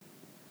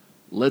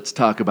Let's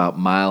talk about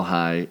Mile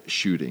High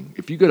Shooting.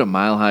 If you go to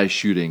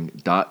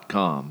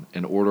milehighshooting.com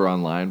and order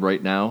online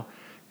right now,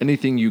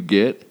 anything you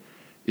get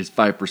is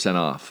 5%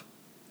 off.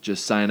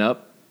 Just sign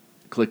up,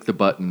 click the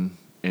button,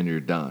 and you're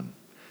done.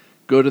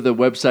 Go to the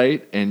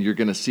website and you're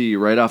going to see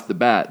right off the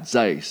bat,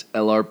 Zeiss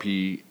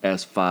LRP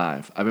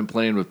S5. I've been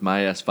playing with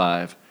my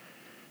S5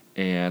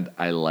 and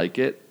I like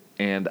it.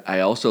 And I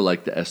also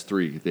like the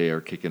S3. They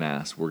are kicking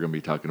ass. We're going to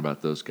be talking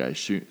about those guys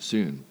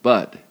soon.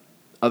 But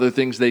other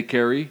things they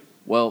carry,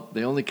 well,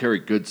 they only carry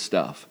good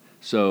stuff.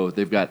 So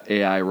they've got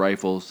AI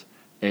rifles,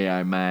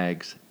 AI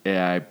mags,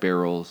 AI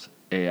barrels,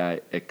 AI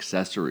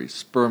accessories,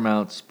 spur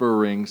mounts, spur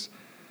rings.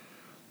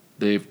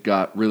 They've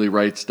got Really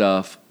Right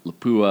Stuff,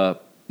 Lapua,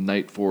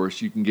 Night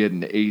Force. You can get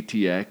an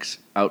ATX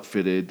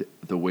outfitted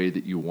the way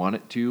that you want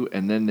it to.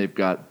 And then they've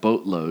got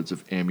boatloads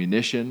of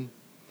ammunition.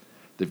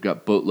 They've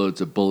got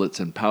boatloads of bullets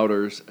and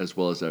powders, as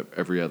well as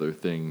every other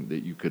thing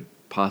that you could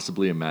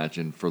possibly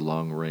imagine for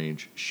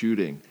long-range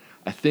shooting.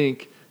 I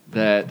think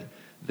that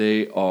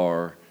they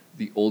are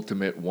the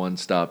ultimate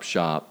one-stop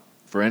shop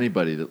for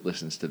anybody that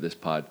listens to this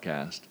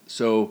podcast.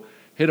 So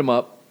hit them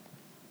up,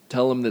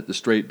 tell them that the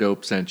Straight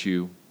Dope sent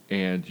you,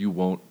 and you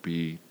won't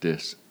be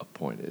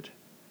disappointed.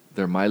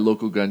 They're my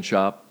local gun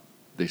shop.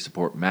 They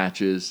support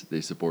matches.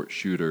 They support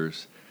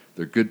shooters.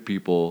 They're good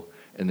people,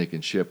 and they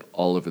can ship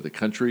all over the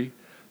country.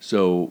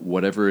 So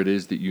whatever it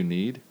is that you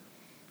need,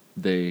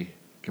 they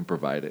can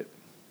provide it.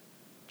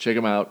 Check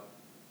them out.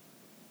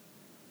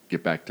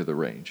 Get back to the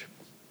range.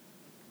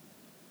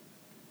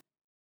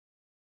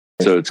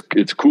 So it's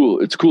cool.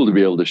 It's cool to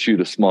be able to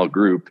shoot a small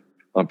group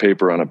on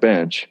paper on a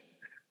bench,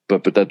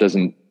 but that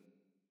doesn't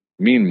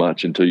mean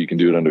much until you can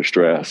do it under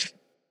stress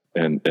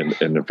and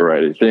a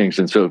variety of things.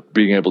 And so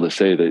being able to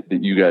say that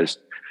you guys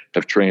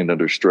have trained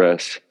under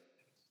stress,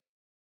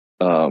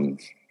 and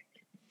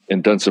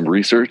done some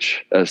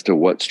research as to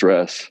what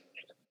stress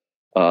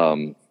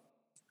can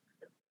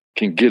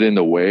get in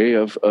the way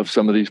of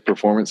some of these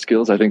performance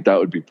skills, I think that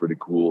would be pretty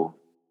cool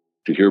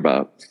to hear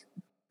about.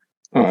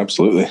 Oh,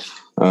 absolutely.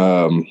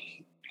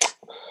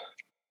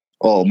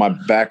 Well, my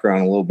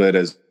background a little bit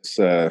as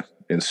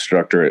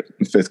instructor at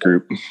Fifth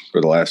Group for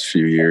the last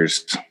few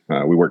years.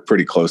 We work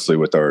pretty closely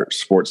with our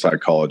sports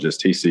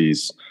psychologist. He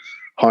sees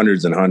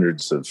hundreds and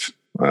hundreds of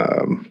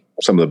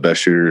some of the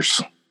best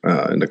shooters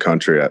in the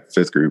country at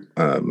Fifth Group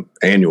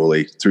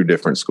annually through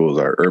different schools,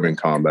 our urban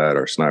combat,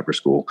 our sniper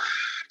school.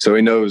 So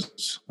he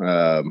knows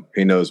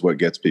what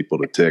gets people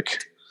to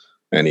tick,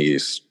 and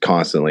he's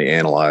constantly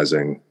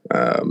analyzing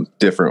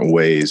different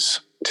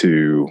ways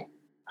to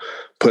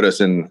put us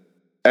in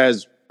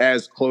as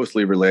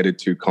closely related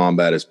to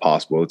combat as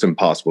possible. It's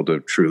impossible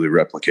to truly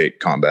replicate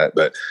combat,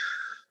 but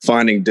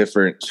finding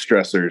different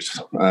stressors,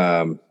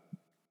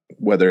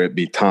 whether it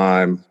be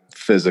time,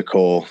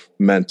 physical,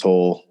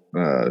 mental,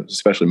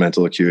 especially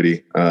mental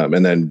acuity,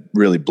 and then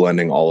really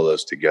blending all of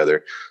those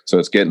together. So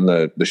it's getting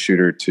the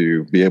shooter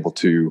to be able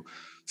to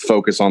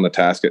focus on the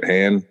task at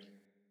hand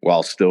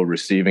while still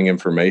receiving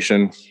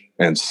information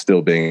and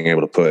still being able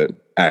to put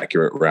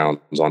accurate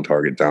rounds on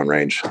target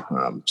downrange.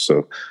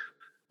 So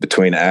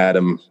between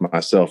Adam,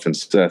 myself, and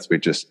Seth, we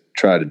just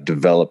try to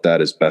develop that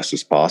as best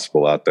as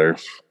possible out there.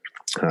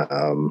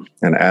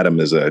 And Adam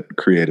is a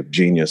creative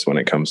genius when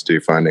it comes to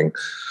finding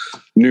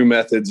new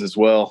methods as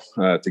well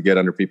to get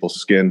under people's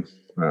skin.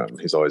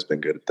 He's always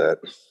been good at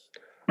that.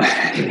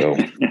 So,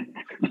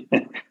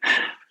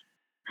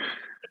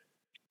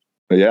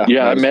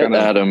 I met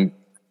Adam.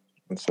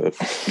 That's it.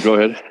 Go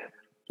ahead.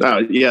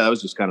 That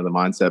was just kind of the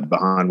mindset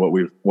behind what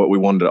we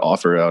wanted to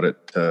offer out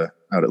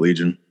at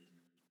Legion.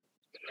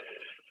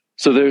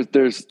 So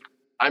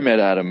I met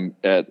Adam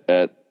at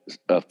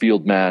a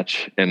field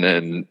match, and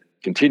then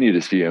continue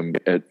to see him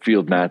at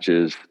field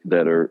matches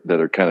that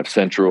are kind of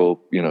central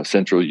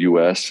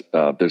US.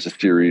 There's a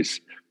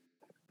series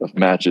of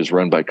matches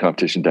run by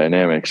Competition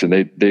Dynamics,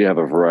 and they have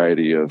a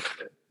variety of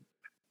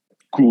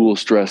cool,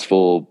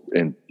 stressful,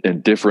 and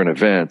different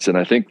events. And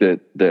I think that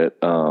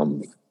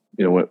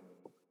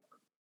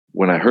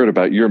when I heard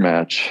about your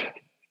match,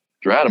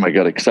 for Adam, I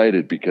got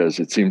excited because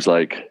it seems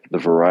like the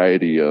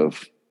variety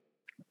of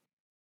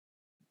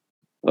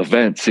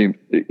events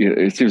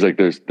it seems like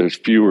there's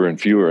fewer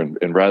and fewer,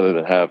 and rather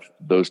than have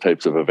those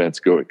types of events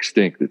go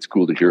extinct, it's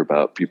cool to hear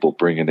about people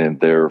bringing in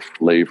their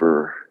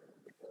flavor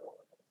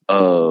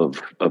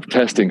of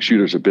testing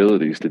shooters'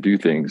 abilities to do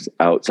things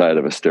outside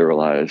of a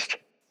sterilized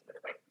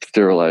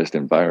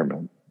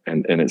environment.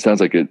 And it sounds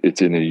like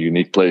it's in a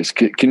unique place.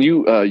 Can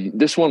you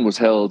this one was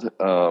held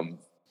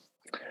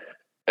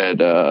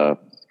at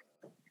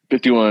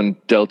 51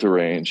 Delta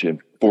Range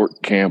in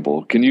Fort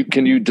Campbell. Can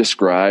you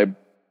describe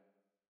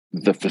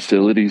the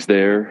facilities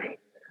there,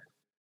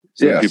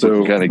 so people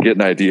can kind of get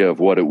an idea of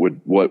what it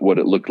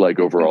looked like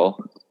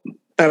overall?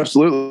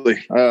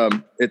 Absolutely.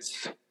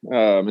 It's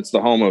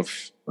the home of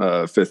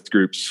Fifth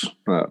Group's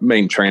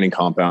main training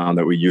compound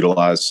that we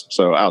utilize.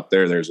 So out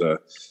there's a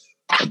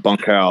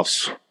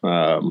bunkhouse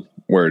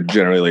where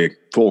generally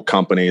full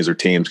companies or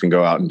teams can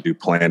go out and do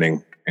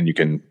planning, and you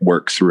can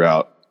work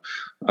throughout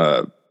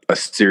a a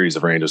series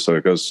of ranges. So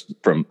it goes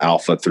from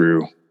alpha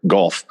through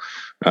golf.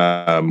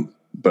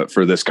 But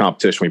for this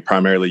competition, we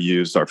primarily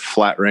used our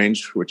flat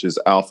range, which is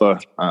alpha.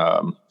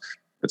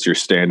 It's your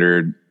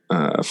standard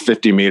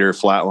 50-meter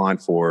flat line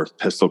for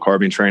pistol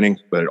carbine training,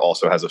 but it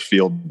also has a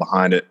field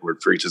behind it where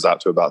it reaches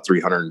out to about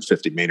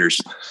 350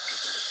 meters.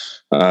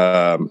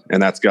 And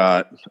that's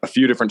got a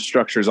few different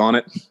structures on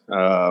it.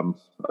 A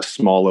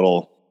small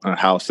little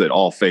house that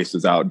all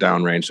faces out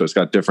downrange. So it's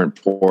got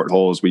different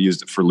portholes. We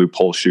used it for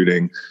loophole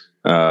shooting,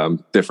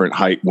 different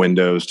height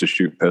windows to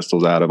shoot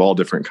pistols out of, all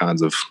different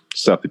kinds of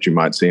stuff that you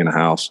might see in a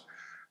house.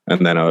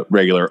 And then a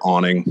regular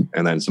awning,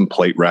 and then some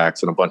plate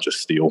racks and a bunch of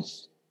steel.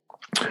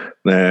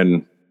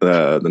 Then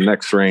the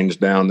next range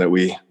down that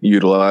we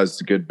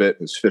utilized a good bit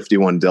is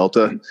 51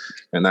 Delta,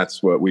 and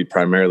that's what we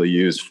primarily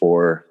use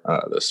for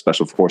the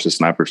Special Forces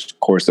Snipers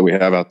course that we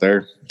have out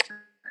there.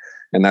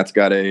 And that's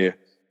got a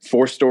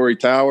 4-story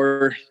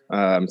tower.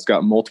 It's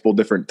got multiple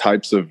different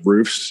types of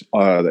roofs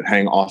that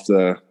hang off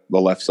the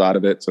left side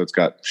of it. So it's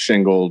got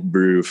shingled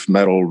roof,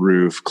 metal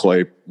roof,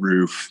 clay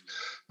roof,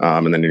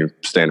 and then your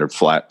standard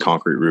flat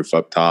concrete roof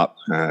up top,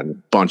 and a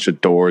bunch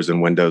of doors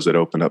and windows that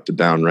open up to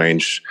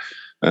downrange.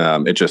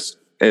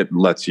 It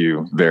lets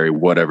you vary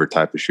whatever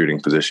type of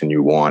shooting position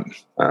you want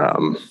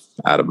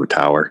out of the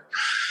tower.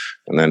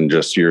 And then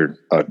just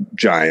a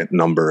giant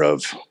number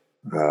of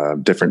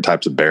different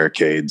types of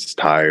barricades,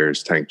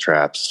 tires, tank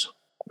traps,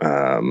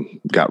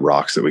 got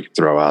rocks that we could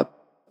throw out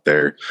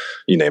there,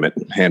 you name it,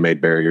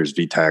 handmade barriers,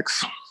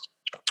 VTACs,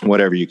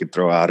 whatever you could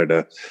throw out at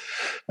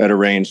a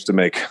range to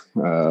make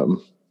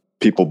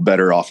people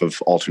better off of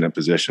alternate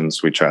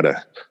positions. We try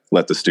to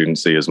let the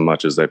students see as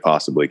much as they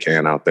possibly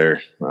can out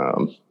there,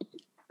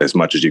 as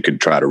much as you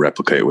could try to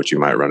replicate what you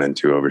might run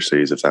into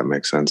overseas, if that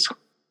makes sense.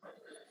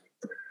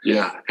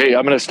 Yeah. Hey,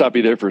 I'm going to stop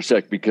you there for a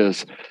sec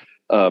because,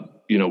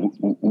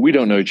 we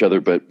don't know each other,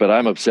 but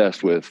I'm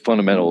obsessed with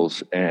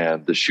fundamentals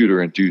and the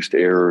shooter-induced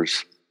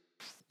errors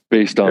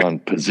based on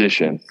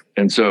position.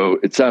 And so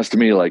it sounds to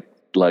me like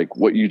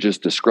what you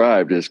just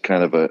described is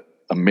kind of a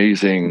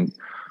amazing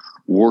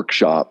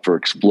workshop for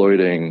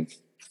exploiting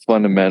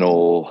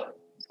fundamental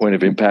point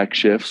of impact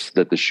shifts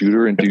that the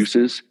shooter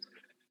induces.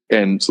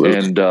 You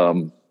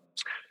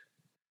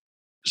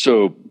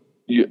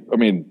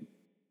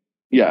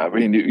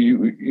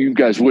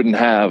guys wouldn't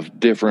have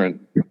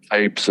different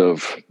types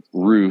of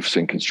roofs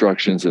and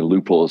constructions and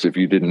loopholes if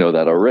you didn't know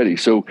that already.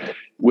 So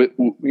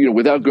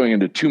without going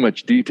into too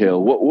much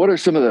detail, what are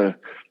some of the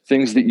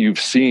things that you've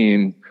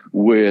seen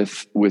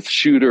with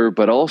shooter,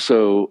 but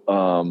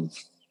also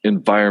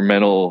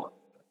environmental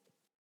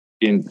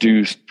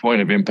induced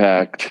point of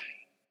impact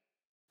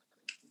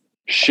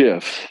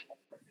shifts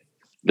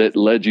that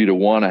led you to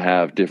want to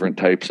have different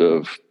types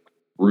of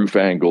roof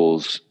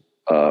angles,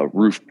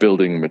 roof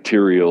building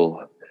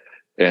material,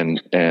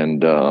 and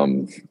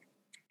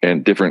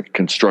different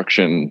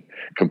construction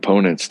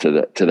components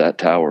to that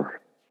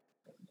tower?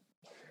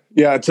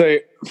 Yeah, I'd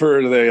say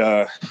for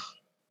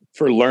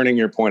learning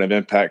your point of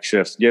impact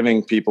shifts,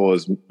 giving people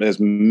as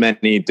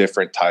many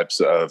different types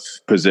of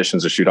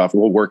positions to shoot off.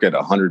 We'll work at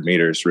 100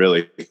 meters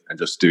really and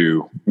just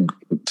do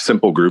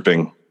simple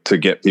grouping to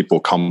get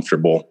people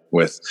comfortable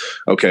with,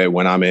 okay,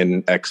 when I'm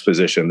in X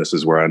position, this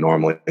is where I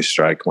normally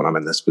strike. When I'm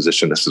in this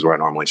position, this is where I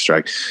normally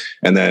strike.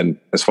 And then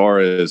as far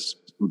as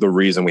the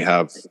reason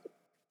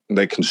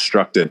they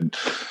constructed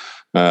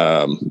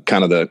kind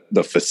of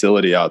the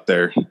facility out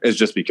there is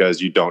just because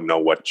you don't know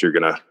what you're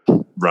going to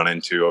run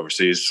into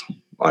overseas.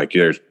 Like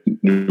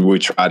we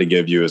try to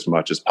give you as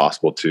much as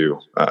possible to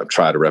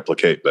try to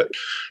replicate, but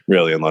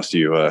really, unless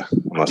you're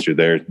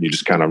there, you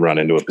just kind of run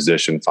into a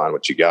position, find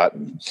what you got,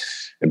 and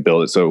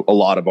build it. So a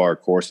lot of our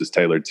course is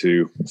tailored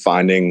to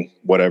finding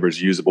whatever's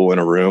usable in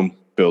a room,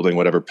 building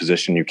whatever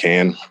position you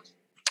can,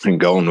 and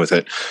going with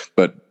it.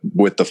 But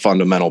with the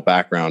fundamental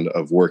background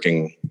of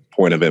working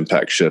point of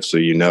impact shifts,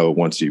 so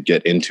once you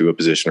get into a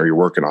position or you're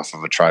working off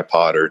of a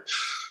tripod or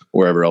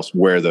wherever else,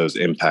 where those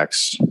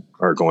impacts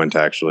are going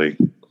to actually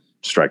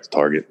strike the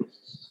target.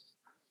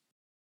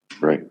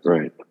 Right.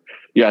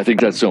 Yeah, I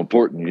think that's so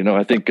important.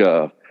 I think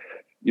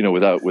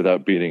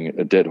without beating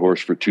a dead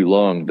horse for too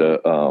long,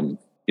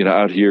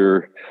 out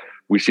here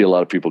we see a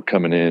lot of people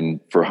coming in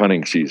for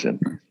hunting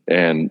season,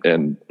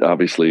 and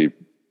obviously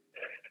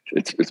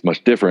it's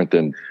much different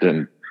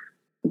than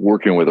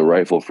working with a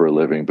rifle for a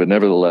living. But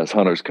nevertheless,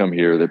 hunters come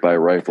here, they buy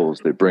rifles,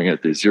 they bring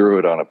it, they zero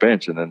it on a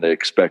bench, and then they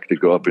expect to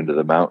go up into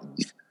the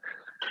mountains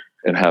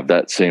and have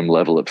that same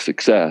level of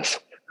success.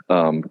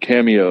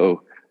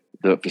 Cameo,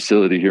 the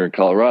facility here in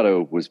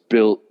Colorado, was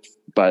built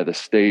by the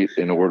state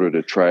in order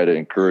to try to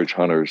encourage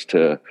hunters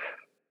to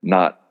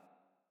not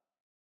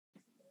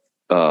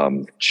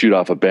shoot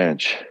off a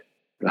bench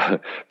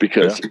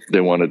because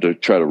they wanted to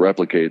try to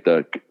replicate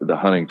the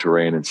hunting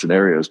terrain and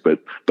scenarios.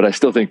 But I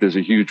still think there's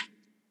a huge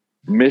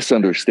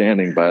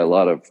misunderstanding by a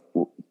lot of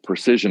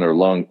precision or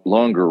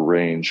longer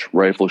range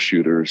rifle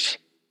shooters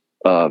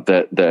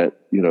that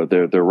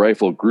their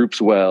rifle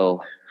groups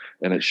well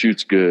and it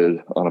shoots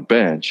good on a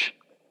bench,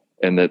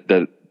 and that's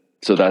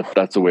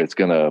the way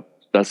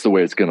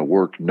it's gonna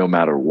work no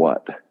matter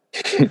what.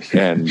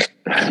 and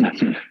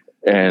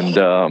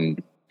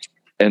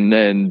and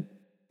then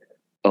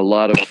a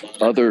lot of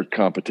other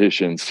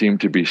competitions seem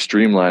to be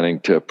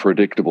streamlining to a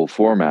predictable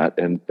format.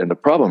 And the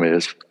problem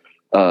is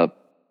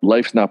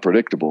life's not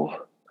predictable.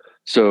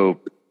 So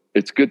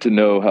it's good to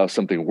know how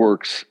something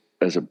works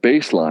as a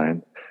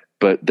baseline,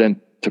 but then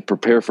to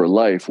prepare for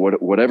life,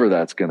 whatever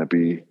that's going to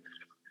be,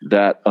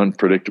 that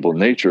unpredictable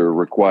nature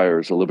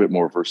requires a little bit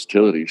more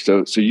versatility.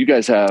 So you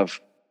guys have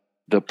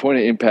the point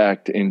of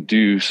impact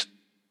induced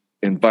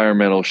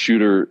environmental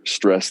shooter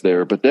stress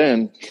there, but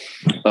then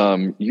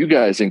you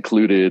guys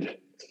included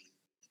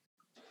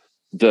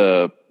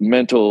the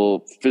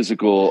mental,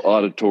 physical,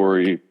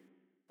 auditory,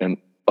 and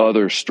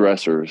other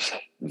stressors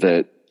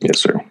that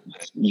yes, sir,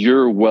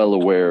 you're well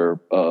aware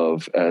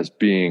of as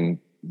being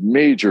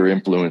major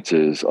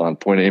influences on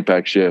point of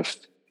impact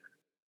shift,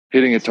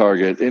 hitting a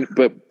target,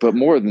 but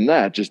more than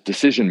that, just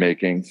decision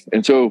making.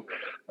 And so,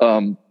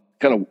 kind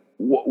of,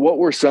 what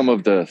were some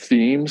of the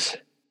themes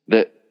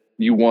that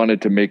you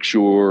wanted to make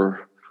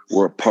sure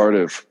were a part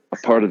of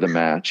the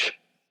match,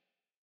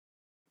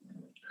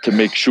 to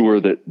make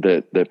sure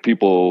that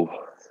people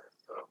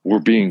were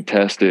being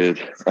tested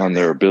on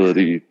their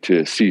ability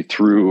to see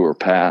through or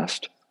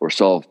past or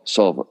solve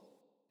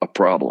a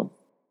problem?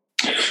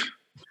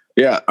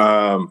 Yeah.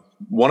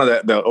 One of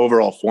the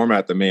overall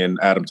format that me and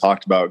Adam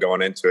talked about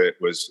going into it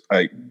was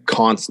a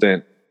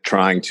constant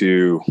trying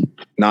to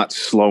not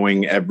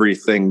slowing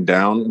everything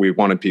down. We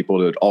wanted people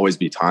to always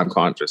be time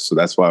conscious. So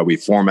that's why we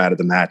formatted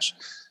the match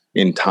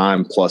in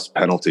time plus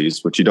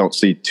penalties, which you don't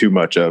see too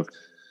much of.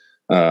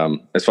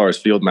 As far as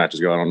field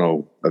matches go, I don't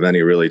know of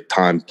any really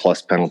time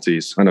plus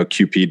penalties. I know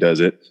QP does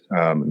it,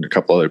 and a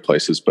couple other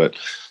places, but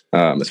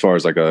as far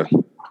as like a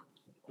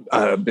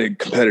big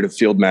competitive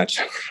field match,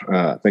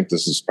 I think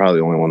this is probably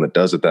the only one that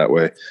does it that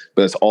way.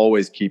 But it's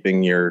always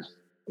keeping your,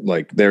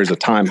 like, there's a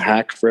time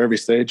hack for every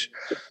stage,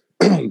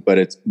 but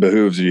it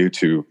behooves you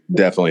to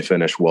definitely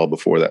finish well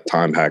before that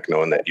time hack,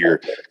 knowing that you're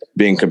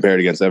being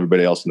compared against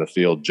everybody else in the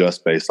field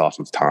just based off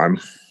of time.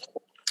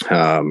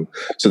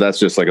 So that's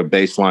just like a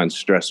baseline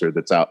stressor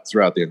that's out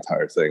throughout the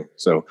entire thing.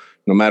 So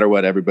no matter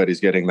what, everybody's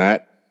getting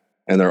that.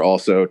 And they're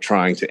also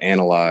trying to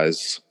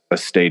analyze a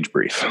stage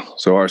brief.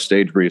 So our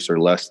stage briefs are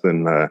less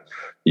than,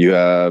 you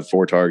have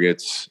 4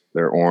 targets,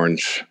 they're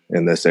orange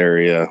in this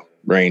area,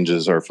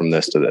 ranges are from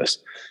this to this.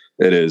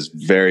 It is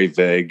very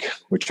vague.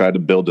 We tried to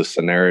build a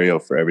scenario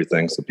for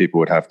everything so people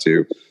would have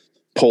to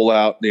pull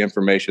out the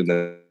information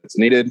that's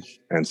needed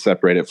and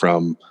separate it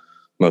from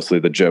mostly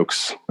the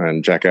jokes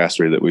and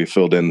jackassery that we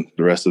filled in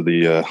the rest of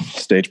the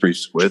stage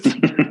briefs with.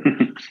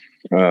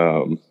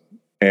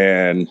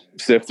 And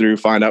sift through,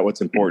 find out what's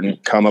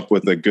important, come up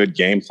with a good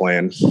game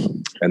plan,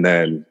 and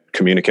then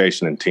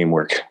communication and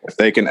teamwork. If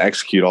they can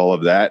execute all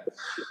of that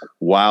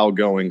while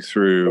going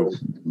through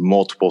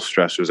multiple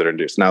stressors that are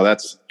induced. Now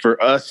that's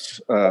for us,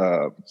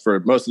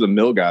 for most of the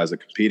mill guys that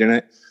compete in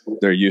it,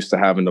 they're used to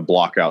having to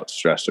block out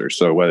stressors.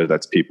 So whether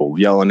that's people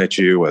yelling at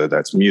you, whether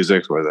that's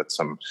music, whether that's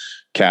some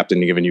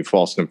captain giving you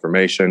false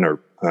information or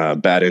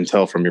bad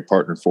intel from your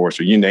partner force,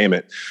 or you name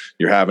it,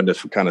 you're having to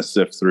kind of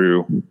sift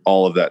through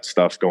all of that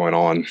stuff going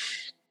on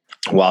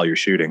while you're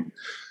shooting.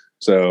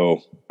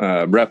 So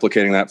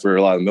replicating that for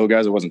a lot of the mill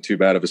guys, it wasn't too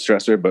bad of a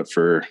stressor, but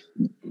for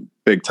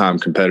big time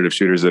competitive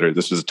shooters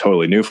this was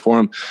totally new for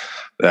them.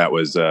 That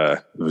was,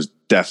 it was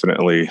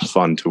definitely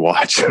fun to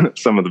watch.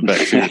 Some of the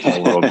best shooters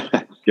in the world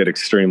get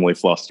extremely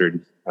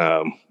flustered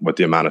with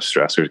the amount of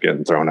stressors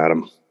getting thrown at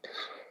them.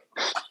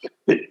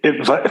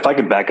 If I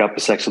could back up a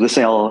sec. So this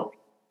all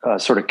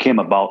sort of came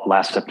about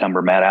last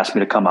September. Matt asked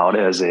me to come out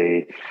as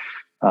a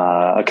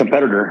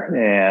competitor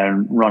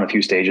and run a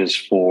few stages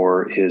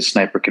for his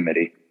sniper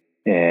committee.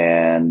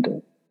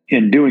 And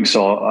in doing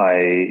so,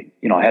 I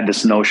had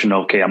this notion,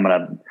 okay, I'm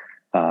going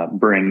to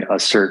bring a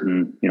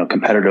certain,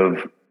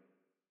 competitive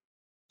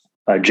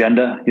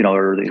agenda,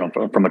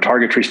 from a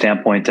targetry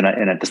standpoint.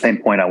 And at the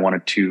same point, I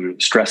wanted to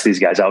stress these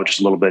guys out just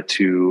a little bit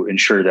to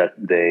ensure that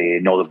they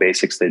know the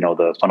basics, they know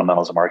the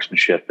fundamentals of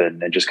marksmanship,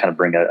 and just kind of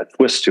bring a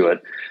twist to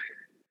it.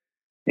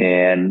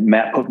 And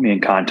Matt put me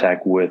in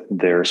contact with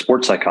their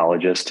sports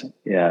psychologist,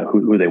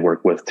 who they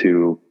work with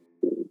to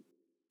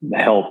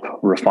help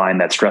refine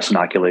that stress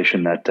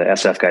inoculation that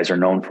SF guys are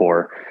known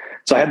for.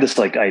 So I had this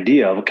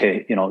idea of,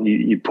 okay,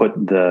 you put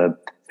the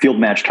field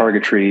match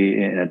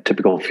targetry in a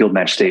typical field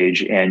match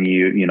stage, and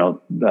you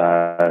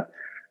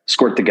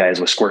squirt the guys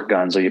with squirt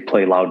guns, or you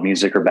play loud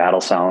music or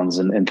battle sounds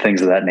and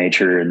things of that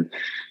nature.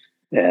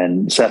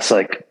 And Seth's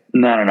like,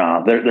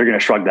 no, they're going to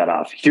shrug that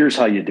off. Here's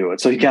how you do it.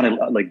 So he kind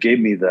of gave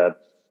me the,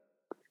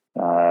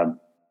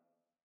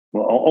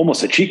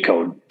 almost a cheat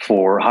code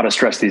for how to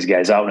stress these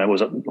guys out. And it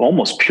was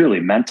almost purely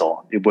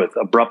mental, with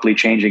abruptly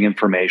changing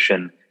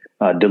information,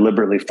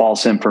 deliberately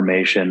false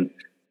information,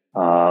 a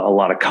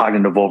lot of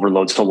cognitive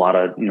overload. So a lot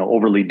of,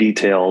 overly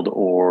detailed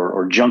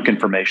or junk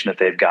information that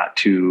they've got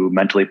to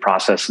mentally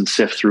process and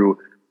sift through,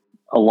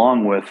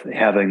 along with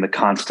having the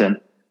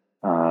constant,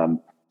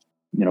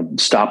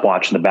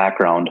 stopwatch in the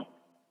background,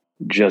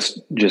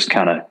 just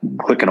kind of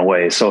clicking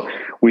away. So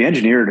we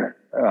engineered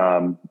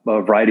a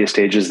variety of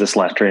stages this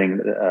last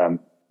training.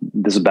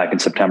 This is back in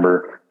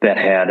September, that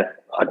had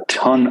a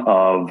ton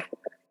of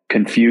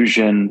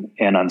confusion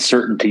and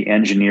uncertainty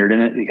engineered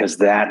in it, because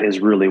that is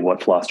really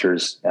what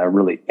flusters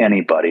really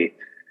anybody.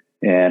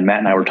 And Matt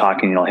and I were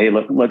talking, hey,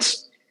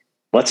 let's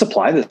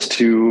apply this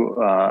to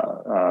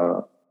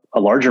a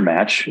larger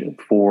match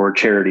for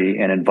charity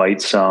and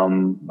invite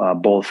some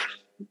both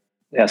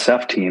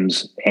SF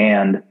teams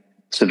and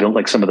civil,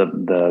 like some of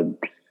the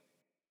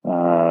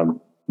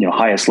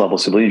highest level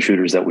civilian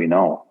shooters that we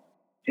know.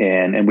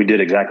 And we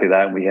did exactly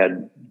that. We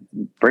had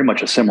very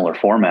much a similar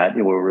format.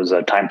 It was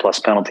a time plus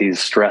penalties,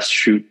 stress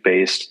shoot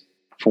based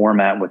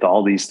format with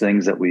all these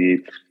things that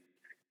we,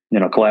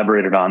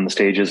 collaborated on, the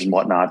stages and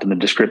whatnot, and the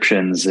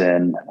descriptions.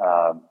 And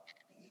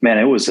man,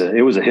 it was a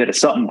hit. It's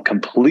something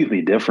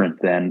completely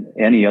different than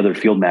any other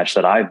field match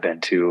that I've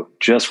been to,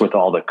 just with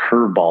all the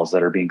curveballs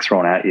that are being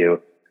thrown at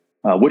you,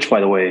 which,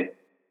 by the way,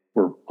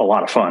 were a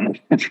lot of fun.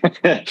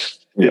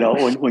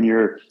 When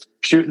you're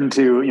shooting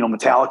to,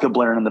 Metallica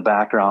blaring in the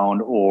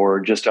background, or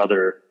just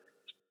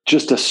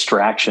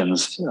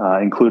distractions,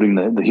 including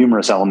the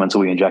humorous elements that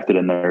we injected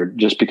in there,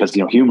 just because,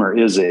 humor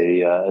is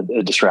a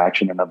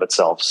distraction in and of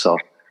itself. So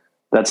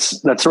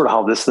that's sort of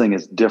how this thing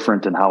is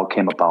different and how it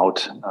came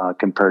about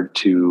compared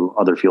to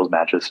other field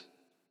matches.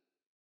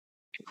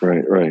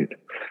 Right.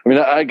 I mean,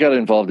 I got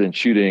involved in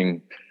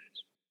shooting,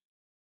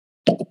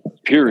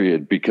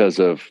 period, because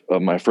of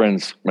my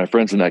friends. My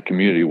friends in that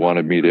community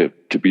wanted me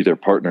to be their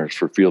partners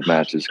for field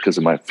matches because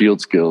of my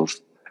field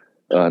skills,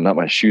 not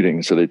my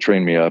shooting. So they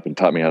trained me up and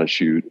taught me how to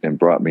shoot and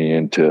brought me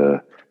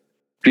into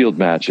field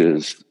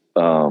matches.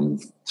 So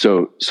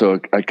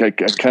I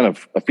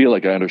feel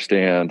like I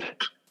understand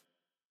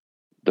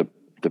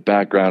the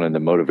background and the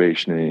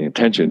motivation and the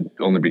intention,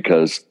 only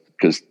because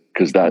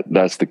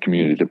that's the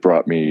community that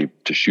brought me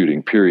to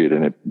shooting, period.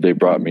 And they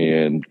brought me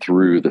in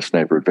through the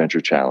Sniper Adventure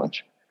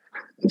Challenge.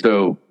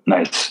 So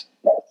nice.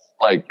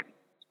 Like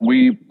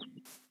you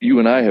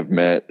and I have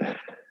met.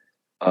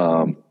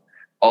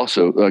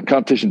 Also,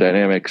 Competition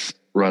Dynamics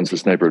runs the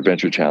Sniper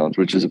Adventure Challenge,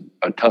 which is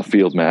a tough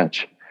field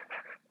match,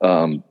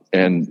 and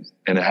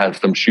it has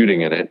some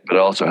shooting in it, but it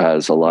also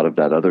has a lot of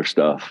that other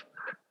stuff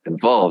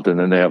involved. And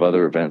then they have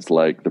other events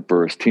like the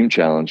Burris Team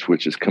Challenge,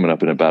 which is coming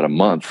up in about a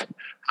month.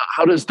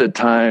 How does the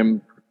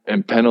time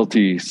and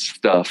penalty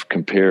stuff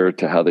compare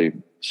to how they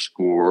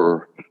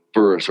score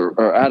Burris?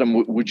 Or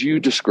Adam, would you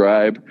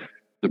describe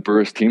the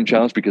Burris Team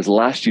Challenge? Because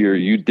last year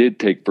you did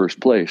take first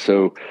place,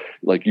 so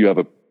like you have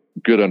a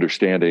good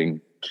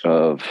understanding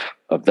of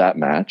that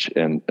match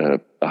and a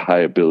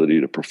high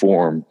ability to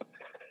perform.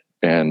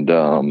 And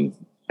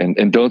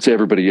don't say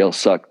everybody else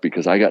sucked,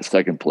 because I got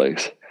second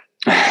place.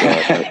 So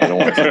I don't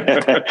want to.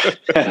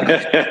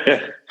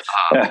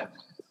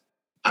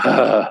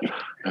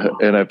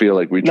 And I feel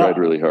like we tried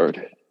really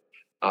hard.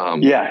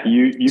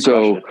 You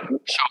so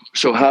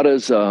how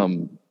does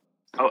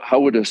how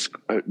would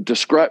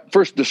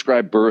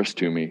describe Burris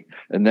to me,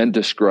 and then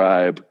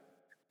describe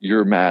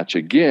your match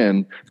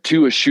again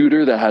to a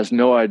shooter that has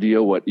no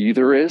idea what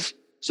either is,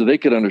 so they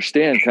could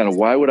understand kind of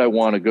why would I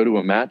want to go to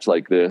a match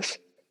like this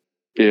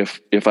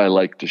if I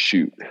like to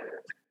shoot. Does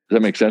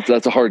that make sense?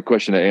 That's a hard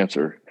question to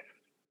answer.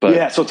 But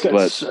yeah, so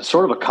it's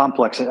sort of a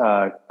complex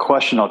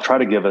question. I'll try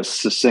to give a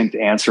succinct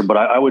answer, but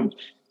I would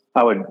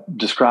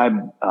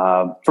describe,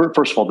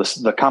 first of all,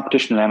 the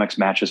Competition Dynamics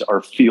matches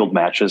are field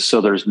matches.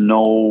 So there's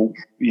no,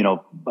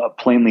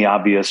 plainly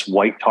obvious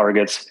white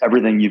targets.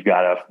 Everything you've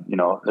got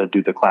to,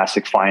 do the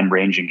classic fine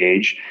range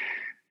engage.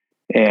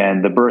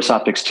 And the Burris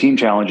Optics Team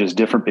Challenge is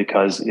different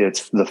because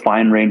it's the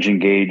fine range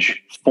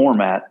engage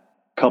format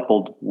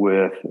coupled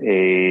with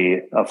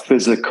a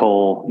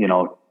physical,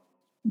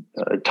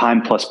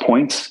 time plus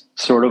points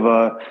sort of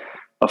a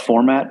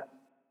format.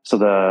 So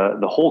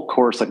the whole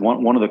course, like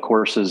one of the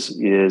courses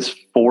is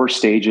 4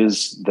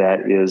 stages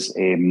that is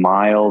a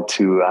mile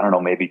to, I don't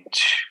know, maybe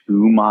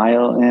 2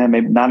 mile,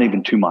 maybe not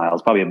even 2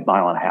 miles, probably 1.5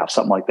 miles,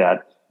 something like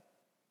that,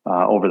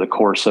 over the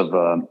course of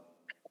a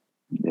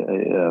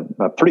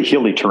pretty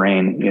hilly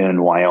terrain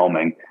in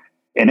Wyoming.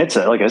 And it's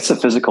a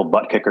physical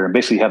butt kicker, and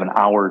basically you have an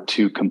hour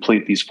to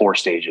complete these 4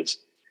 stages.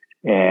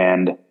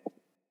 And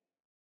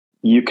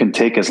you can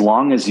take as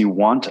long as you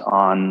want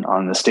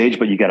on the stage,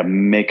 but you got to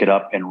make it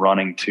up in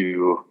running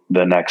to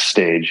the next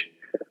stage.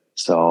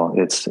 So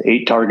it's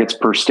 8 targets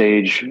per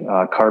stage.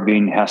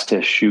 Carbine has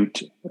to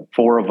shoot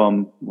 4 of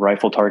them.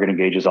 Rifle target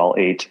engages all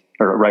 8,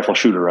 or rifle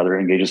shooter rather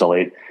engages all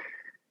 8.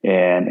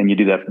 And you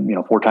do that,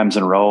 4 times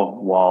in a row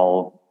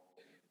while,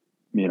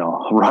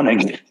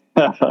 running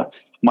a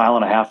mile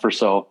and a half or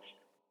so.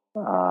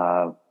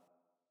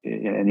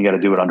 And you got to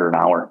do it under an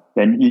hour.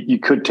 And you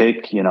could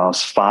take,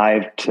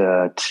 5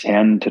 to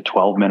 10 to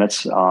 12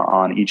 minutes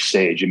on each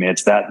stage. I mean,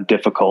 it's that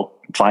difficult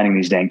finding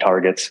these dang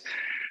targets,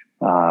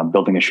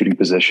 building a shooting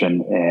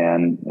position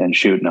and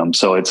shooting them.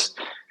 So it's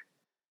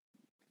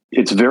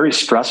very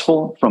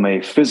stressful from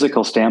a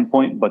physical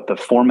standpoint, but the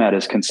format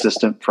is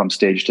consistent from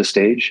stage to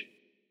stage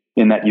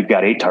in that you've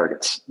got 8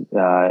 targets,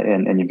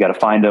 and you've got to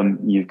find them.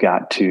 You've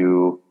got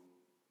to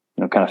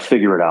kind of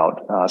figure it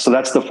out. So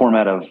that's the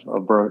format of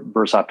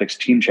Burst Optics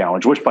Team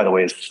Challenge, which, by the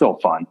way, is so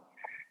fun.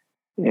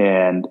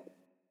 And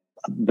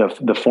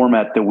the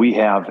format that we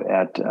have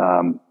at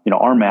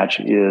our match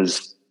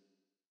is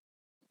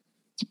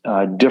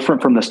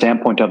different from the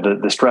standpoint of the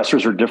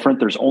stressors are different.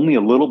 There's only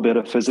a little bit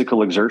of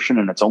physical exertion,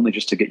 and it's only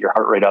just to get your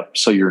heart rate up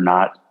so you're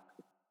not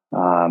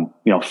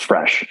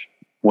fresh.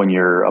 When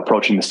you're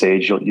approaching the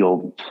stage,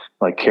 you'll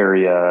like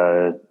carry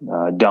a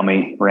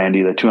dummy,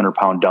 Randy, the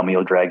 200-pound dummy.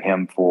 You'll drag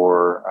him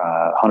for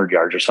 100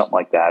 yards or something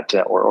like that,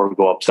 or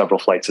go up several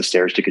flights of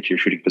stairs to get your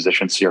shooting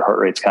position so your heart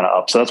rate's kind of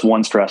up. So that's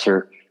one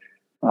stressor.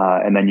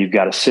 And then you've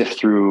got to sift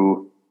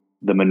through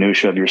the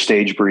minutia of your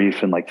stage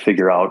brief and like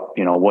figure out,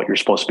 what you're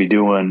supposed to be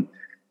doing.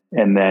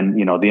 And then,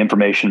 the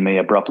information may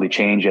abruptly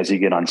change as you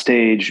get on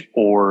stage,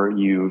 or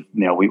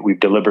we've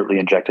deliberately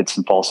injected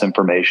some false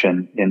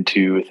information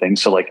into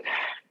things. So like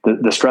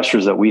the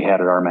stressors that we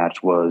had at our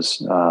match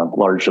was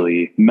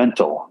largely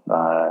mental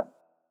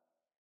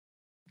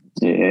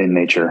in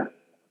nature.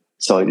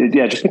 So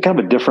just kind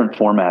of a different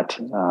format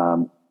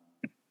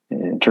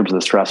in terms of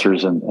the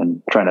stressors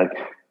and trying to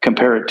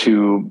compare it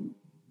to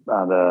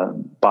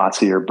the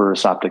BOTC or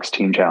Burst Optics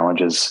Team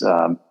Challenges.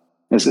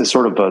 Is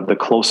sort of the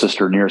closest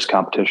or nearest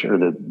competition, or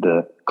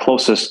the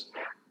closest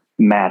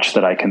match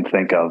that I can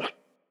think of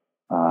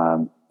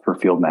for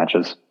field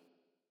matches.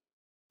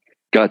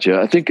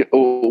 Gotcha. I think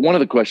one of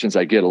the questions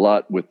I get a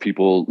lot with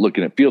people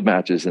looking at field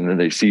matches, and then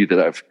they see that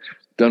I've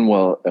done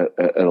well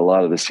at a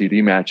lot of the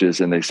CD matches,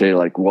 and they say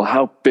like, well,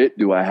 how fit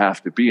do I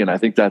have to be? And I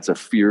think that's a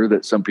fear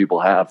that some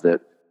people have,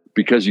 that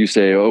because you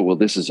say, oh, well,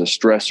 this is a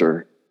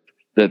stressor,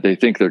 that they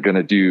think they're going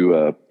to do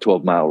a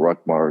 12-mile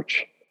ruck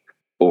march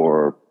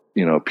or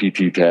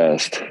PT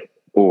test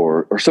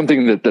or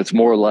something that's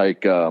more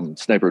like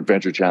Sniper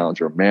Adventure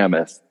Challenge or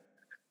Mammoth.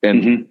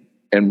 And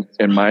and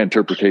my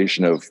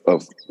interpretation of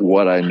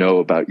what I know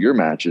about your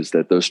match is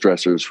that those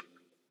stressors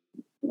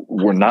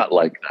were not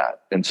like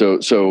that. And so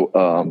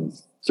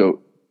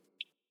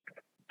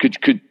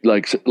could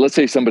like, let's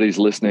say somebody's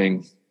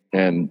listening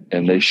and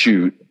they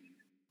shoot,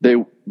 they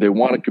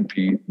want to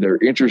compete,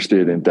 they're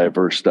interested in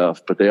diverse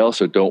stuff, but they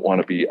also don't want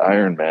to be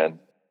Ironman.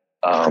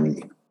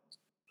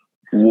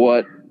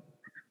 What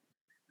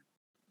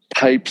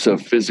types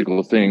of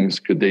physical things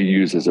could they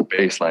use as a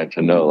baseline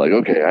to know, like,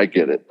 okay, I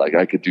get it. Like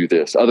I could do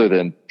this other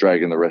than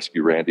dragging the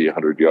Rescue Randy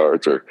 100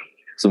 yards or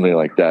something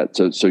like that.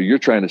 So you're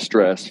trying to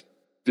stress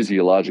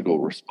physiological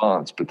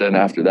response, but then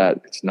after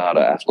that, it's not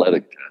an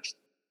athletic test,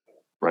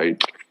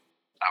 right?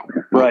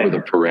 What were the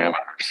parameters?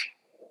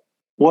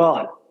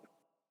 Well,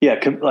 yeah.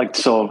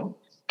 So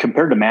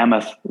compared to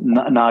Mammoth,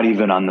 not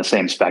even on the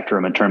same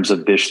spectrum in terms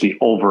of the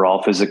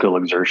overall physical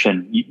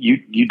exertion.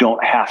 You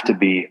don't have to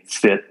be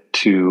fit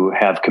to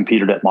have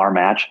competed at our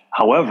match.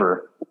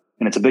 However,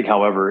 and it's a big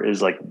however,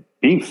 is like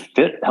being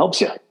fit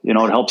helps you. It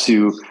helps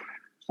you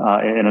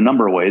in a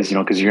number of ways.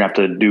 Because you're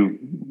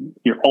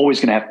always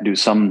going to have to do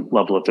some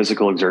level of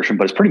physical exertion,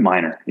 but it's pretty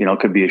minor. It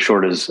could be as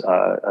short as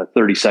a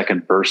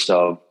 30-second burst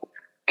of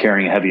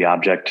carrying a heavy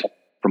object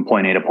from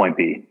point A to point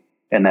B,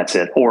 and that's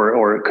it.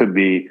 Or it could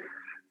be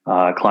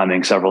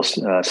climbing several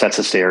sets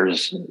of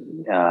stairs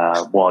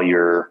while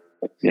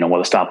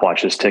the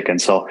stopwatch is ticking.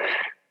 So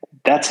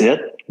that's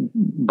it.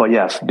 But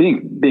yes,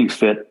 being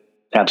fit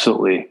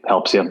absolutely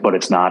helps you, but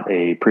it's not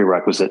a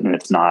prerequisite, and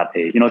it's not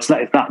it's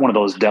not one of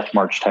those death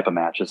march type of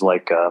matches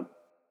like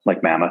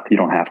Mammoth. You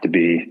don't have to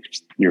be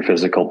your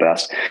physical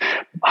best.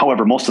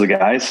 However, most of the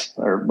guys,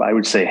 or I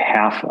would say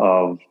half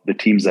of the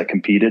teams that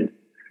competed,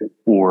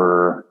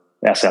 were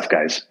SF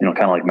guys, kind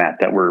of like Matt,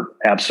 that were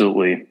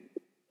absolutely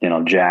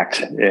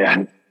jacked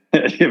and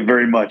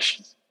very much,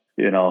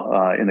 in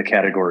the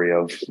category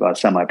of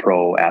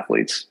semi-pro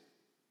athletes.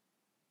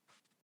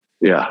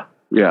 Yeah.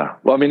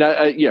 Well, I mean,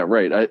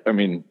 right. I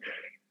mean,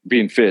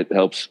 being fit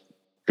helps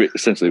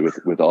essentially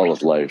with all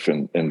of life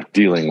and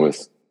dealing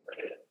with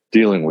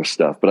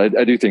stuff. But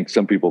I do think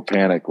some people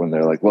panic when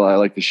they're like, well, I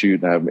like to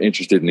shoot and I'm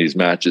interested in these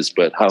matches,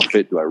 but how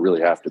fit do I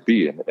really have to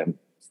be? And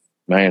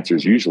my answer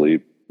is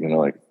usually,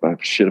 like,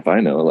 shit if I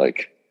know,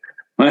 like,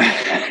 not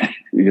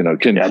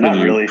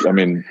really. I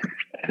mean,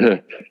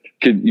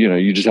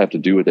 you just have to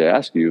do what they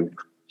ask you.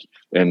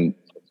 And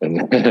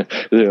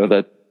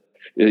that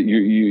you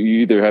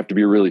either have to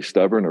be really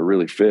stubborn or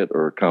really fit,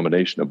 or a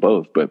combination of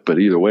both. But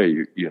either way,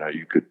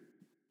 you could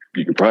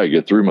probably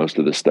get through most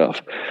of this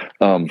stuff.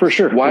 For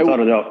sure. Why?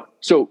 Without a doubt.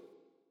 So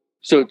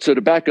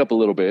to back up a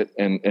little bit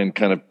and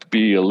kind of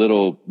be a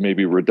little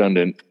maybe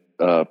redundant,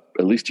 at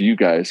least to you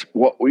guys,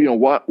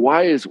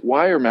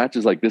 why are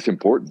matches like this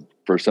important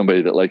for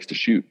somebody that likes to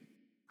shoot?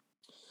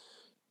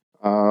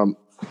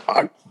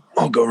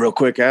 I'll go real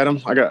quick,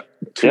 Adam. I got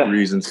two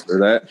reasons for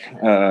that.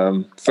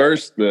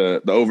 First,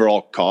 the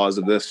overall cause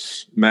of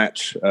this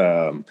match.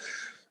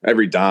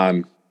 Every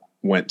dime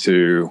went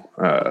to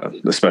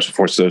the Special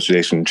Forces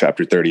Association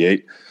Chapter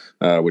 38,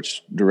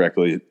 which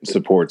directly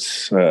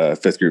supports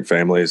fifth group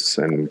families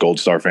and Gold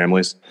Star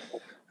families.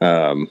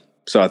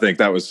 So I think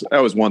that was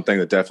one thing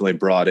that definitely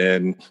brought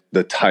in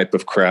the type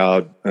of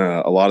crowd.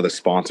 A lot of the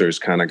sponsors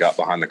kind of got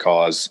behind the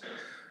cause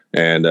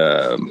and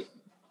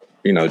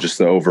just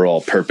the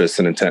overall purpose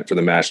and intent for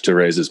the match to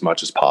raise as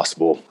much as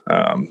possible,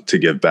 to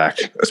give back.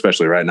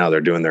 Especially right now,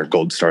 they're doing their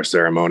Gold Star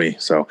ceremony,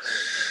 so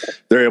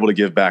they're able to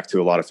give back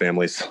to a lot of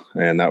families,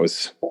 and that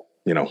was,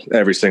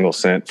 every single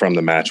cent from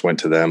the match went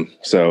to them.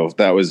 So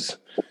that's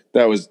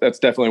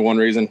definitely one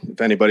reason.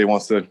 If anybody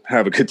wants to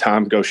have a good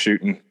time, go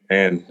shooting,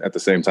 and at the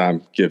same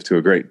time give to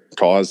a great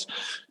cause,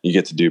 you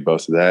get to do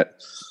both of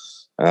that.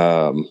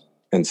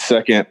 And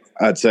second,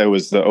 I'd say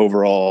was the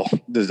overall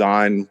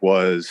design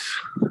was,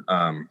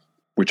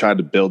 we tried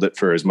to build it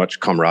for as much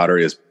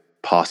camaraderie as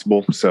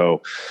possible.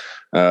 So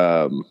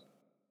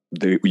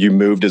you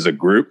moved as a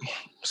group.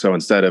 So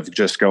instead of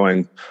just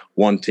going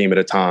one team at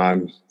a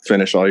time,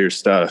 finish all your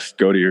stuff,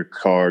 go to your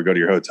car, go to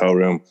your hotel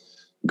room,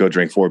 go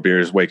drink 4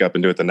 beers, wake up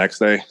and do it the next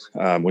day,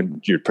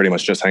 when you're pretty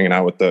much just hanging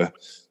out with the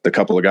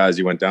couple of guys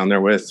you went down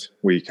there with,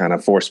 we kind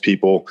of forced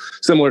people,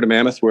 similar to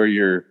Mammoth, where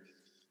you're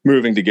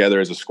moving together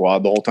as a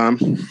squad the whole time.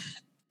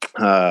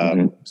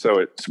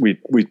 So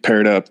we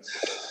paired up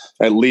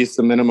at least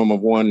a minimum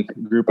of one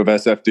group of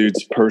SF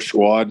dudes per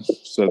squad,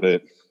 so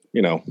that,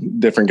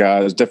 different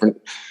guys, different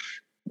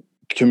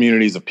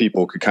communities of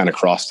people could kind of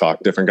crosstalk,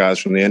 different guys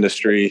from the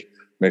industry,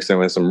 mix in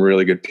with some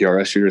really good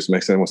PRS shooters,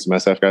 mix in with some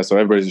SF guys. So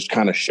everybody's just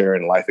kind of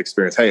sharing life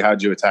experience. Hey,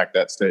 how'd you attack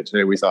that stage?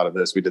 Hey, we thought of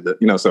this, we did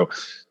that. So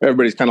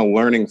everybody's kind of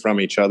learning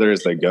from each other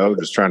as they go,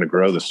 just trying to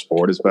grow the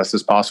sport as best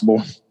as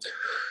possible.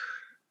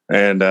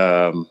 And,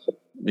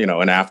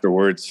 and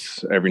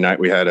afterwards, every night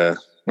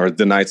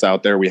the nights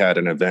out there, we had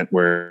an event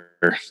where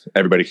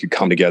everybody could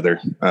come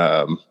together,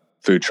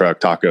 food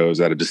truck,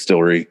 tacos at a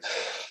distillery,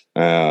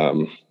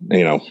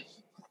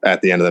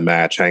 at the end of the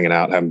match, hanging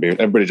out, having beer,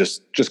 everybody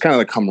just kind of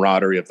the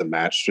camaraderie of the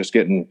match, just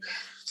getting,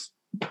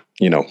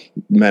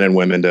 men and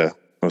women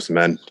mostly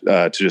men,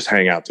 to just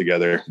hang out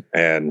together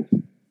and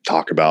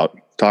talk about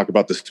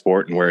the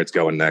sport and where it's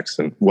going next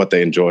and what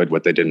they enjoyed,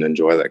 what they didn't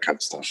enjoy, that kind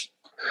of stuff.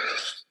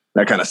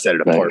 That kind of set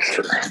it apart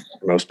for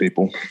most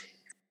people.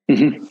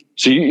 Mm-hmm.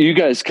 So you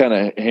guys kind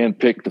of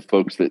handpicked the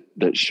folks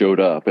that showed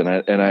up, and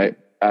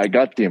I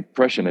got the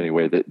impression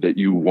anyway that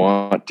you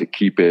want to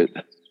keep it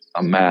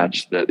a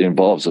match that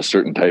involves a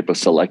certain type of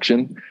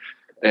selection,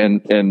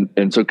 and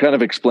so kind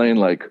of explain,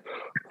 like,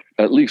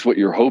 at least what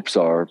your hopes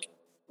are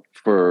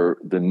for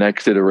the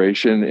next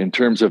iteration in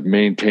terms of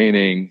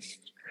maintaining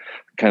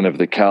kind of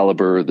the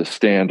caliber, the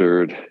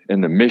standard,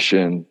 and the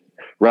mission,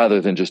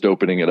 rather than just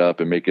opening it up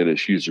and make it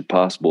as huge as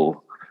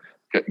possible.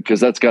 Because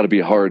that's got to be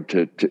hard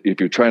to,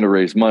 if you're trying to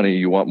raise money,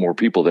 you want more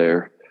people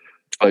there,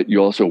 but you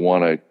also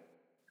want to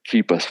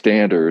keep a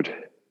standard.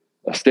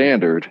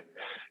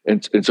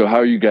 And so how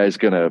are you guys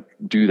going to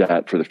do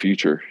that for the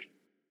future?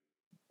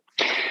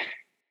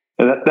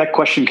 That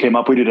question came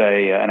up. We did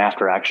an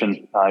after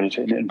action. I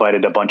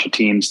invited a bunch of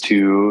teams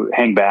to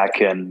hang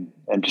back and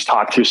just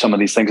talk through some of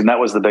these things. And that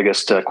was the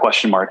biggest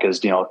question mark, is,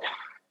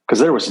 because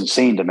there was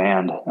insane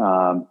demand.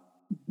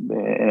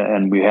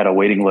 And we had a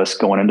waiting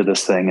list going into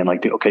this thing, and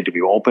like, okay, do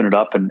we open it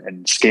up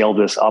and scale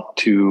this up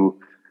to,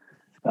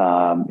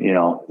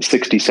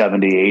 60,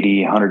 70,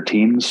 80, 100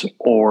 teams,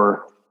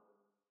 or,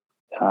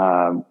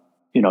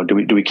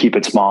 do we keep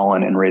it small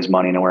and raise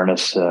money and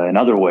awareness in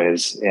other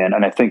ways? And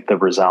I think the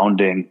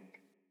resounding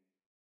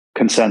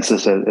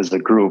consensus as a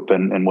group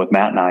and with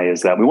Matt and I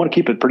is that we want to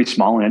keep it pretty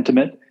small and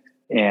intimate,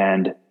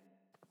 and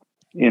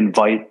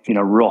invite,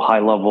 real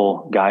high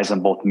level guys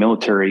on both the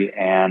military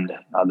and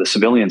the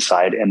civilian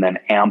side, and then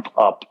amp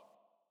up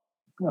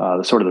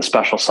the sort of the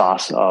special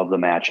sauce of the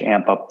match,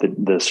 amp up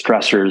the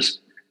stressors,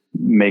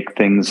 make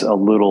things a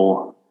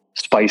little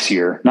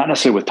spicier, not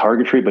necessarily with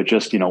targetry, but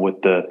just,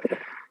 with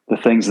the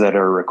things that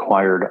are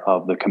required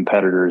of the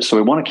competitors. So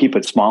we want to keep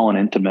it small and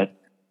intimate,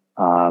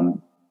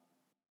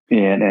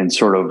 and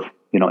sort of,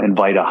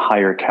 invite a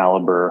higher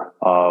caliber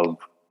of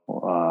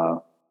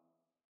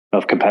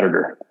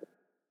competitor.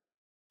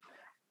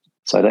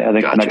 So I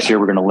think next year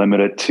we're going to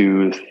limit it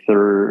to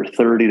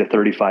 30 to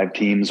 35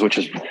 teams, which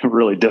is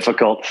really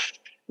difficult.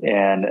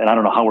 And I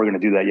don't know how we're going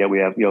to do that yet. We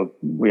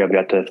have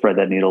got to thread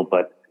that needle,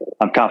 but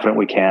I'm confident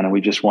we can. And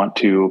we just want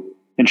to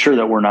ensure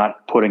that we're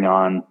not putting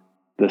on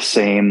the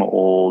same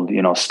old,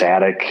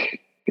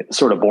 static,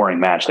 sort of boring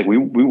match. Like we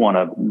want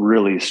to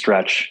really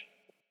stretch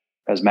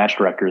as match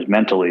directors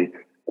mentally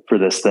for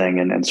this thing,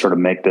 and sort of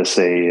make this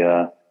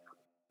a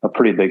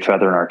pretty big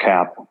feather in our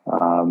cap.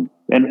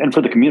 And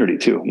for the community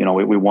too,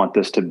 we want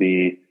this to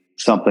be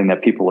something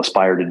that people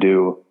aspire to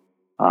do,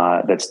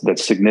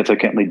 that's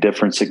significantly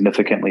different,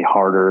 significantly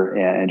harder,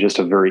 and just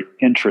a very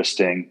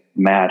interesting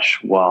match,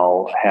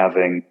 while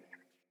having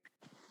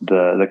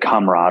the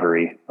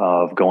camaraderie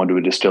of going to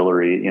a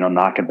distillery,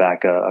 knocking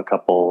back a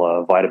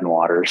couple vitamin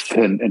waters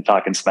and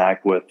talking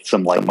smack with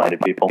some like-minded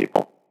people.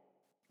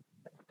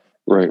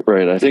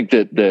 Right. I think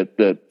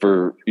that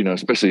for,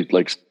 especially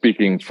like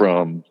speaking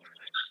from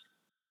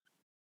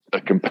a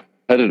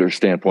competitor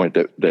standpoint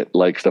that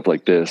likes stuff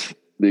like this,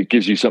 it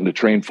gives you something to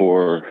train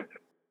for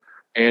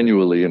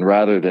annually. And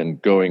rather than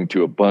going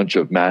to a bunch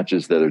of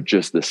matches that are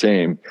just the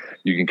same,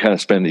 you can kind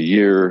of spend the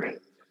year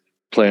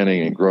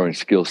planning and growing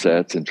skill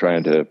sets and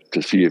trying to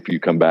see if you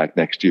come back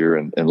next year.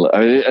 And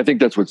I think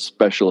that's what's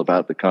special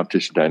about the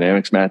competition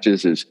dynamics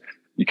matches is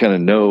you kind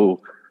of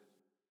know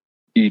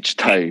each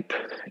type.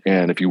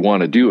 And if you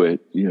want to do it,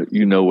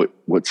 you know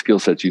what skill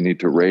sets you need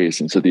to raise.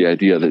 And so the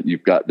idea that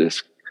you've got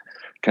this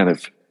kind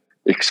of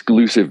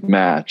exclusive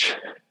match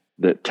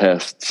that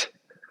tests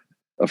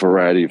a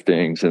variety of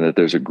things and that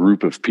there's a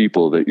group of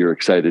people that you're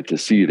excited to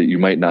see that you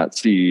might not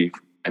see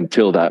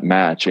until that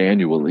match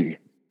annually.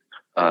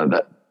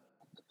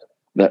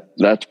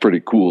 That's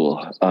pretty cool.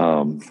 It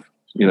can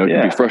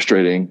be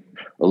frustrating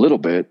a little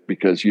bit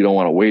because you don't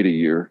want to wait a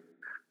year,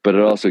 but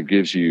it also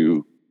gives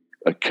you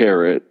a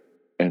carrot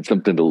and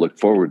something to look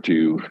forward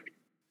to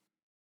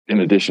in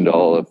addition to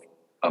all of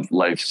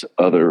life's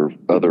other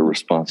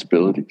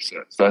responsibilities.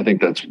 So I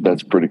think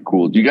that's pretty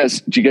cool. Do you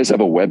guys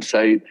have a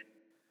website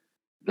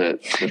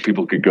that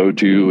people could go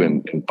to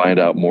and find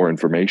out more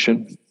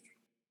information?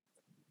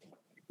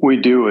 We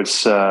do.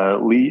 It's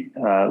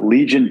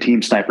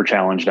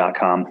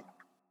LegionTeamSniperChallenge.com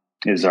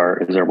is our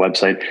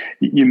website.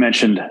 You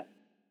mentioned,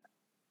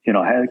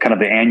 kind of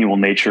the annual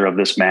nature of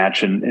this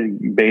match,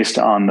 and based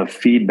on the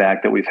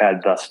feedback that we've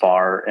had thus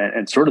far,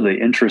 and sort of the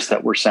interest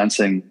that we're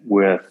sensing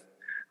with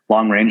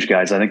long range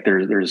guys, I think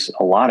there's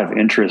a lot of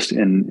interest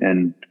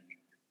in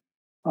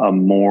a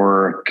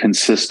more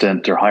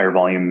consistent or higher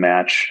volume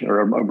match,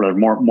 or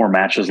more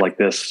matches like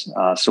this.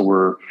 So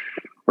we're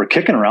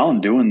kicking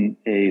around doing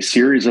a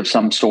series of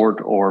some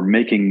sort, or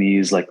making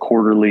these like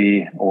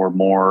quarterly or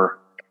more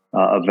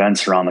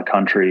events around the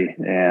country,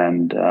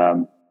 and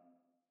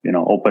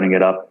opening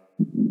it up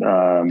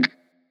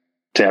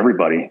to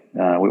everybody.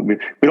 We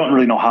don't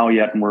really know how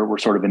yet, and we're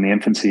sort of in the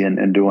infancy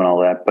and doing all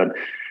that. But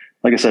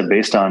like I said,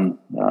 based on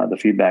the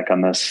feedback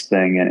on this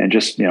thing, and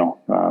just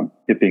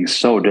it being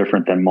so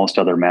different than most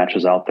other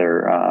matches out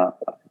there, I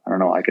don't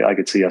know. I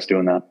could see us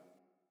doing that.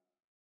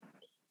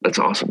 That's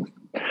awesome.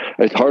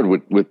 It's hard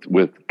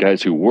with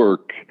guys who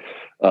work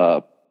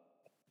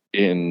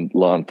in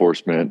law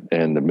enforcement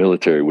and the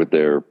military with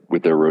their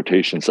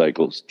rotation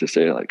cycles to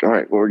say like, all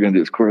right, what we're going to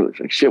do is quarterly. It's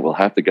like, shit, well,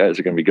 half the guys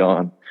are going to be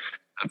gone.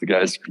 Half the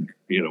guys,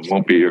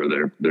 won't be, or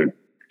they're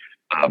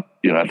I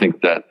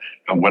think that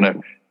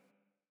when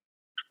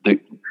the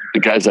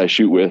guys I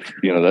shoot with,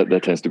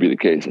 that tends to be the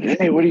case.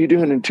 Hey, what are you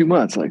doing in 2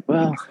 months? Like,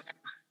 well, I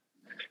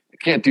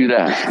can't do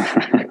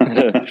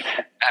that.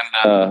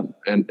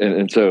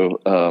 and so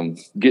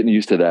getting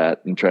used to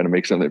that and trying to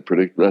make something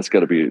predictable, that's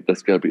gotta be a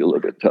little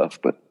bit tough,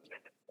 but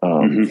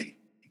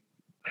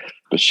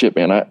shit,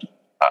 man, I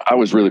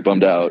was really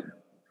bummed out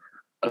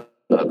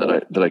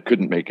that I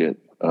couldn't make it.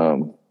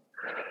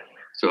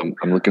 So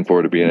I'm looking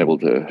forward to being able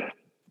to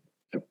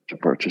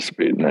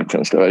participate in that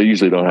kind of stuff. I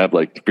usually don't have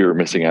like the fear of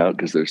missing out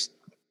because there's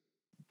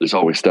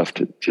always stuff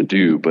to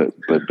do, but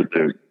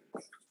there's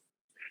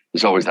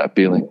always that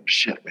feeling,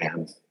 shit,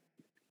 man,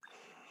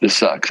 this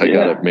sucks. I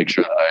gotta make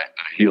sure that I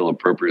heal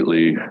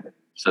appropriately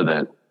so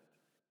that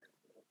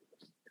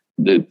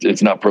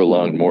it's not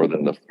prolonged more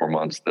than the 4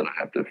 months that I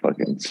have to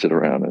fucking sit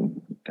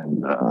around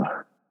and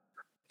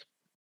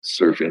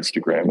surf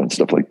Instagram and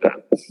stuff like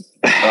that.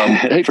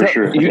 Hey, for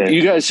sure.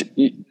 You guys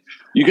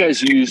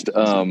used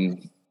some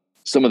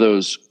of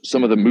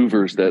the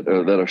movers that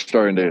are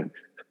starting to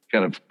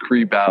kind of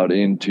creep out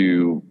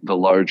into the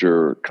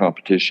larger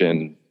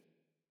competition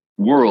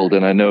world,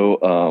 and I know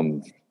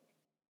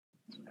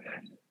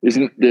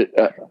isn't it?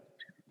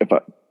 If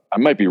I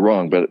might be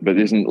wrong, but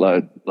isn't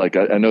like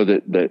I know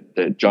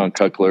that John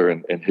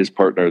Kuckler and his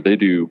partner, they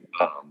do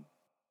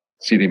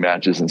CD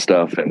matches and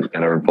stuff, and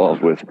are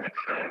involved with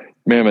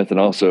Mammoth, and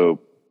also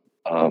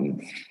have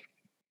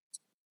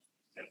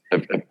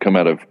come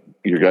out of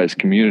your guys'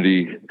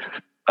 community.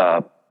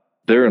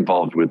 They're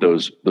involved with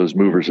those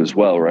movers as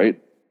well,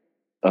 right?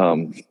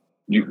 Can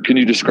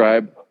you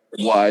describe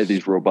why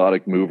these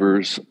robotic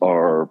movers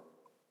are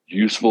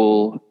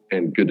useful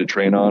and good to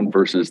train on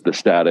versus the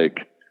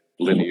static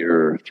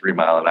linear 3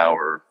 mile an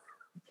hour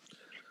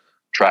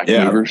track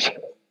movers?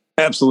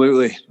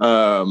 Absolutely.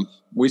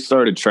 We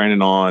started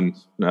training on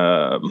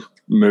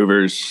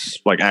movers,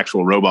 like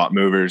actual robot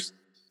movers,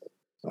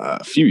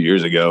 a few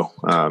years ago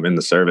in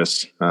the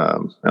service.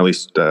 At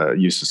least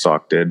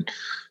USASOC did.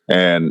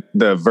 And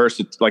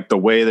the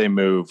way they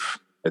move,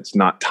 it's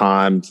not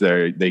timed.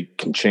 They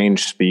can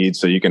change speed,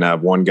 so you can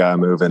have one guy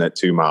moving at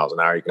 2 miles an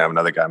hour. You can have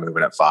another guy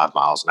moving at 5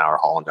 miles an hour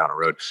hauling down a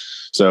road.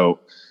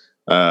 So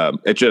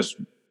it just,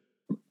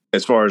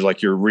 as far as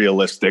like your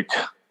realistic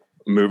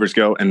movers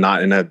go, and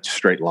not in a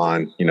straight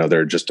line,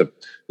 they're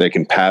they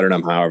can pattern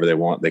them however they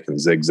want. They can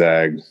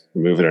zigzag,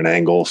 move at an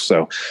angle.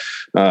 So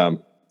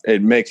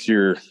it makes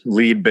your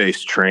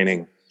lead-based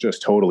training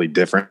just totally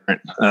different.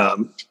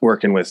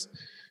 Working with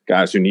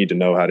guys who need to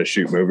know how to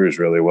shoot movers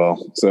really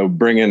well. So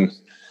bringing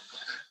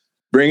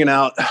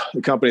out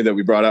the company that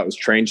we brought out was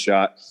Train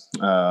Shot,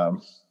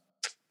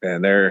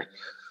 and they're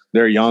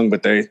young,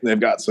 but they've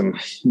got some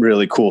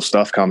really cool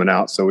stuff coming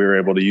out. So we were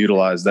able to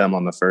utilize them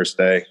on the first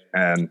day,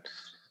 and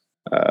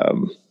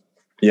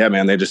Yeah,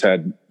 man, they just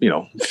had,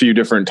 a few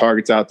different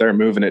targets out there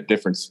moving at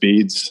different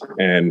speeds,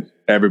 and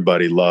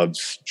everybody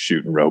loves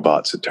shooting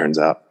robots. It turns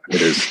out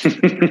it is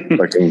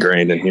like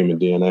ingrained in human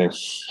DNA.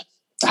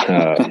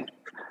 But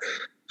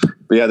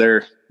yeah,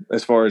 they're,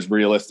 as far as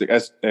realistic,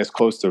 as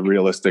close to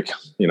realistic,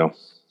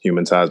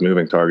 human sized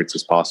moving targets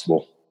as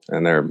possible.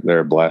 And they're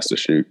a blast to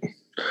shoot.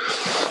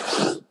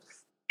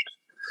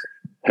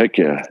 Heck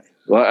yeah.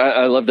 Well,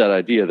 I love that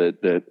idea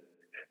that,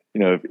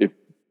 if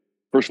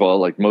first of all,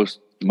 like most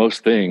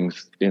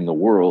things in the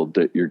world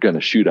that you're going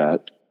to shoot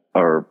at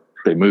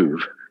they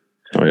move.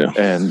 Oh yeah.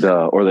 And,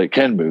 or they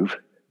can move.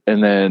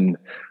 And then,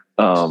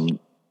 then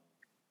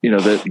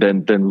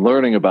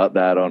learning about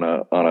that on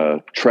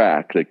a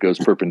track that goes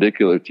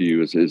perpendicular to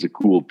you is a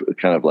cool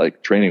kind of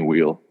like training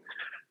wheel.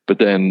 But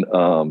then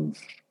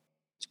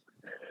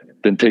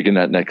taking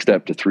that next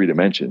step to 3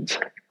 dimensions,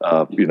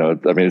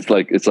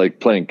 it's like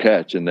playing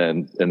catch and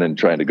then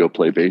trying to go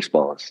play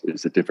baseball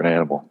is a different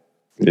animal.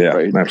 Yeah.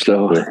 Right.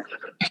 Absolutely.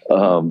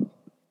 So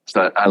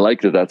I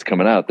like that that's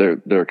coming out.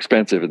 They're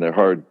expensive and they're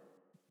hard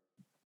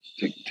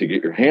to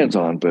get your hands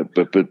on, but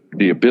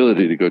the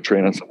ability to go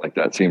train on something like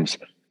that seems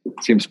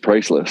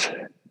priceless.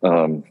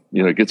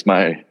 It gets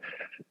my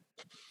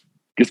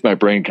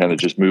brain kind of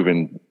just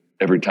moving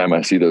every time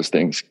I see those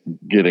things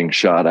getting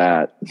shot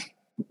at.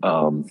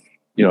 And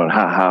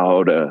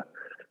how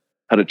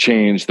to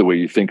change the way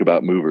you think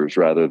about movers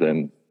rather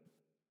than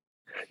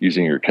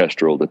using your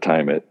Kestrel to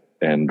time it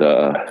and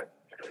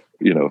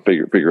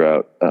figure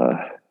out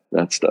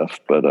that stuff.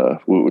 But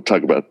we'll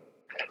talk about.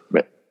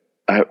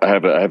 I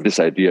have this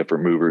idea for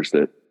movers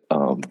that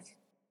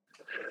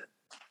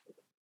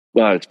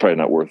it's probably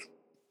not worth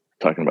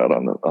talking about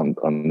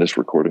on this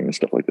recording and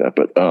stuff like that.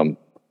 But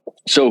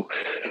so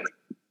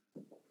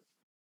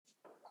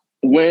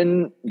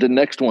when the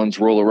next ones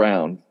roll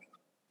around,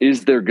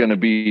 is there going to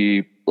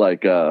be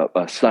like a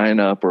sign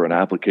up or an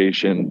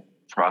application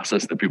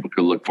process that people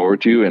could look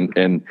forward to?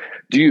 And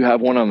do you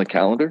have one on the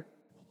calendar?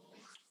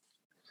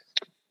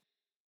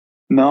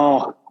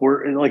 No,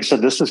 we're, like I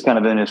said, this is kind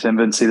of in its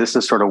infancy. This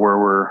is sort of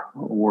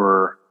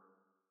where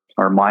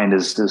our mind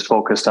is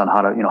focused on how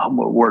to,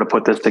 where to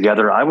put this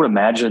together. I would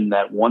imagine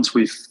that once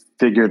we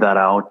figure that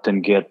out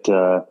and get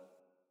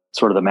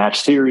sort of the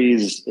match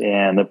series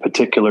and the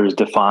particulars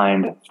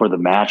defined for the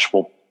match,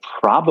 we'll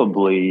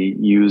probably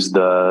use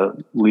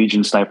the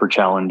Legion Sniper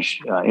Challenge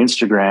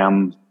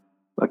Instagram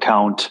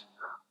account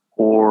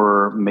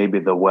or maybe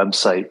the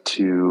website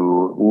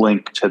to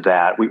link to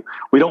that.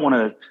 We don't want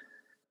to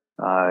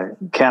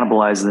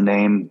cannibalize the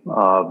name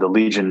of the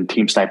Legion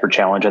Team Sniper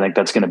Challenge. I think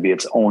that's going to be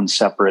its own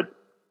separate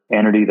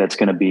entity that's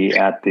going to be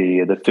at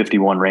the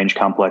 51 Range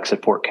Complex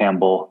at Fort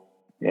Campbell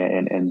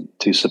and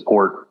to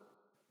support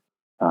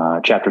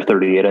Chapter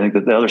 38. I think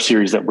that the other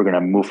series that we're going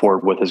to move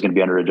forward with is going to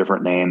be under a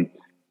different name.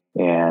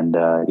 And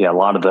a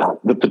lot of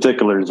the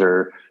particulars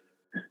are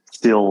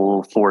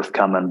still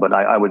forthcoming, but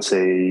I would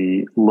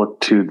say look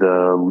to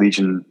the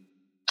Legion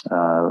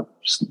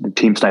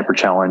Team Sniper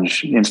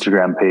Challenge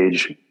Instagram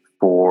page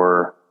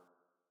for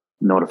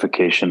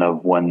notification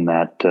of when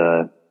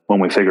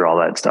we figure all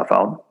that stuff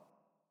out.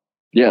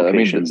 Yeah,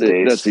 locations,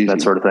 dates, that's easy.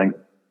 That sort of thing.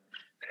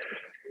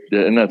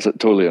 Yeah, and that's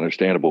totally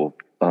understandable.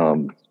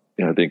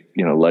 I think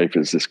life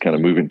is this kind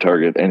of moving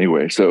target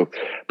anyway. So,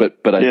 but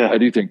I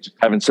do think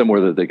having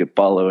somewhere that they could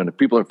follow, and if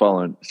people are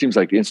following, it seems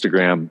like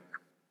Instagram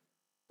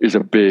is a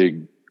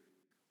big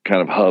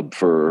kind of hub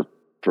for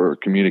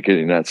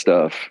communicating that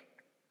stuff.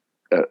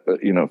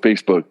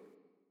 Facebook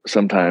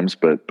sometimes,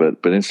 but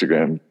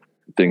Instagram,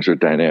 things are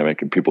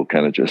dynamic and people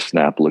kind of just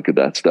look at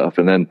that stuff.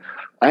 And then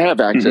I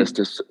have access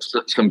to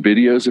some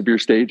videos of your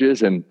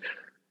stages, and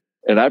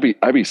I'd be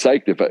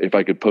psyched if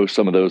I could post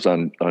some of those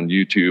on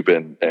YouTube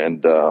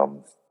and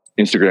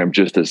Instagram,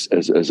 just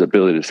as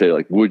ability to say,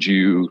 like, would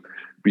you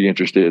be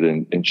interested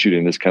in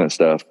shooting this kind of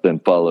stuff? Then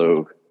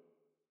follow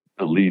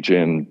the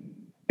Legion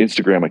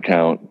Instagram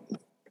account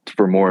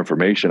for more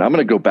information. I'm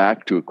going to go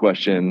back to a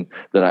question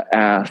that I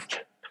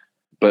asked,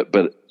 but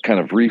kind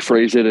of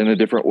rephrase it in a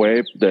different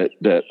way that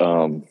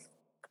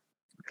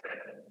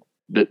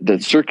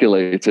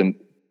circulates, and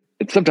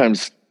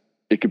sometimes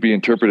it could be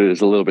interpreted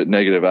as a little bit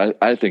negative.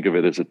 I think of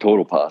it as a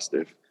total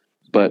positive,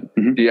 but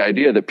the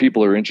idea that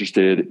people are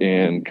interested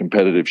in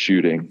competitive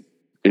shooting,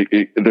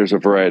 there's a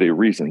variety of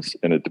reasons,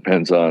 and it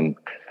depends on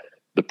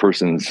the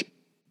person's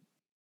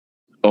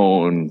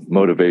own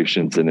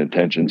motivations and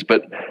intentions.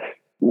 But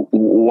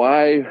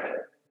why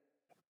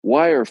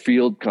are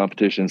field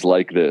competitions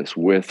like this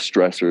with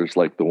stressors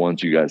like the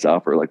ones you guys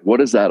offer? Like, what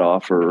does that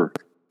offer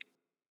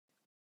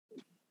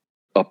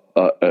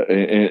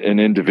an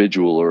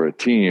individual or a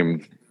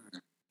team?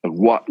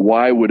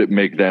 Why would it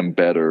make them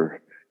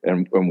better?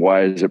 And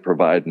why does it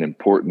provide an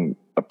important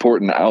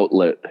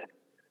outlet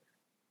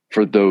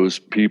for those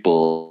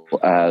people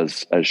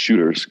as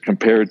shooters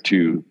compared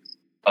to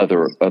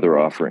other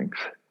offerings?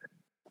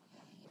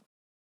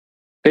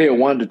 Hey, I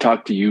wanted to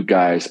talk to you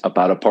guys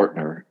about a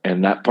partner,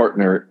 and that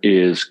partner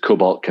is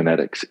Cobalt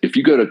Kinetics. If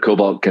you go to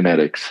Cobalt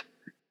Kinetics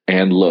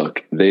and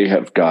look, they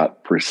have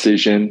got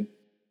precision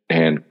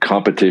and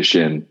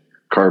competition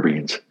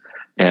carbines.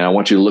 And I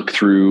want you to look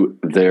through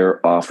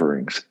their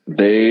offerings.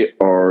 They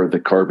are the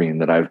carbine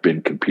that I've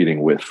been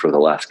competing with for the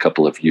last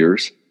couple of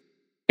years.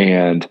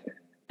 And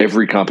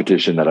every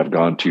competition that I've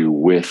gone to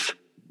with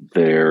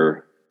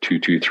their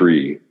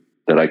 223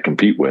 that I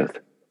compete with,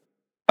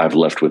 I've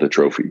left with a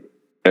trophy.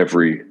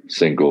 Every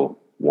single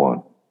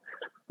one,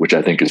 which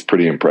I think is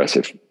pretty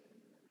impressive.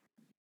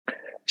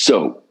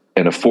 So,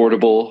 an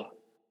affordable,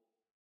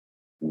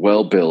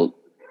 well-built,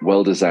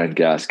 well-designed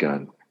gas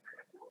gun.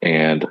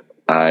 And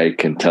I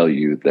can tell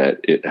you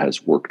that it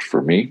has worked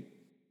for me,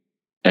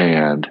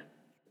 and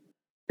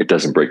it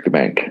doesn't break the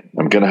bank.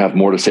 I'm going to have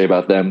more to say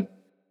about them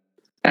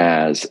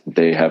as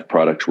they have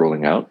products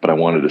rolling out, but I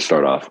wanted to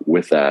start off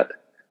with that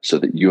so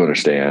that you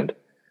understand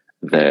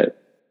that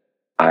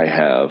I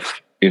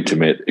have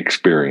intimate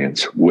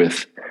experience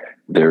with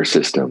their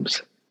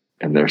systems,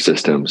 and their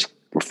systems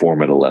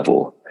perform at a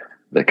level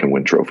that can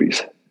win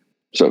trophies.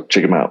 So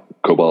check them out,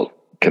 Cobalt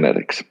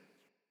Kinetics.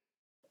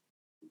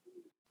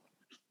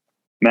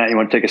 Matt, you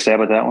want to take a stab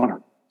at that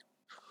one?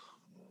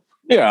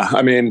 Yeah,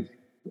 I mean,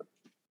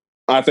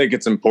 I think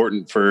it's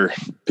important for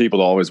people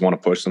to always want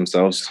to push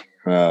themselves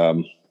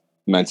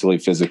mentally,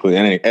 physically,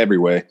 every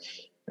way.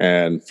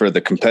 And for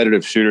the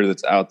competitive shooter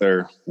that's out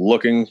there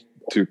looking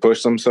to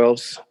push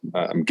themselves,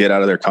 get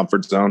out of their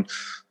comfort zone.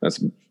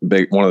 That's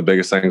big. One of the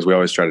biggest things we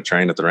always try to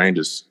train at the range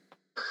is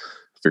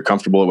if you're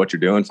comfortable at what you're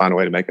doing, find a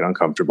way to make it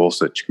uncomfortable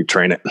so that you can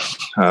train it.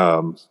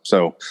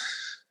 So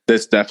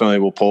this definitely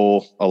will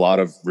pull a lot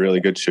of really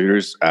good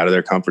shooters out of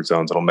their comfort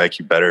zones. It'll make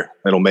you better.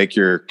 It'll make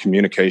your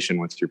communication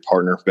with your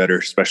partner better,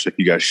 especially if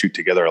you guys shoot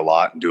together a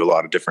lot and do a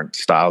lot of different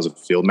styles of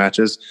field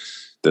matches.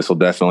 This will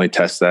definitely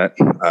test that.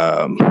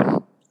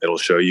 It'll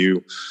show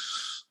you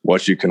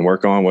what you can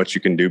work on, what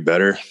you can do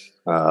better.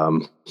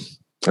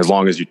 As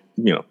long as you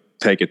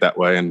take it that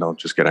way and don't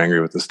just get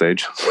angry with the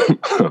stage.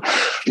 But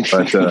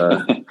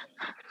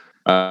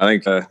I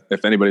think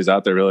if anybody's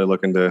out there really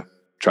looking to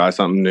try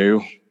something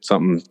new,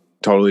 something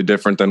totally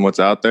different than what's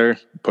out there,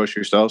 push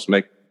yourselves,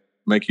 make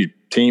your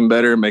team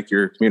better, make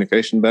your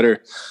communication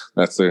better.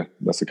 That's the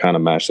kind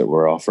of match that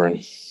we're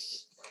offering.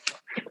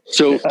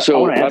 So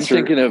I'm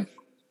thinking of.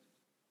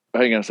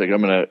 Hang on a second.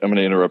 I'm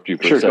gonna interrupt you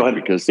for a second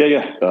because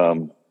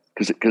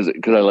because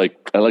I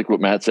like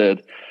what Matt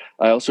said.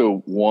 I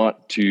also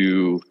want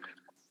to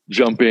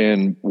jump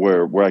in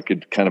where I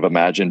could kind of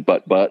imagine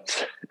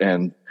butts.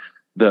 And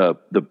the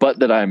butt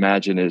that I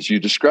imagine is you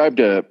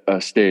described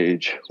a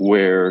stage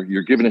where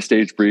you're given a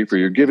stage brief or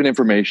you're given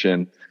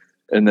information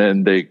and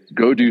then they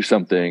go do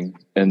something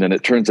and then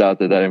it turns out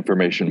that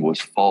information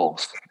was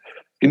false.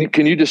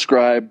 Can you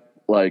describe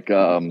like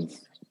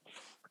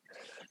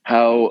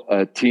how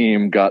a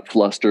team got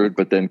flustered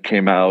but then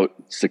came out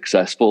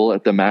successful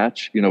at the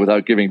match,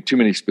 without giving too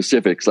many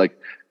specifics? Like,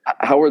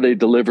 how were they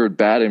delivered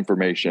bad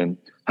information?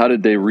 How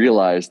did they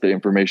realize the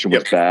information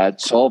was bad,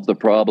 solve the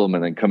problem,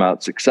 and then come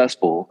out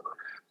successful,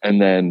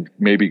 and then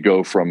maybe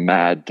go from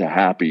mad to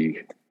happy?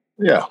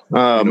 Yeah,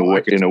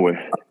 in a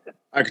way.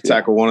 I could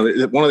tackle one of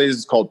these. One of these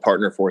is called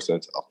Partner Force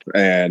Intel,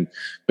 and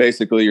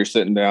basically you're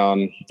sitting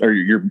down or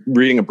you're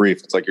reading a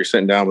brief. It's like you're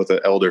sitting down with an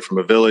elder from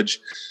a village,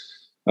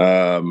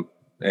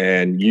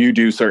 and you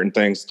do certain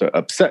things to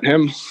upset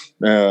him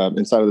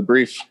inside of the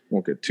brief.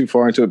 Won't get too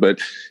far into it, but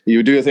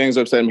you do things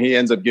to upset him. He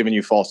ends up giving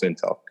you false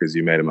intel because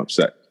you made him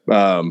upset.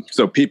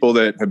 So people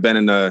that have been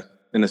in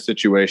a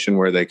situation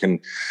where they can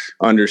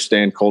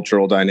understand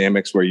cultural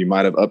dynamics where you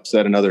might have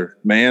upset another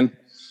man,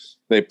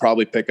 they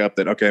probably pick up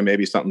that, okay,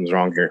 maybe something's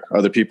wrong here.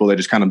 Other people, they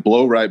just kind of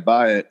blow right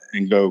by it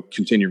and go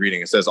continue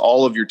reading. It says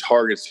all of your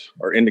targets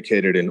are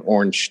indicated in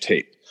orange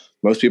tape.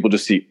 Most people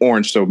just see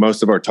orange. So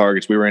most of our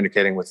targets we were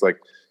indicating with like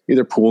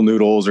either pool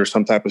noodles or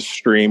some type of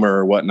streamer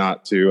or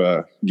whatnot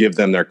to give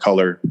them their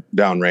color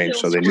downrange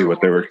so they knew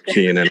what they were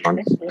keying in on.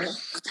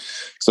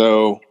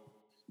 So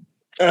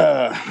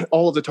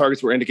all of the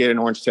targets were indicated in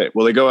orange tape.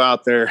 Well, they go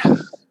out there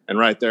and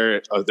right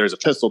there, there's a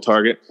pistol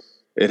target.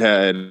 It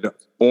had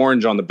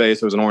orange on the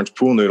base. It was an orange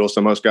pool noodle. So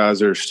most guys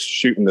are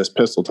shooting this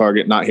pistol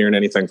target, not hearing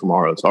anything from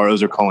ROs.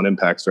 ROs are calling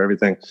impacts or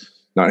everything,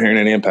 not hearing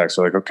any impacts.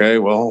 So like, okay,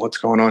 well, what's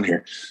going on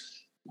here?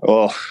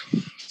 Well,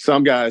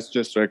 some guys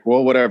just like,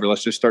 well, whatever,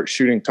 let's just start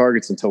shooting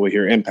targets until we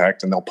hear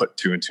impact, and they'll put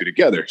 2 and 2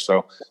 together.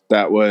 So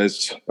that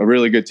was a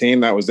really good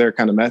team. That was their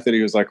kind of method.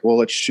 He was like, well,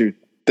 let's shoot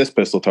this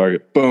pistol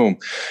target. Boom.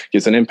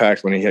 Gets an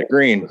impact when he hit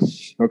green.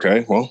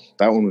 Okay, well,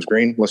 that one was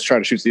green. Let's try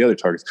to shoot the other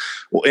targets.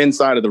 Well,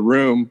 inside of the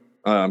room,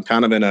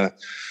 kind of in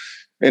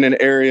an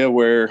area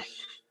where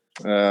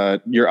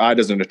your eye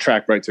doesn't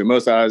attract right to it.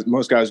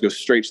 Most guys go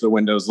straight to the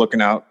windows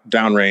looking out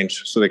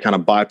downrange, so they kind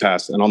of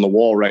bypass. And on the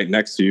wall right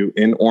next to you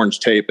in orange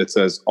tape, it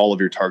says all of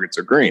your targets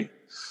are green.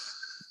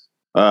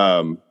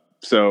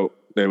 So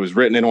it was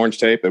written in orange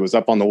tape. It was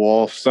up on the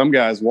wall. Some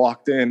guys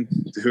walked in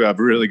who have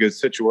really good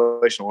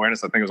situational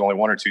awareness. I think it was only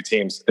 1 or 2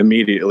 teams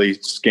immediately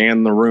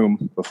scanned the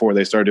room before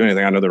they started doing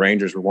anything. I know the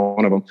Rangers were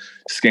one of them.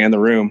 Scanned the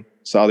room,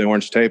 saw the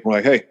orange tape, and were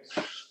like, hey,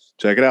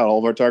 check it out. All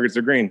of our targets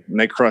are green. And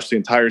they crushed the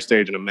entire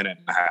stage in a minute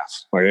and a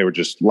half. Like, they were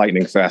just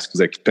lightning fast because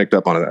they picked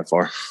up on it that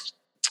far.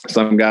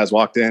 Some guys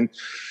walked in,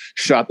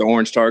 shot the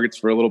orange targets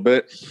for a little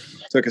bit,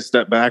 took a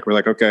step back. We're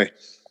like, okay,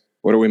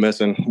 what are we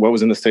missing? What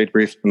was in the stage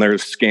brief? And they're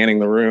scanning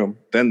the room.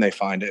 Then they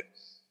find it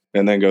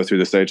and then go through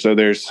the stage. So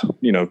there's,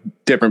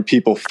 different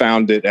people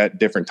found it at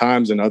different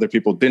times and other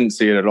people didn't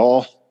see it at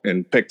all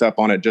and picked up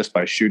on it just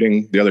by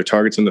shooting the other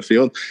targets in the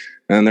field.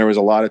 And there was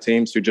a lot of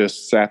teams who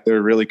just sat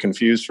there really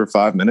confused for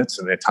 5 minutes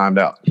and they timed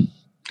out.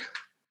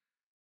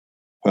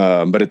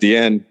 But at the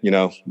end,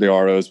 the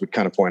ROs would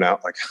kind of point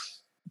out, like,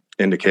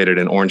 indicated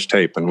in orange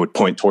tape and would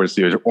point towards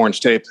the orange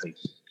tape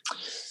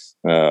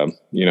and,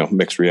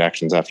 mixed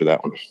reactions after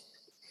that one.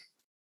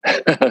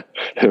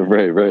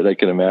 Right. I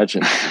can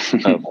imagine.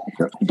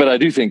 But I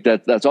do think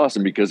that's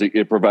awesome because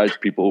it provides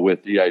people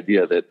with the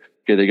idea that,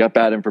 okay, they got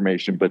bad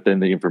information, but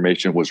then the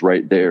information was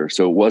right there.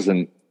 So it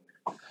wasn't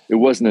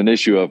an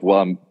issue of,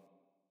 well,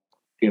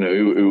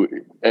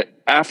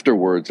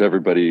 afterwards,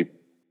 everybody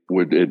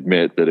would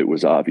admit that it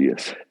was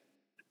obvious.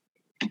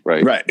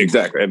 Right,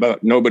 exactly.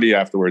 But nobody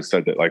afterwards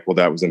said that, like, well,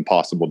 that was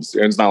impossible to see.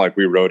 It's not like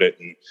we wrote it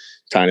in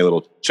tiny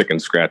little chicken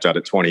scratch out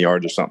at 20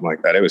 yards or something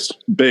like that. It was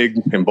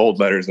big in bold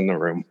letters in the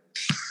room.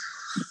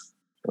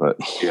 But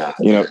yeah,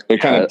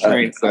 it kind of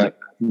trains that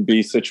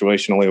be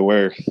situationally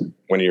aware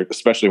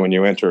especially when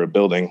you enter a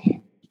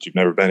building that you've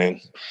never been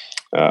in.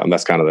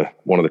 That's kind of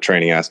one of the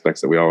training aspects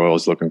that we are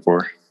always looking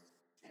for.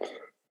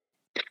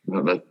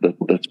 Well,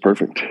 that's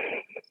perfect.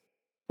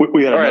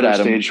 We had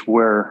another stage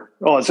where,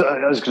 I was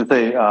going to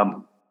say,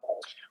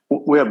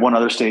 we had one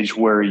other stage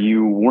where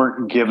you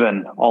weren't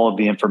given all of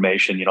the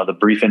information. The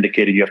brief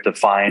indicated you have to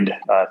find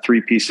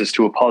 3 pieces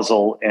to a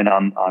puzzle, and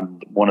on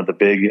one of the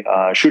big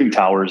shooting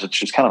towers, it's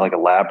just kind of like a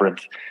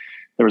labyrinth.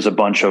 There was a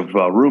bunch of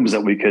rooms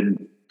that we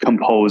could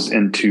compose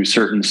into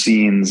certain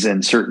scenes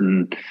and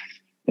certain,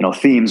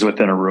 themes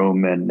within a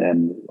room,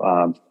 and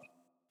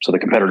so the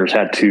competitors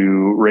had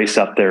to race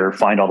up there,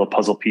 find all the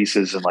puzzle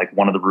pieces, and like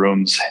one of the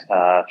rooms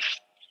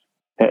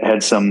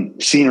had some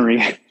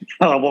scenery.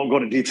 I won't go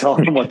into detail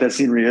on what that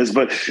scenery is,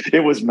 but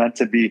it was meant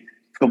to be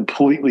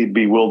completely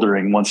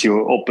bewildering once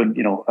you went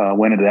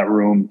into that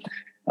room.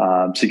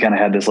 So you kind of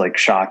had this like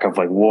shock of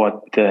like,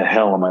 what the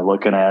hell am I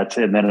looking at?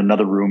 And then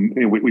another room,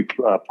 we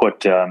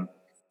put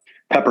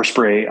pepper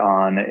spray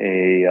on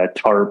a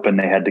tarp, and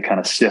they had to kind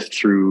of sift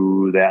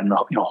through that and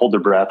hold their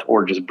breath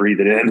or just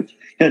breathe it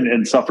in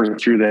and suffer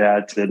through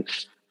that. And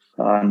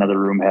another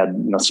room had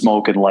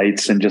smoke and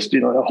lights and just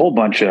a whole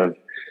bunch of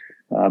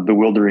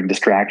bewildering,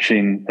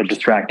 distracting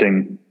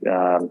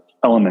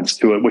elements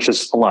to it, which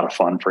is a lot of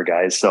fun for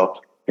guys. So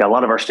yeah, a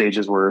lot of our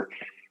stages were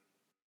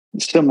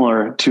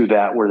similar to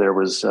that, where there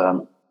was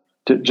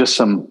just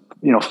some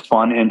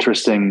fun,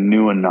 interesting,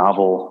 new and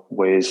novel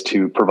ways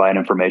to provide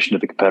information to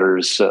the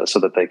competitors so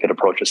that they could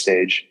approach a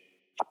stage.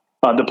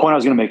 The point I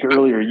was going to make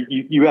earlier,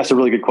 you asked a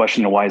really good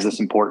question, why is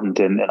this important?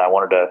 And I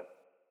wanted to,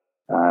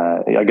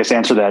 I guess,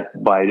 answer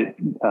that by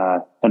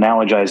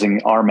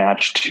analogizing our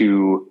match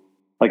to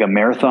like a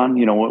marathon.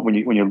 When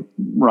you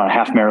run a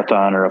half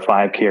marathon or a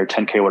 5K or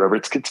 10K, whatever,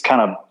 it's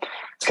kind of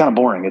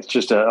boring. It's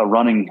just a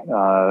running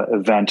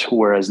event.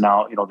 Whereas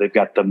now, they've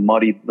got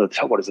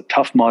the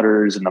Tough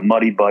Mudders and the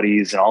Muddy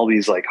Buddies and all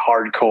these like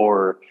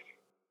hardcore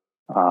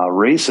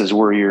races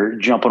where you're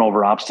jumping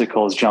over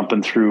obstacles,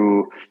 jumping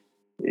through,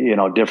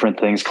 different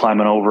things,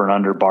 climbing over and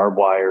under barbed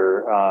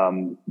wire,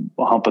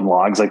 humping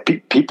logs.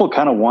 Like people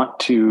kind of want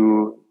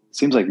to,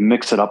 seems like,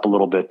 mix it up a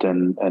little bit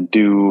and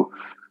do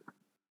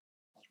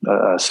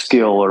a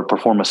skill or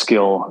perform a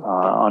skill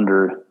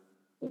under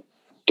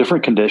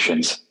different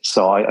conditions.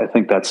 So I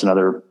think that's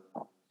another,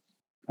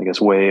 I guess,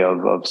 way of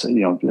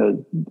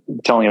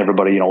telling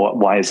everybody,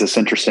 why is this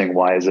interesting?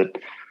 Why is it,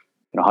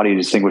 how do you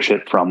distinguish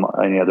it from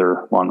any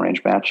other long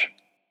range match?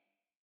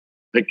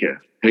 Heck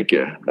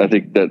yeah. I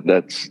think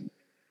that's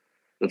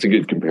a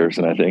good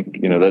comparison. I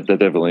think, that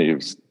definitely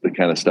is the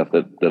kind of stuff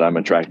that I'm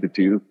attracted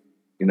to.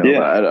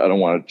 I don't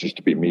want it just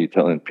to be me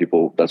telling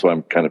people. That's why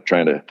I'm kind of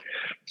trying to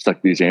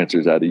suck these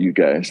answers out of you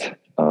guys.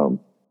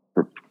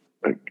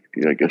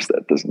 I guess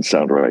that doesn't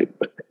sound right,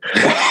 but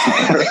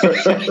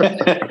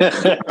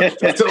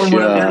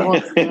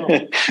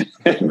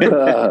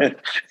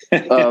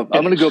I'm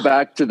going to go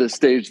back to the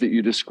stage that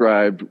you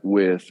described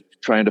with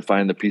trying to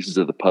find the pieces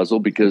of the puzzle,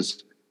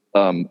 because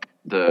the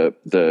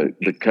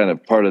kind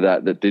of part of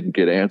that didn't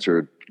get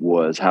answered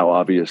was how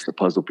obvious the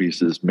puzzle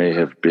pieces may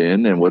have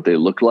been and what they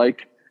look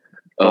like.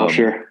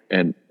 Sure.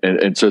 And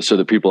so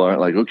the people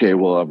aren't like, okay,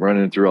 well, I'm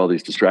running through all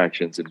these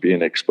distractions and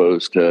being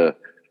exposed to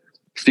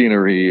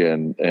scenery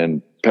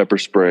and pepper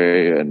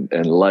spray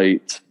and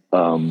light.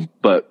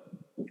 But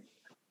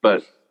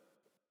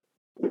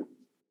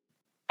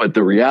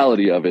the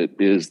reality of it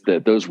is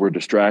that those were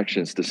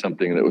distractions to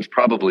something that was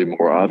probably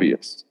more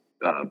obvious.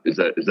 Is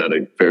that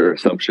a fair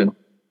assumption?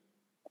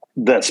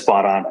 That's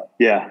spot on.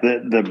 Yeah.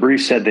 The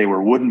brief said they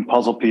were wooden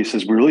puzzle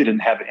pieces. We really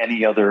didn't have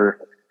any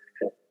other,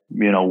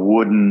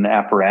 wooden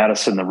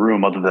apparatus in the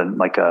room other than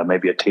like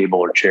maybe a table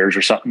or chairs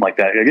or something like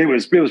that. It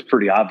was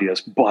pretty obvious,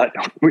 but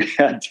we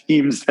had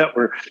teams that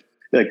were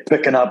like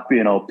picking up,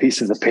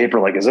 pieces of paper.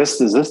 Like, is this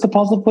the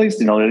puzzle piece?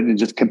 They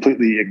just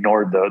completely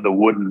ignored the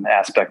wooden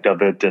aspect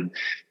of it. And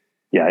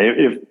yeah,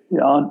 if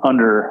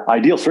under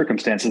ideal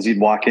circumstances, you'd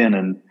walk in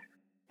and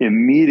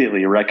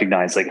immediately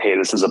recognize like, hey,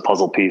 this is a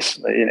puzzle piece.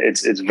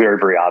 It's very,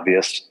 very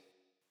obvious.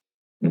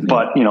 Mm-hmm.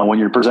 But, when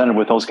you're presented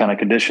with those kind of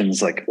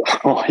conditions, like,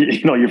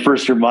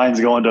 your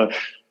mind's going to,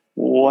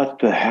 what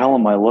the hell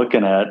am I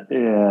looking at?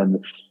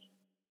 And,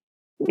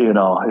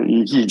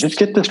 you just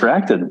get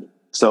distracted.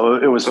 So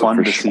it was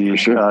fun to see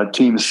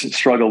teams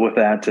struggle with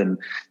that. And,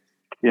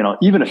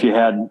 even if you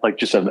had like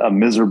just a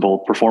miserable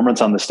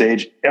performance on the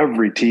stage,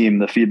 every team,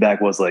 the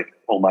feedback was like,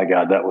 oh my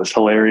God, that was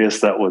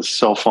hilarious. That was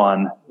so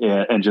fun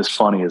and just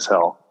funny as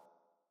hell.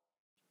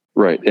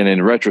 Right. And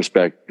in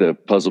retrospect, the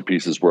puzzle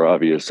pieces were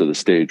obvious. So the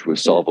stage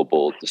was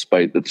solvable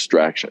despite the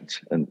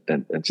distractions and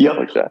stuff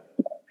like that.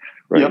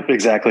 Right. Yep,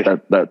 exactly.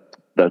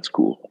 That's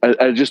cool.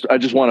 I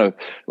just want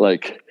to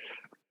like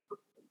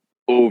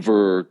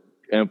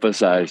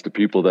overemphasize to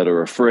people that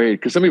are afraid,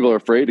 because some people are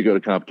afraid to go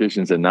to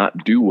competitions and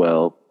not do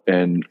well.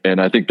 And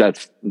I think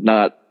that's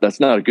not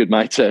a good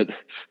mindset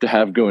to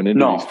have going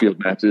into these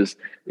field matches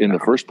in the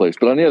first place.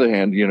 But on the other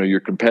hand, you're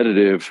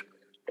competitive.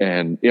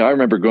 And, I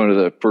remember going to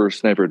the first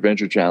Sniper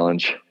Adventure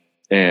Challenge,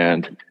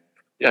 and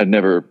I'd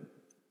never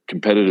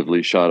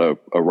competitively shot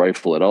a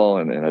rifle at all.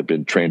 And I'd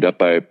been trained up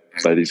by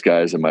these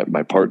guys and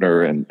my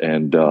partner. And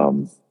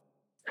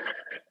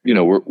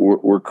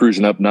we're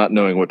cruising up, not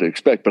knowing what to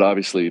expect, but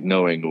obviously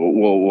knowing,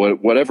 well,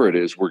 whatever it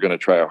is, we're going to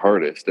try our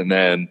hardest. And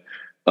then,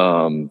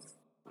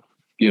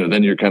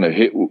 then you're kind of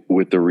hit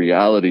with the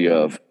reality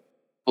of,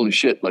 holy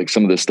shit, like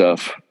some of this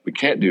stuff we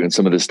can't do and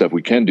some of this stuff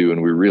we can do.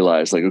 And we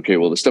realize like, okay,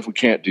 well, the stuff we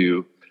can't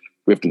do,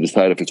 we have to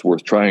decide if it's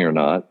worth trying or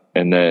not.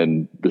 And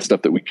then the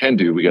stuff that we can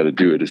do, we got to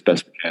do it as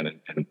best we can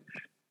and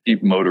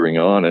keep motoring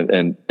on.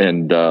 And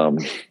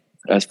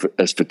as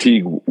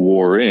fatigue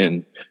wore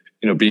in,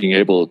 being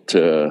able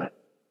to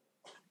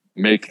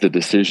make the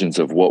decisions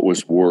of what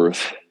was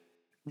worth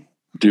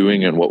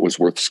doing and what was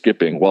worth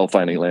skipping while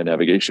finding land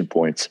navigation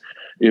points,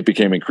 it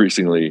became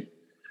increasingly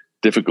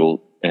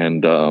difficult.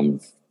 And,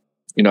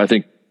 I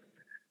think,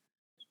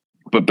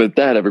 but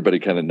that everybody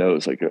kind of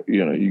knows, like,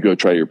 you go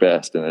try your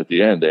best. And at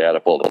the end, they add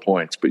up all the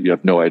points, but you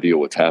have no idea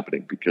what's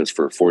happening because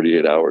for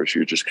 48 hours,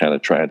 you're just kind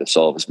of trying to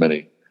solve as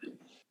many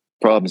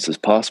problems as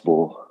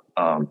possible.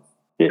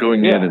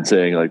 Going in and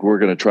saying like, we're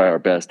going to try our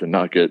best and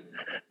not get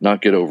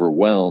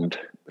overwhelmed.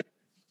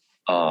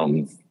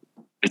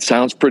 It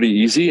sounds pretty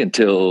easy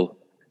until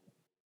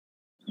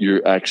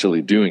you're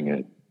actually doing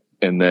it.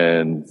 And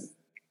then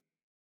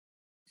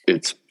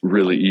it's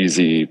really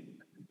easy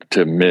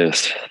to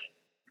miss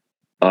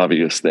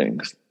obvious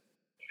things.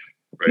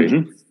 Right.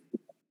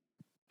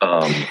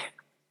 Mm-hmm.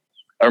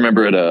 I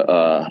remember at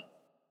a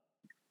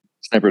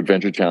Sniper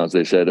Adventure Challenge,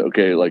 they said,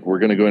 okay, like we're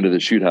going to go into the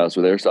shoot house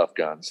with airsoft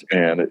guns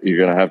and you're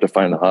going to have to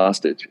find the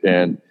hostage.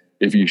 And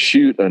if you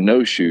shoot a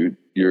no shoot,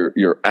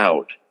 you're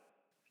out.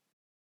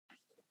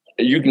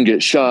 You can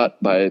get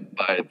shot by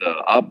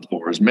the op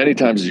floor as many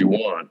times as you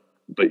want,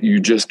 but you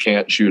just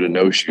can't shoot a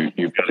no shoot.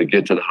 You've got to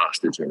get to the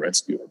hostage and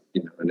rescue it.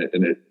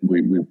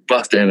 We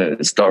bust in and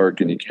it's dark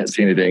and you can't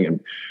see anything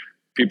and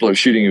people are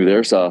shooting you with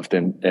airsoft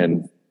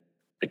and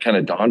it kind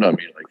of dawned on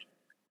me like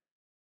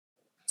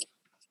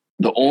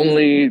the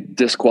only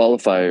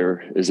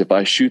disqualifier is if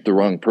I shoot the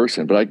wrong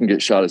person, but I can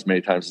get shot as many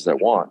times as I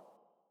want.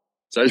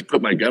 So I just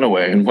put my gun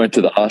away and went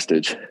to the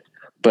hostage.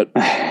 But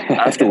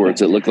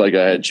afterwards, it looked like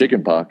I had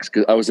chicken pox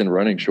because I was in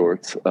running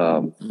shorts.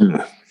 So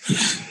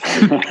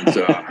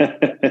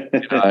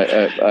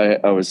I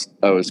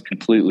was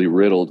completely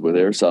riddled with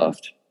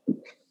airsoft.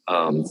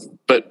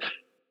 But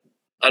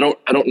I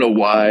don't know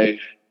why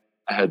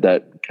I had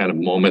that kind of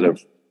moment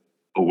of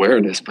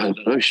awareness. But I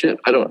thought, oh shit,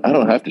 I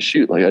don't have to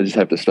shoot. Like I just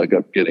have to suck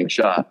up getting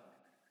shot,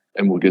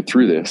 and we'll get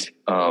through this.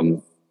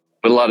 But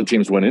a lot of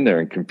teams went in there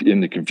and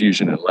in the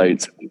confusion and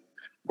lights.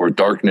 Or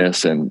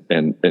darkness and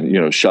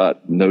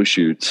shot no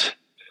shoots,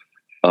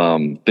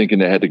 thinking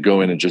they had to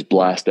go in and just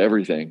blast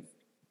everything.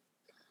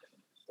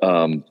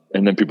 And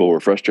then people were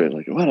frustrated,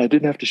 like, "What? I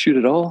didn't have to shoot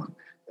at all."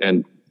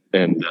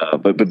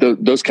 But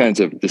those kinds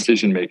of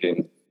decision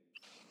making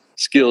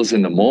skills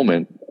in the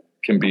moment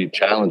can be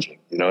challenging,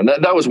 And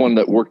that was one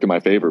that worked in my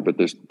favor, but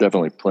there's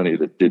definitely plenty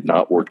that did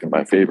not work in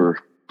my favor.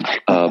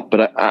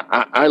 But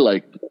I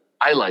like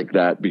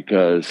that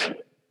because.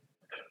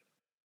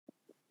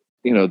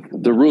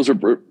 The rules are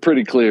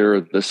pretty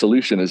clear. The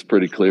solution is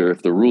pretty clear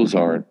if the rules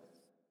aren't.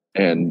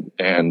 And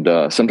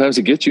sometimes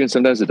it gets you and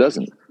sometimes it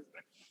doesn't.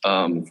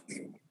 And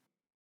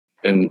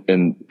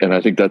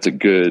I think that's a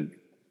good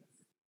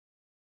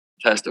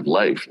test of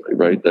life,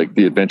 right? Like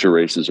the adventure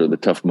races or the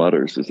Tough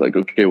Mudders. It's like,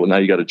 okay, well now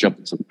you got to jump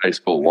in some ice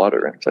cold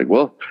water. And it's like,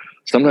 well,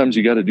 sometimes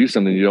you got to do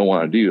something you don't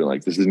want to do.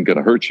 Like this isn't going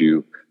to hurt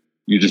you.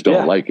 You just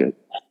don't like it.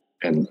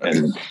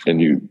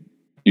 And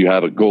you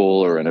have a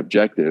goal or an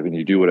objective and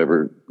you do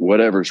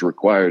whatever's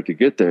required to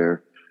get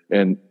there.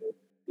 And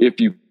if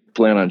you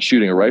plan on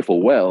shooting a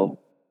rifle well,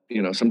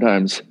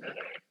 sometimes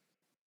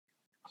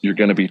you're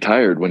going to be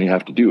tired when you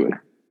have to do it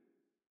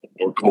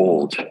or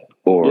cold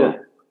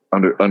or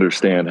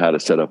understand how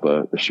to set up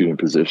a shooting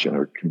position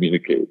or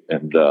communicate.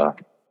 And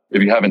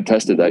if you haven't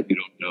tested that, you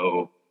don't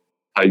know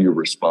how you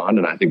respond.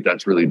 And I think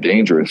that's really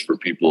dangerous for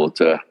people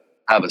to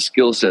have a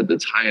skill set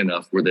that's high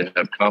enough where they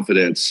have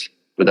confidence,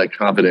 but that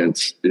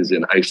confidence is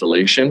in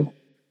isolation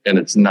and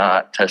it's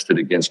not tested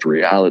against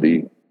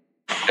reality.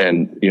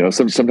 And,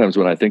 sometimes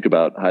when I think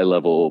about high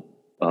level,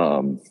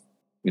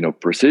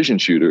 precision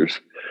shooters,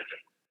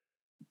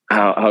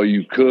 how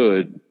you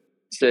could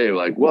say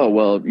like,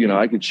 well,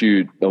 I could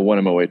shoot a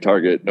 1 MOA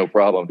target, no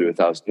problem, to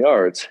 1,000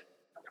 yards,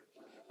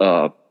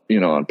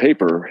 on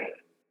paper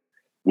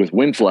with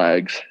wind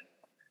flags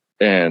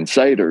and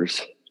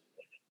sighters.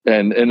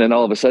 And then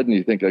all of a sudden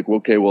you think like,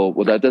 okay, well,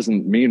 that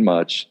doesn't mean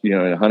much, in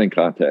a hunting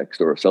context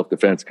or a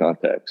self-defense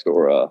context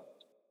or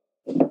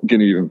can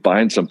you even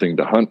find something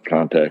to hunt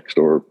context,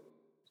 or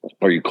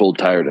are you cold,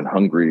 tired, and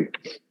hungry?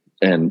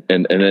 And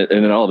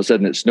then all of a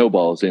sudden it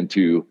snowballs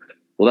into,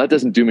 well, that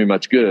doesn't do me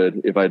much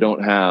good if I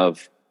don't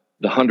have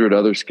the 100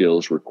 other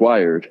skills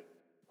required.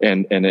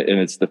 And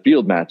it's the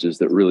field matches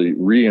that really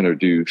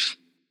reintroduce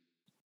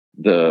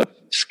the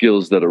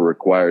skills that are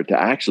required to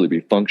actually be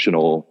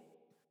functional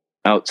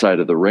outside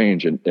of the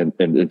range. And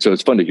so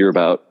it's fun to hear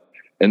about.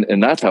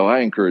 And that's how I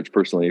encourage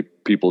personally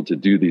people to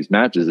do these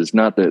matches. It's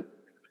not that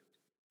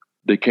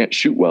they can't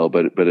shoot well,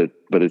 but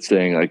it's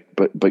saying like,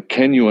 but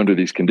can you, under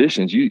these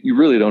conditions, you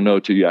really don't know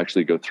till you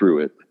actually go through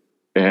it.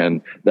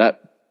 And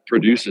that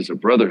produces a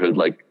brotherhood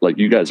like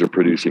you guys are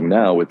producing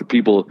now with the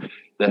people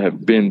that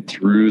have been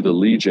through the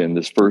Legion,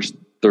 this first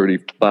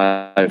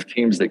 35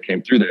 teams that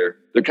came through there.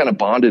 They're kind of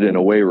bonded in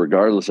a way,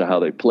 regardless of how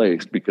they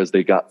placed, because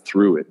they got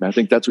through it. And I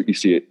think that's what you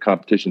see at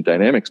competition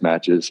dynamics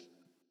matches.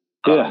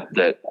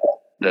 That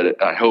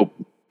I hope,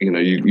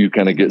 you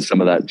kind of get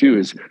some of that too,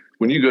 is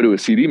when you go to a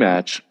CD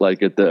match,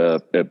 like at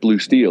Blue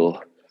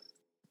Steel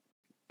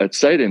at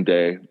Sight-In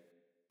Day,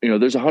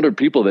 there's 100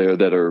 people there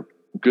that are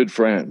good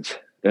friends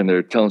and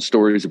they're telling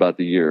stories about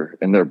the year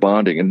and they're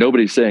bonding, and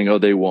nobody's saying, oh,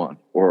 they won,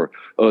 or,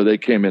 oh, they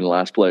came in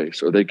last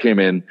place, or they came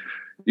in,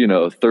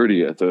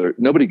 30th, or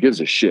nobody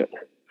gives a shit.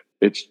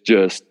 It's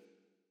just,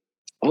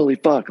 holy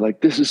fuck,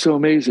 like this is so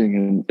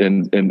amazing.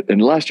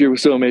 And last year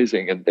was so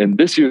amazing. And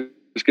this year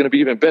is going to be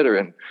even better.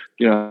 And,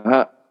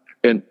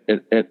 and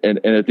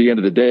at the end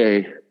of the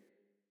day,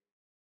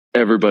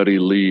 everybody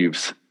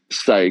leaves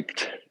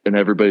psyched and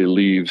everybody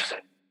leaves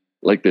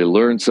like they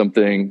learned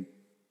something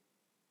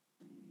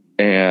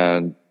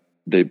and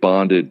they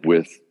bonded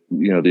with,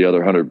 the other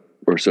 100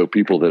 or so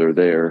people that are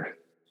there.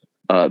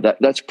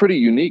 That's pretty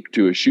unique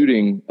to a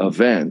shooting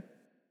event.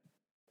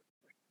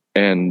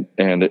 And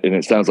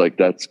it sounds like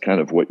that's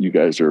kind of what you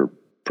guys are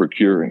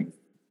procuring.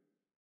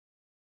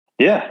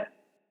 Yeah,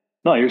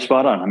 no, you're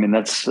spot on. I mean,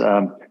 that's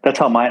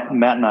how Matt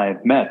and I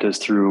met, is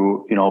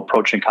through,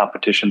 approaching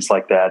competitions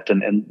like that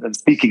and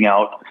speaking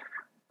out,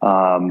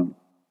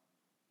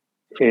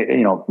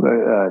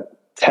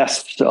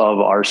 tests of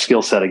our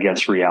skill set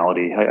against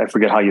reality. I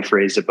forget how you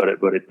phrased it, but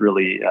it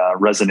really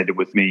resonated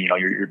with me.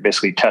 You're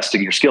basically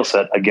testing your skill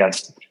set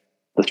against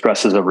the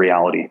stresses of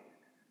reality.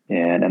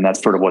 And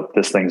that's sort of what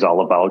this thing's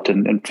all about.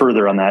 And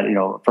further on that,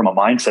 from a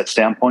mindset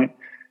standpoint,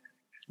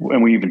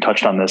 and we even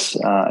touched on this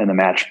in the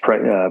match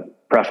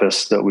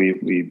preface that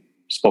we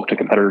spoke to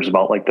competitors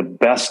about, like the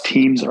best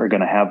teams are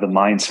going to have the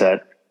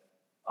mindset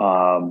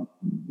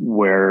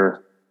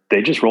where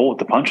they just roll with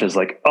the punches.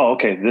 Like, oh,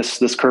 okay, this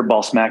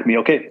curveball smacked me.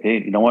 Okay,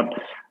 hey, you know what?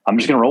 I'm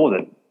just going to roll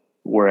with it.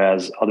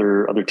 Whereas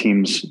other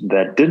teams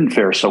that didn't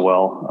fare so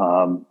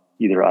well,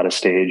 either out of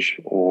stage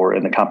or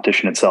in the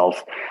competition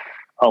itself,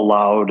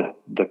 allowed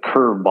the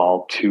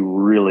curveball to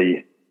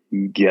really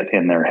get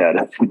in their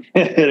head,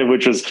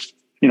 which is,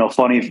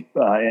 funny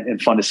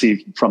and fun to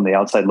see from the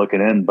outside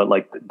looking in. But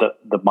like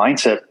the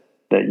mindset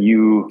that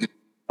you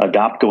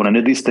adopt going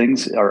into these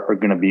things are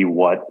going to be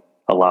what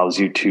allows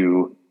you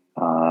to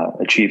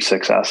achieve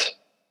success.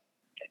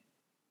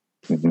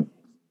 Mm-hmm.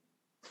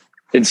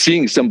 And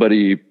seeing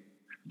somebody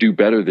do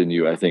better than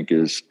you, I think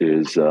is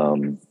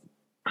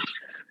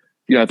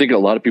I think a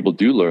lot of people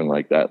do learn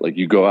like that. Like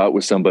you go out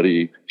with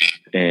somebody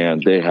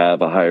and they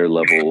have a higher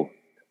level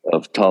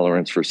of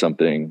tolerance for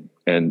something,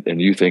 and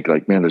you think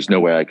like, man, there's no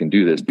way I can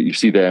do this. But you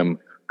see them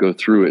go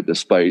through it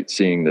despite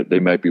seeing that they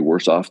might be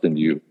worse off than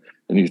you.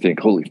 And you think,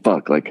 holy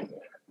fuck, like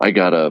I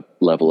gotta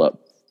level up.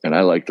 And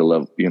I like to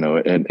level,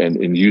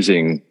 and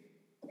using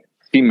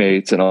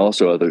teammates and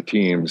also other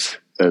teams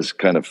as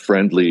kind of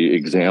friendly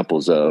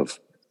examples of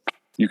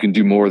you can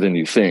do more than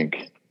you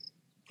think.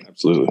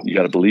 Absolutely. You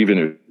got to believe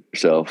in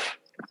yourself.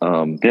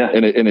 And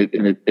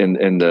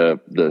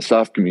the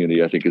soft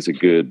community, I think, is a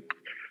good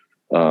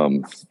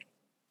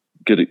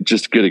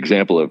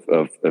example of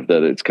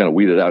that. It's kind of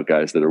weeded out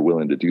guys that are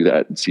willing to do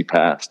that and see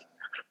past,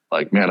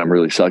 like, man, I'm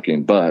really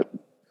sucking, but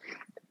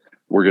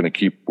we're going to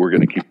keep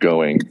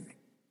going.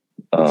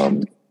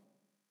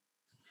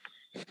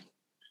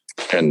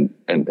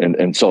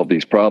 And solve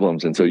these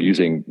problems. And so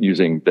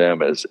using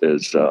them as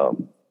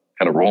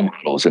kind of role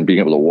models and being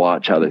able to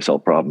watch how they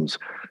solve problems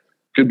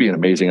could be an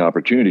amazing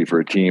opportunity for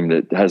a team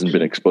that hasn't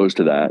been exposed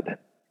to that.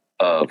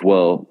 How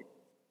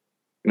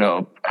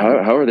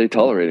are they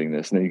tolerating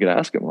this? And then you can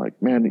ask them,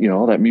 like, man,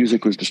 all that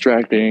music was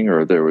distracting,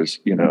 or there was,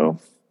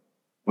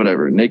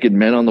 whatever, naked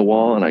men on the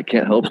wall, and I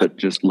can't help but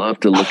just love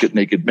to look at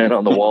naked men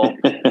on the wall.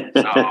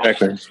 So,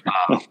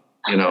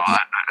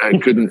 I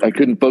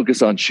couldn't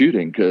focus on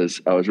shooting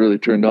because I was really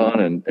turned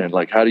on, and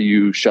like, how do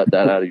you shut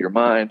that out of your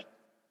mind?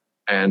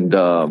 And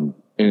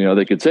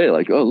they could say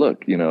like, oh,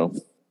 look,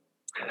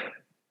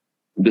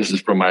 this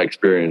is from my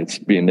experience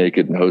being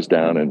naked and hosed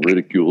down and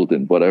ridiculed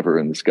and whatever,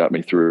 and this got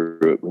me through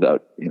it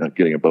without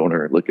getting a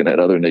boner and looking at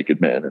other naked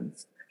men, and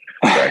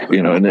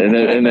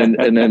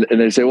and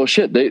they say, well,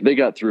 shit, they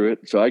got through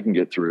it, so I can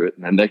get through it,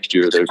 and then next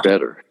year they're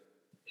better.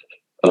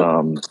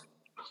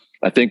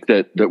 I think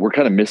that we're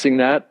kind of missing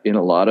that in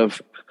a lot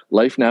of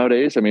life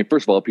nowadays. I mean,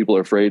 first of all, people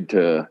are afraid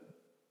to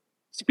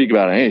speak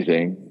about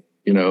anything,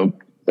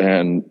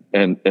 and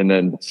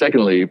then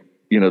secondly,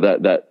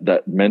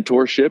 that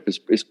mentorship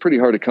is pretty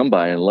hard to come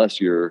by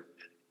unless you're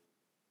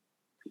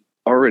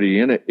already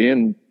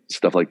in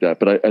stuff like that.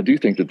 But I do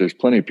think that there's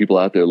plenty of people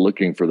out there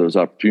looking for those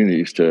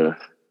opportunities to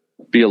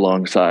be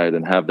alongside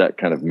and have that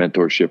kind of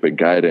mentorship and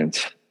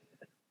guidance,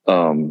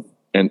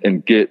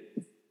 and get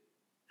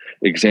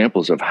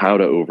examples of how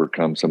to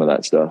overcome some of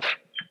that stuff.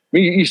 I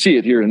mean, you see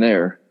it here and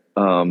there.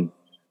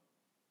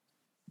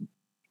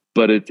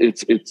 But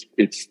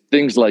it's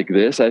things like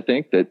this, I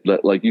think, that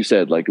like you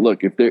said, like,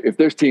 look, if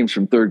there's teams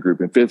from third group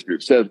and fifth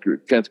group, seventh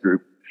group, 10th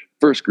group,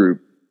 first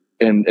group,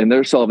 and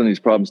they're solving these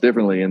problems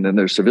differently, and then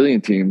there's civilian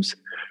teams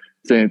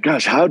saying,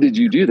 gosh, how did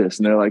you do this?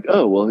 And they're like,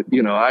 oh, well,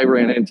 I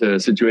ran into a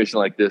situation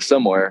like this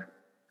somewhere,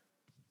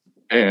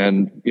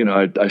 and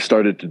I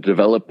started to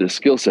develop this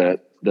skill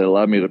set that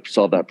allowed me to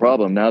solve that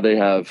problem. Now they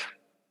have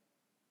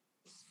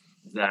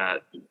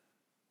that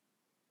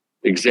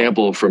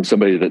example from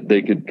somebody that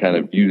they could kind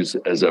of use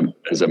as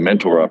a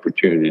mentor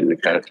opportunity to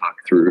kind of talk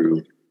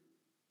through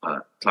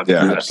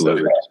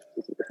absolutely.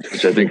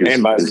 Which I think is,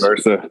 and vice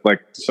versa,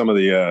 like some of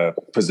the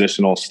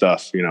positional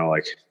stuff,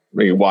 like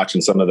maybe watching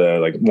some of the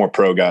like more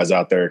pro guys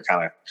out there,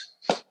 kind of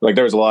like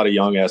there was a lot of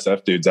young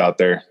SF dudes out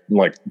there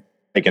like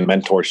taking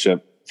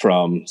mentorship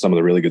from some of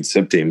the really good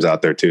SIP teams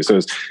out there too. So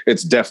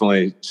it's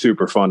definitely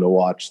super fun to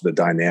watch the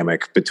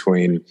dynamic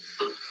between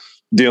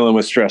dealing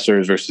with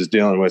stressors versus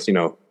dealing with,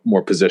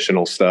 more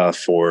positional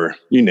stuff, or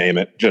you name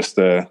it, just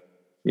the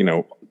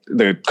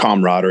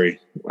camaraderie,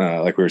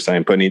 like we were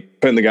saying, putting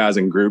the guys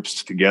in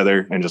groups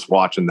together and just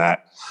watching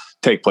that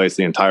take place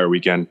the entire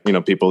weekend.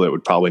 People that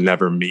would probably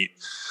never meet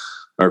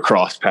or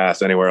cross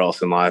paths anywhere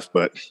else in life,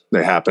 but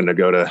they happen to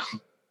go to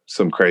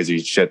some crazy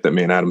shit that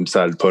me and Adam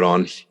decided to put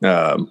on.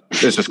 It's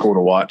just cool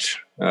to watch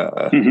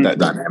that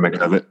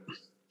dynamic of it.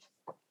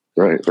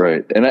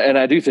 Right. And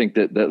I do think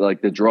that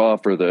like the draw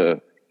for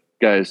the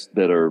guys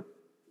that are,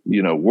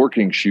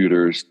 working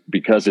shooters,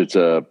 because it's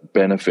a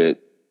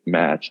benefit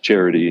match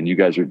charity and you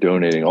guys are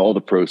donating all the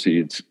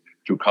proceeds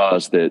to a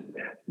cause that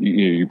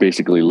you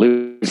basically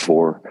live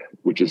for,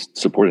 which is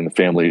supporting the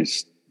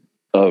families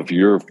of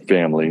your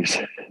families.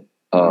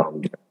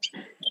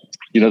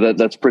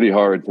 That's pretty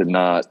hard to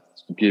not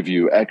give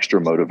you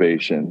extra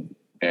motivation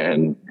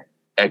and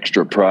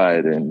extra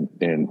pride in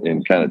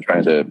kind of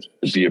trying to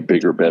be a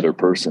bigger, better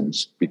person,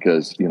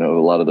 because, a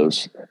lot of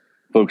those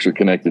folks are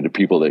connected to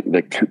people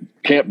that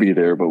can't be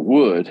there, but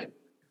would,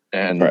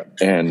 and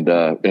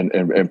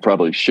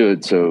probably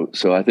should. So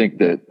I think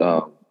that,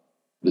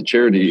 the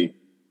charity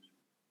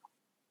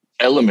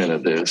element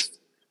of this,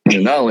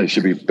 not only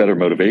should be better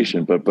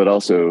motivation, but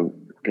also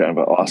kind of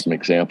an awesome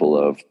example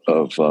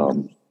of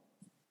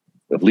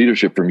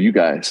leadership from you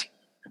guys.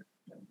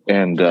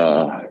 And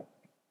I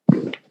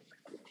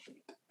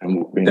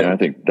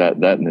think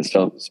that in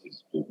itself is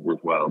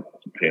worthwhile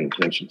paying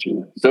attention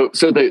to. So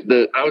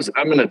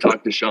I'm going to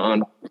talk to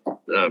Sean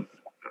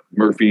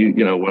Murphy,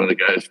 one of the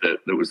guys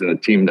that was in a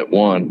team that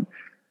won,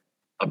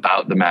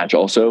 about the match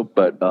also.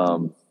 But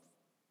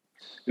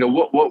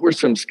what were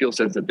some skill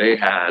sets that they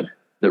had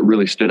that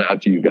really stood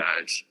out to you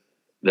guys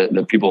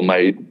that people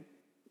might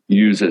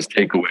use as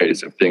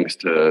takeaways of things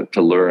to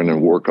learn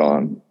and work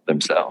on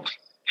themselves?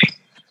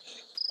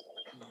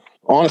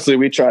 Honestly,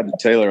 we tried to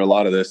tailor a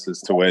lot of this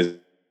as to ways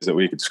that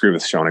we could screw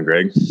with Sean and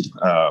Greg.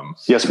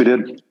 Yes, we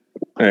did.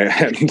 And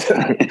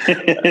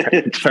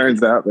it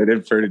turns out they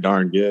did pretty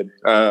darn good.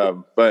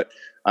 But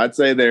I'd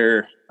say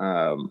their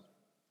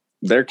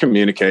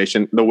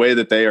communication, the way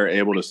that they are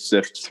able to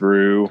sift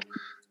through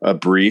a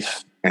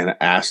brief and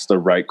ask the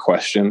right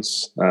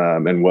questions,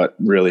 and what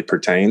really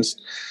pertains.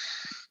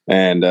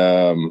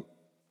 And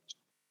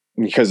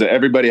because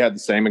everybody had the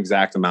same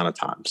exact amount of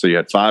time. So you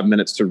had 5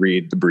 minutes to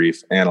read the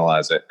brief,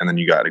 analyze it, and then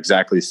you got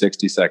exactly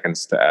 60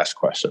 seconds to ask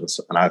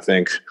questions. And I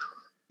think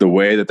the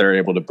way that they're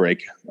able to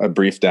break a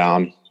brief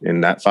down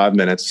in that 5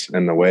 minutes,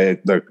 and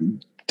the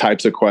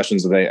types of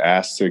questions that they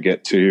ask to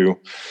get to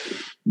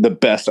the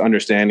best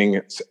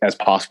understanding as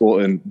possible,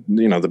 and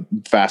the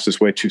fastest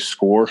way to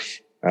score,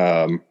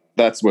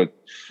 that's what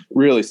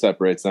really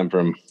separates them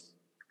from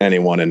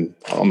anyone. And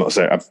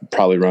I've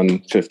probably run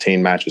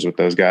 15 matches with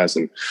those guys,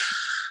 and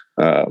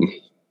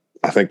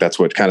I think that's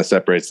what kind of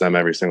separates them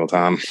every single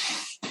time.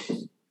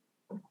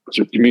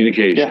 So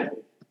communication. Yeah.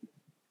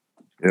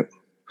 Yep.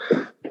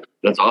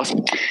 That's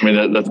awesome. I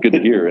mean, that's good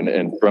to hear.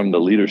 And from the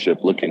leadership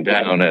looking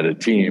down at a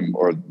team,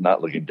 or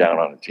not looking down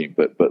on a team,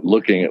 but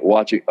looking at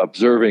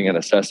observing and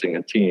assessing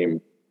a team,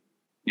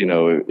 you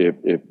know,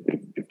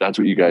 if that's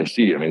what you guys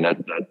see, I mean, that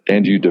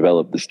and you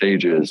develop the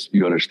stages,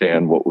 you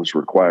understand what was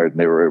required, and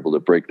they were able to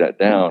break that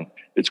down.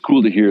 It's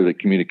cool to hear that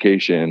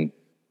communication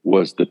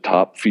was the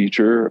top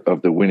feature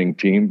of the winning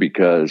team,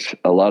 because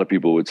a lot of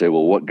people would say,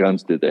 well, what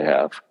guns did they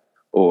have?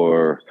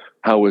 Or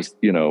how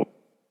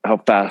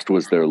fast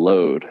was their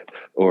load?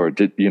 Or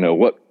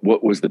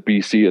what was the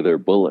BC of their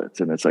bullets?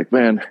 And it's like,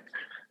 man,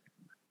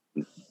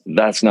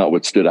 that's not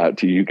what stood out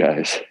to you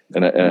guys.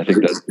 And I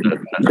think that's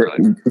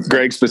really...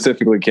 Greg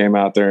specifically came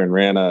out there and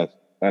ran an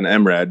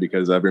MRAD,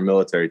 because every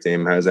military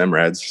team has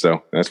MRADs.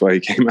 So that's why he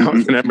came out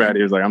with an MRAD.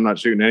 He was like, I'm not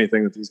shooting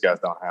anything that these guys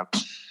don't have.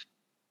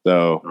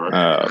 So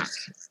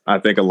I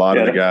think a lot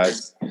of the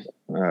guys,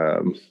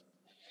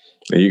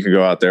 you could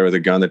go out there with a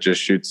gun that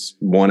just shoots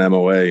one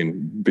MOA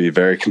and be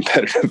very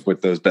competitive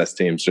with those best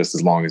teams, just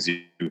as long as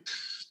you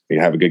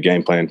have a good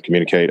game plan,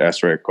 communicate,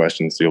 ask the right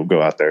questions. You'll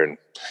go out there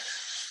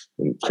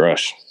and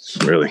crush,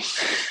 really.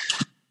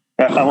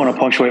 I want to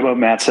punctuate what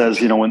Matt says.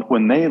 You know,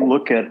 when they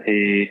look at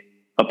a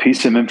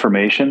piece of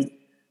information,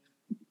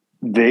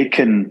 they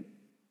can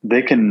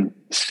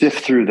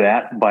sift through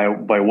that by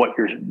what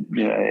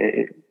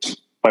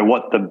by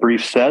what the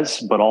brief says,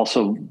 but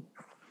also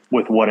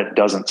with what it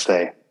doesn't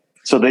say.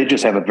 So they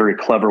just have a very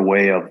clever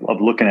way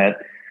of looking at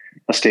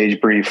a stage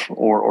brief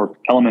or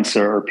elements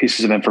or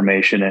pieces of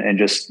information and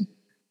just,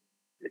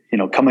 you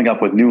know, coming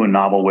up with new and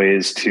novel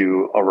ways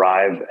to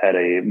arrive at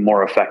a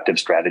more effective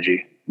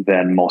strategy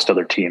than most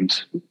other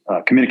teams.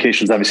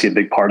 Communication is obviously a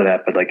big part of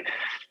that, but like,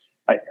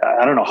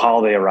 I don't know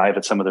how they arrive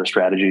at some of their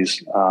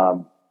strategies,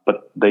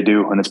 but they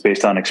do. And it's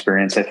based on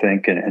experience, I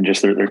think, and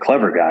just they're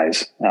clever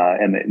guys,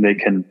 and they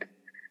can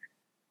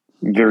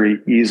very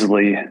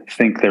easily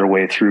think their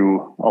way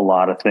through a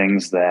lot of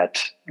things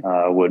that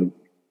would,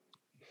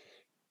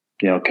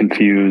 you know,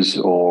 confuse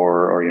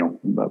or, you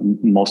know,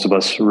 most of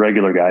us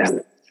regular guys,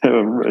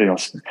 you know,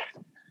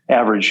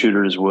 average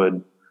shooters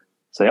would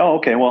say, oh,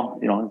 okay, well,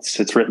 you know,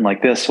 it's written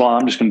like this. Well,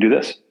 I'm just going to do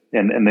this.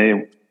 And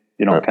they,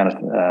 you know, kind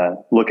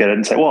of look at it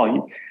and say,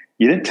 well,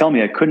 you didn't tell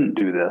me I couldn't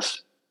do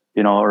this,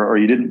 you know, or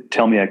you didn't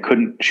tell me I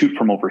couldn't shoot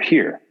from over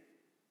here,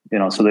 you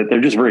know, so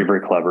they're just very,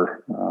 very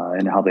clever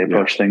in how they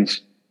approach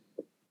things.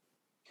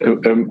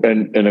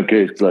 And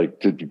okay, it's like,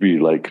 to be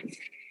like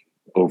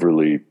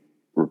overly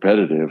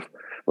repetitive,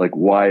 like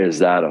why is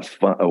that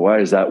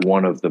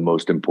one of the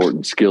most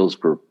important skills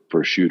for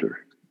a shooter?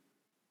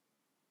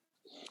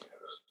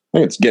 I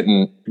think it's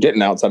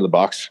getting outside of the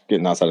box,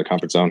 getting outside of the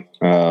comfort zone,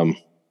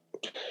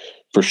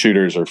 for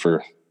shooters or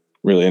for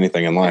really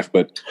anything in life,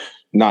 but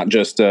not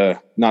just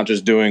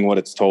doing what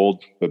it's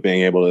told, but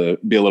being able to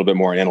be a little bit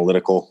more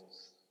analytical,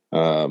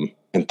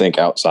 and think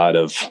outside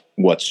of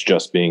what's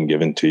just being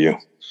given to you.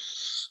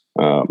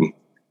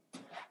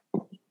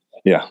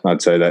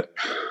 I'd say that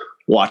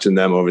watching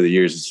them over the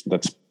years,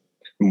 that's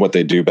what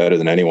they do better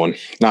than anyone.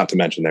 Not to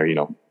mention they're, you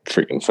know,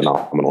 freaking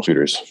phenomenal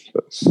shooters.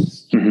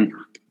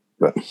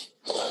 But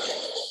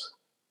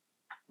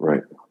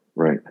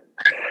Right.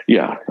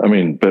 Yeah. I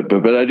mean,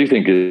 but I do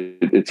think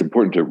it's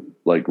important to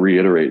like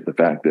reiterate the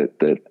fact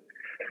that,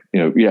 you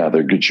know, yeah,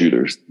 they're good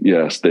shooters.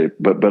 Yes.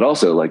 But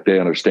also like they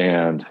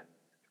understand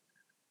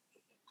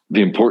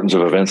the importance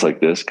of events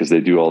like this, because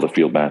they do all the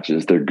field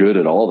matches. They're good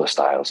at all the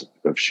styles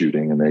of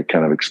shooting, and they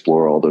kind of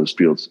explore all those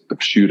fields of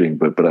shooting.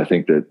 But I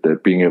think that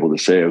being able to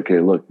say,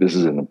 okay, look, this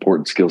is an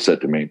important skill set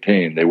to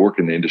maintain. They work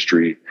in the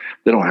industry.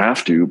 They don't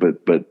have to,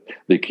 but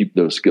they keep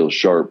those skills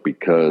sharp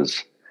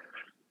because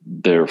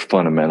they're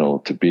fundamental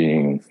to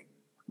being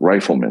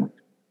riflemen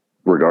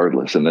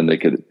regardless. And then they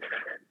could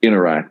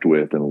interact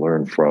with and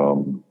learn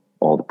from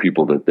all the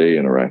people that they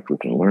interact with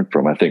and learn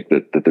from. I think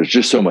that there's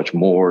just so much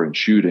more in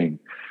shooting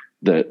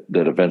that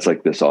events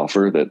like this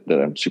offer that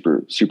I'm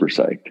super, super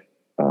psyched.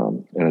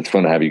 And it's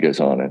fun to have you guys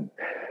on and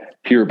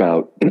hear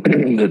about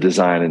the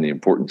design and the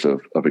importance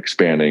of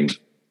expanding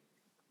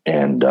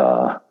and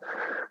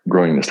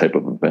growing this type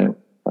of event.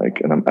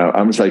 Like, and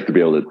I'm psyched to be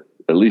able to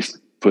at least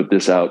put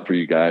this out for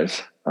you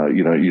guys.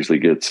 You know, it usually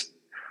gets,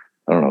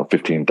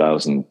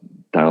 15,000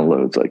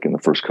 downloads like in the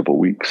first couple of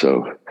weeks.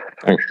 So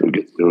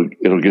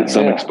it'll get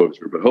some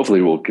exposure, but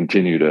hopefully we'll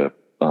continue to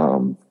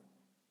kind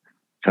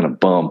of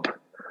bump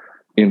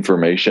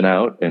information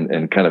out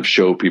and kind of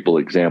show people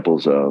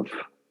examples of,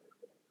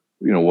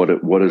 you know,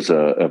 what does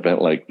a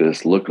event like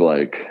this look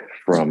like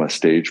from a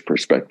stage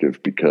perspective?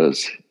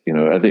 Because, you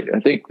know, I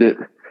think that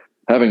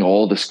having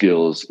all the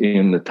skills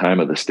in the time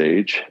of the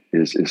stage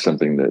is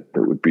something that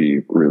would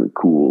be really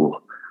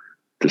cool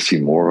to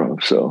see more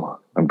of. So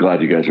I'm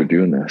glad you guys are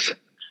doing this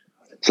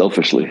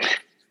selfishly.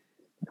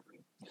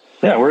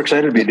 Yeah, we're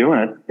excited to be doing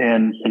it.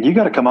 And you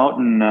got to come out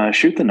and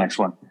shoot the next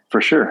one for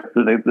sure.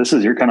 This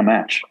is your kind of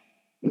match.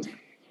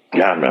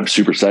 Yeah, I'm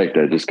super psyched.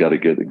 I just got to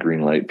get the green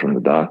light from the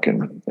doc.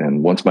 And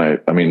once I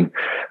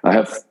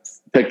have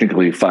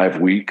technically 5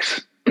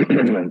 weeks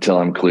until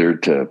I'm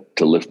cleared to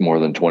lift more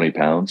than 20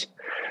 pounds.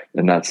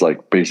 And that's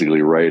like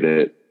basically right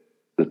at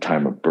the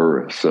time of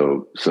birth.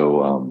 So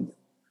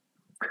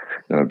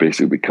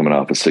basically coming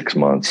off of 6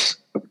 months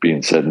of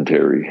being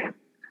sedentary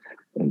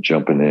and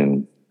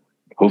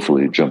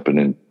hopefully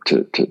jumping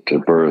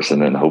into birth.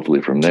 And then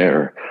hopefully from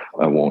there,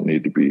 I won't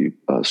need to be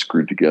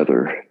screwed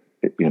together,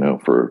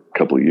 for a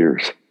couple of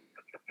years,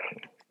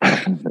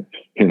 and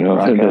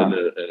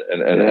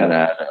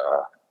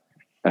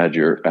add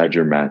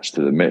your match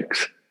to the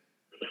mix.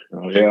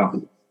 Oh yeah.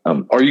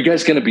 Are you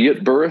guys going to be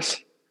at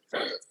Burris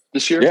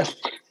this year? Yeah,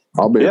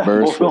 I'll be at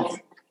Burris.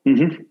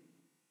 Mm-hmm.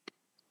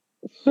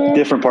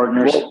 Different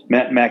partners. Well,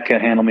 Matt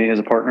can't handle me as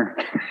a partner.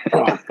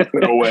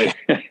 No way.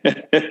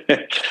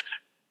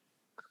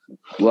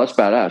 Well, that's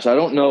badass. I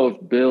don't know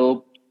if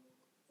Bill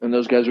and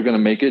those guys are going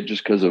to make it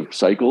just because of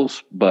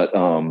cycles, but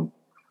I'll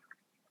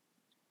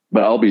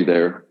be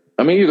there.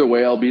 I mean, either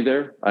way, I'll be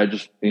there. I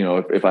just,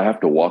 if I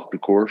have to walk the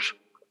course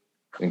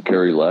and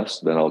carry less,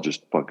 then I'll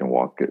just fucking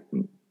walk it.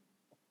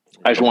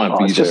 I just want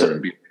to be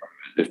there.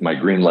 If my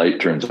green light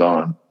turns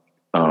on,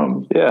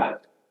 yeah.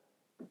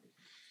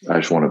 I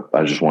just want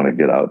to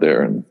get out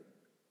there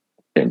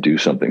and do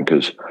something,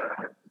 because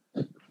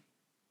I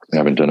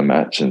haven't done a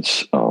match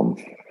since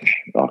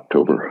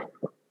October.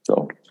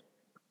 So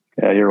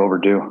yeah, you're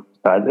overdue.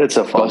 It's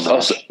a fun,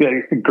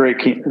 great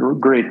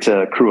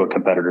crew of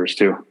competitors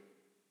too.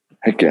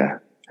 Heck yeah.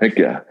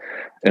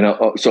 And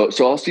so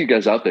I'll see you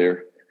guys out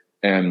there.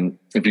 And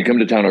if you come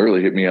to town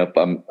early, hit me up.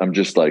 I'm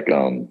just like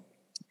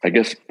I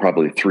guess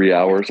probably 3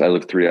 hours. I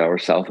live 3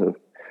 hours south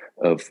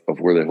of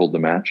where they hold the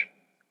match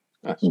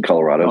in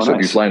Colorado. So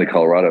if you fly into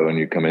Colorado and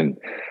you come in,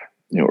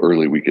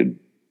 early, we could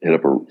hit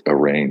up a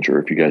range,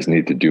 or if you guys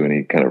need to do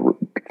any kind of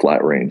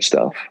flat range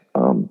stuff,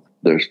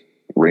 there's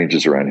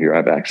ranges around here I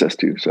have access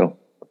to. So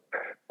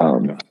I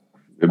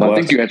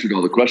think you answered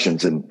all the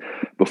questions. And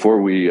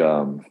before we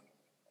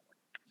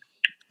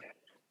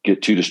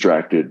get too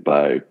distracted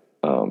by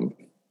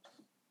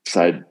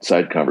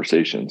side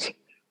conversations,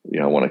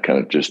 I want to kind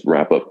of just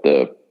wrap up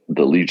the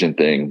Legion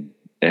thing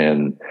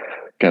and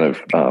kind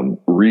of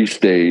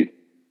restate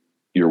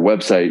your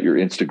website, your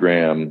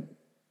Instagram,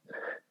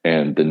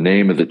 and the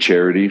name of the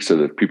charity, so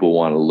that people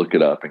want to look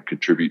it up and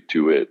contribute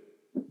to it,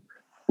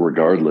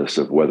 regardless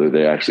of whether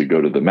they actually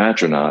go to the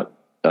match or not.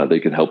 They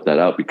can help that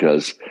out,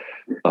 because,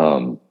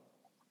 and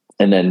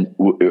then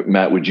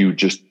Matt, would you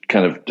just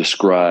kind of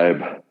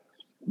describe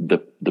the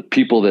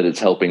people that it's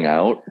helping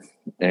out,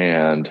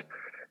 and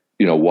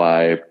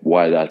why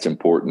that's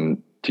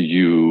important to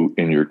you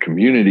in your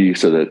community,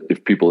 so that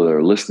if people that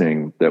are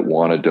listening that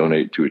want to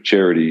donate to a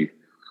charity,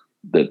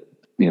 that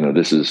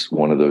this is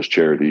one of those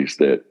charities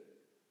that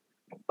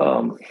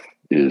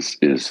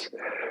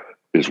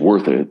is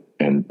worth it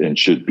and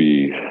should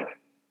be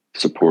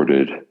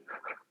supported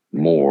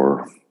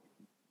more,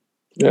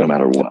 no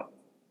matter what.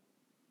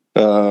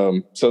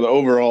 So the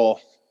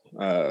overall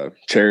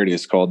charity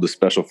is called the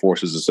Special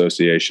Forces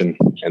Association,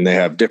 and they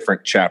have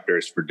different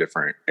chapters for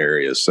different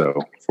areas.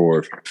 So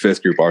for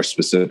fifth group, our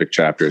specific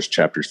chapter is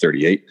chapter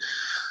 38,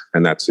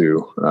 and that's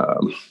who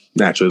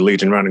naturally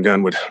Legion Run and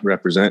Gun would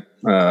represent.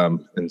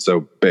 And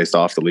so based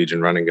off the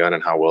Legion Run and Gun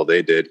and how well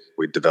they did,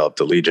 we developed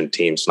the Legion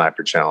Team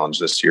Sniper Challenge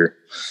this year.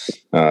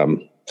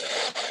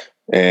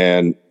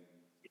 And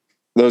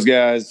those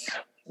guys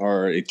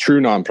are a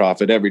true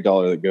nonprofit. Every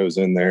dollar that goes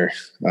in there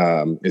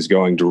is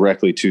going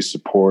directly to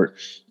support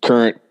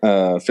current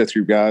fifth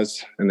group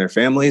guys and their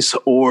families,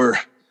 or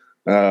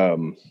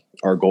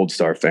our Gold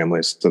Star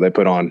families. So they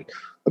put on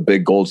a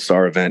big Gold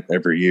Star event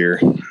every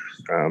year,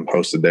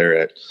 hosted there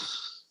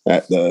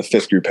at the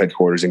fifth group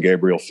headquarters in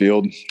Gabriel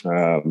Field.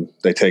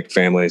 They take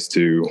families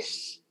to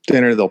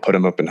dinner. They'll put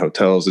them up in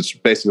hotels. It's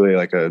basically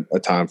like a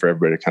time for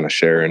everybody to kind of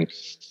share in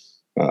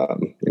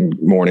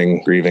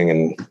mourning, grieving,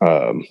 and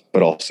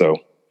but also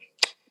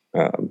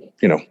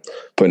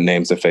putting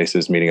names to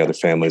faces, meeting other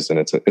families. And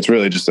it's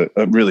really just a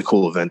really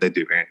cool event they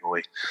do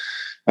annually.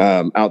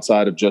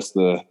 Outside of just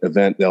the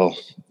event, they'll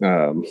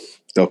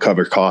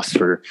cover costs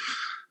for,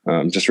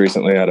 just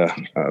recently had a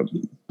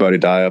buddy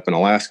die up in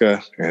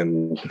Alaska,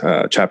 and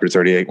chapter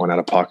 38 went out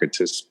of pocket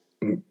to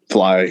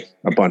fly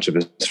a bunch of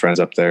his friends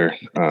up there,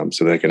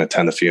 so they can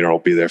attend the funeral,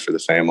 be there for the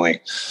family.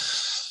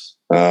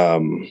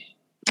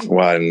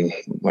 When,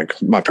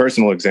 like, my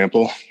personal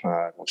example,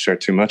 I won't share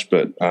too much,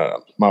 but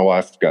my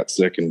wife got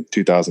sick in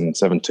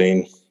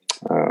 2017.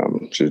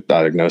 She was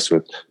diagnosed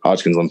with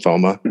Hodgkin's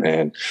lymphoma,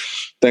 and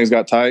things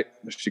got tight.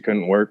 She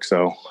couldn't work.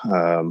 So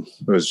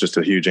it was just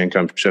a huge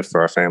income shift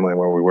for our family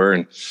where we were.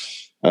 And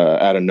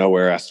out of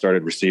nowhere, I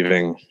started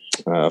receiving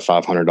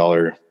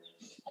 $500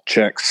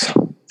 checks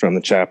from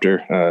the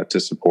chapter to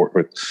support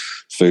with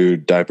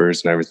food,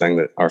 diapers, and everything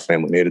that our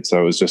family needed.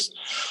 So it was just,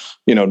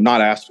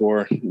 not asked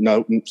for.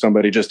 No,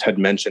 somebody just had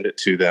mentioned it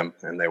to them,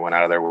 and they went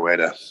out of their way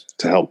to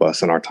help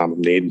us in our time of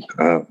need.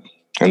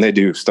 And they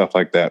do stuff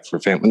like that for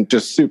family,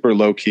 just super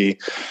low key,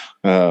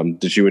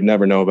 that you would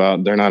never know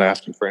about. They're not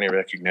asking for any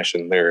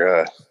recognition.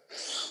 They're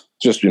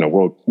just,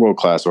 world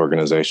class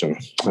organization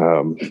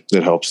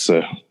that helps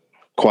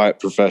quiet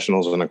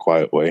professionals in a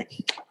quiet way.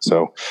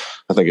 So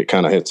I think it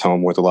kind of hits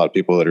home with a lot of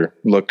people that are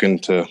looking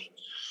to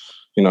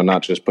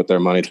not just put their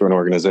money to an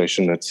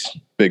organization that's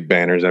big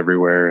banners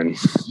everywhere and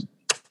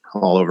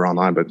all over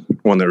online, but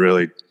one that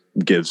really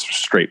gives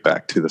straight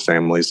back to the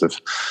families of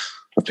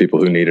people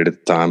who need it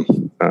at the time.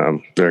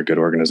 They're a good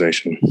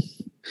organization.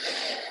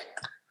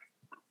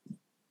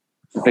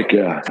 I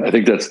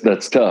think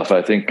that's tough.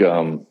 I think,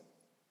 from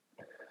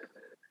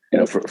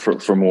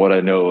what I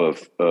know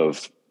of,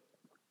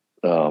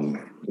 a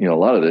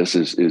lot of this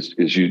is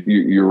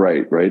you're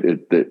right.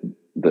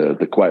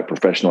 The quiet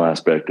professional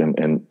aspect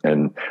and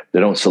they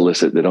don't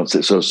solicit, they don't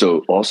say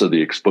so also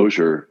the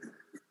exposure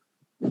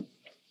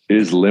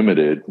is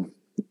limited.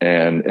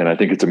 And I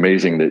think it's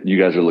amazing that you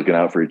guys are looking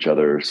out for each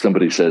other.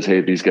 Somebody says,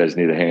 hey, these guys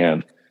need a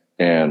hand,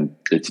 and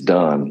it's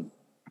done.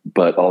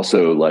 But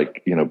also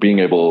being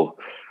able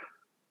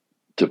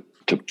to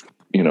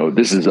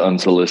this is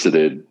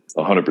unsolicited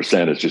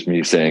 100%. It's just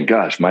me saying,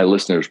 gosh, my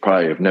listeners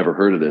probably have never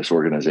heard of this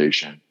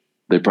organization.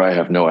 They probably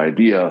have no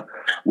idea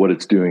what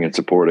it's doing and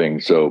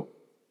supporting. So,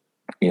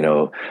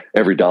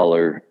 every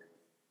dollar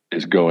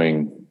is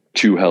going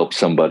to help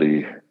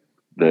somebody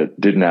that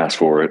didn't ask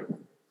for it,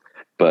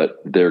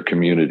 but their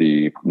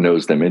community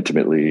knows them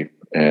intimately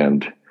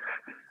and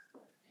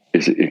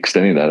is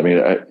extending that. I mean,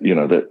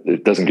 that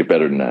it doesn't get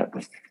better than that.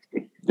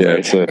 Yeah,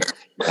 right?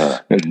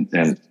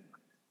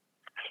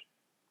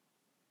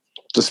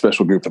 It's a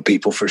special group of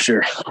people for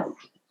sure.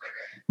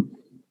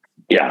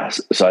 Yeah.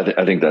 So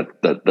I think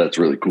that's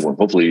really cool. And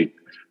hopefully,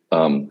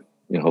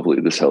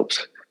 hopefully this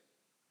helps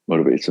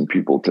motivate some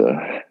people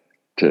to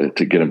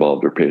get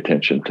involved or pay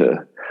attention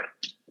to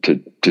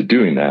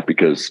doing that,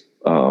 because,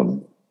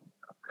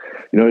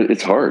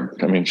 it's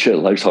hard. I mean, shit,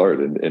 life's hard.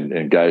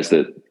 And guys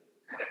that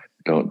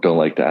don't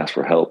like to ask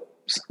for help,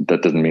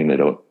 that doesn't mean they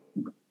don't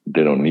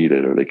need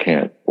it or they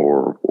can't,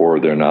 or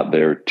they're not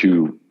there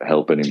to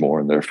help anymore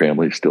and their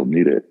families still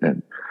need it.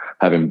 And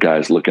having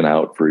guys looking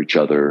out for each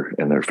other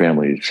and their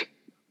families,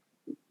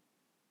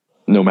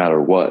 no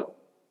matter what,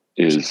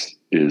 is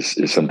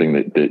something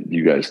that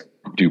you guys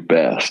do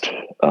best.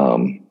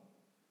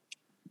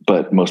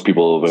 But most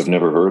people have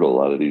never heard of a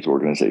lot of these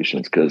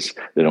organizations because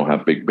they don't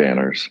have big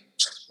banners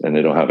and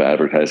they don't have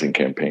advertising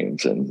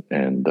campaigns and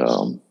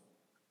so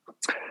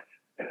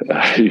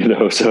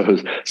it's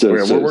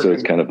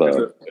kind of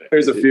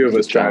there's a few of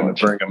us trying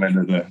to bring them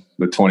into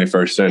the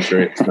 21st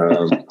century.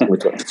 We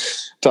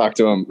talk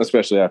to them,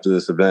 especially after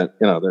this event.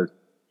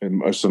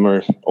 Most of them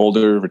are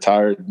older,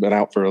 retired, been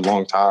out for a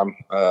long time.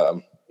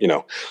 Are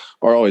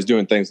always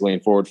doing things,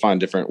 leaning forward, find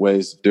different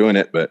ways of doing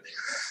it. But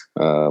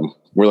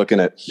we're looking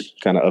at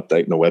kind of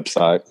updating the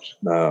website,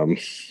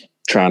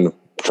 trying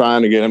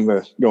to get them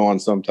to go on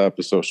some type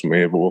of social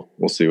media, but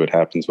we'll see what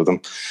happens with them.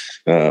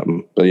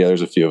 But yeah,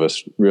 there's a few of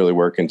us really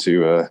working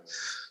to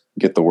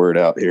get the word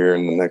out here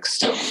in the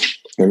next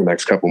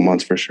couple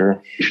months for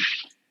sure.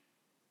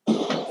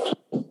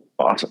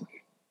 Awesome.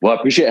 Well, I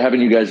appreciate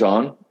having you guys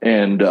on,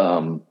 and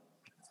man,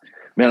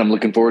 I'm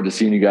looking forward to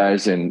seeing you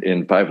guys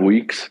in 5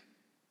 weeks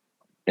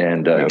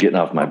and getting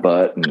off my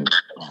butt and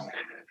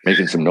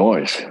making some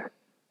noise.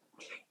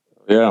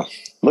 Yeah.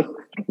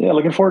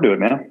 Looking forward to it,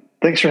 man.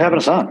 Thanks for having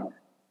us on.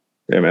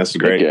 Yeah, man, that's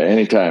great. Yeah,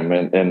 anytime.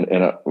 And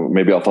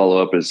maybe I'll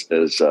follow up as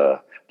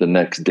the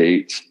next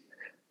dates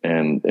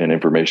and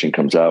information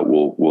comes out.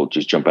 We'll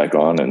just jump back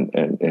on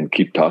and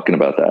keep talking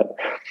about that.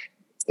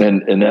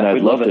 And then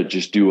I'd love to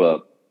just do a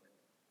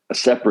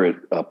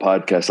separate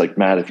podcast, like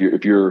Matt, if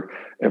you're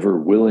ever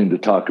willing to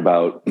talk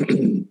about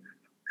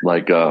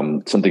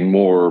something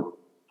more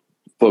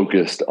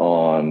focused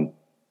on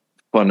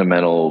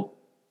fundamental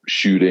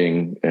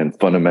shooting and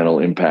fundamental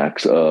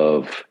impacts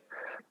of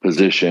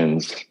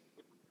positions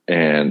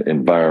and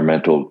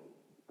environmental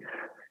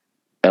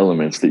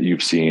elements that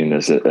you've seen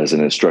as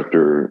an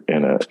instructor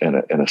and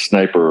a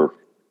sniper.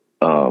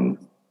 I'd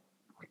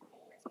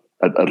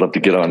love to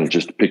get on and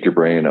just pick your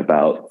brain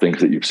about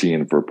things that you've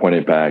seen for point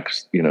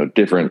impacts,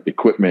 different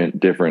equipment,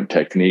 different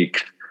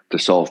techniques to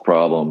solve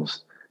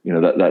problems.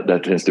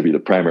 That tends to be the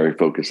primary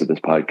focus of this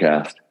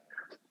podcast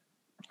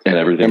and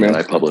everything that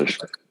I publish.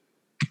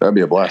 That'd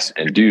be a blast.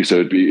 And do so.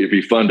 It'd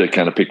be fun to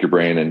kind of pick your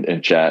brain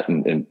and chat.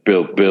 And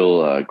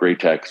Bill, Great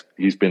Tex,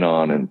 he's been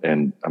on,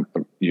 and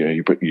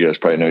you guys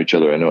probably know each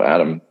other. I know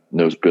Adam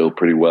knows Bill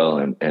pretty well,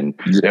 and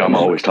I'm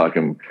always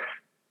talking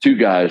to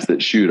guys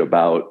that shoot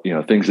about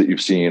things that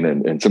you've seen,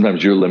 and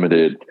sometimes you're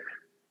limited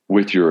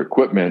with your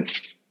equipment.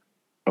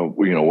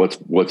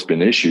 What's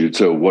been issued.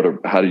 So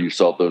how do you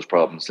solve those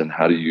problems, and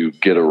how do you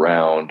get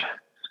around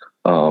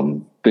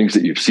things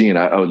that you've seen?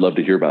 I would love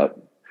to hear about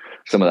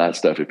some of that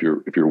stuff if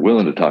you're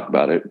willing to talk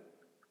about it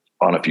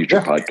on a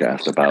future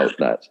podcast about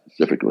that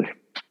specifically.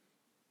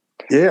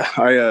 Yeah,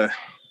 I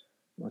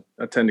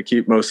tend to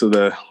keep most of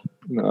the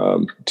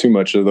too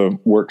much of the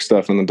work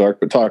stuff in the dark,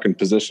 but talking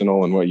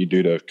positional and what you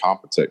do to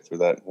compensate for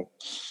that,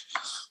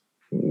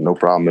 no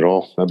problem at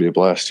all. That'd be a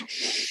blast.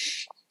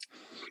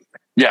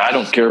 Yeah, I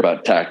don't care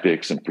about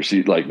tactics and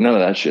proceed, like none of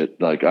that shit.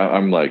 Like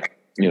I'm like,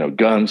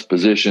 guns,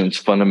 positions,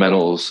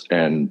 fundamentals,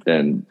 and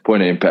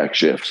point of impact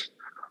shifts.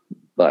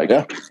 Like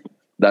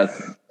that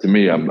to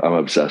me, I'm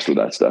obsessed with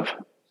that stuff.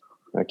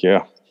 Heck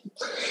yeah.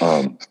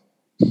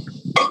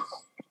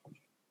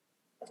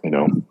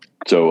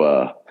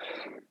 So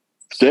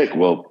sick.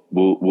 Well,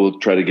 we'll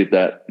try to get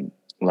that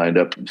lined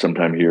up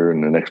sometime here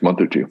in the next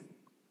month or two.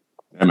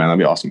 Yeah, man, that'd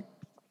be awesome.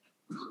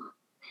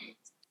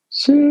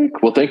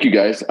 Sick. Well, thank you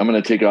guys. I'm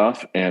going to take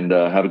off and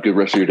have a good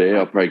rest of your day.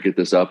 I'll probably get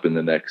this up in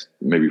the next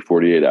maybe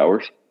 48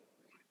 hours.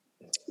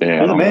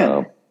 And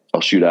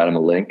I'll shoot Adam a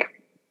link.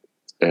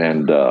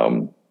 And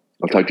I'll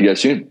talk to you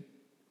guys soon.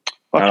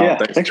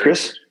 Thanks,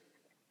 Chris.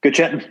 Good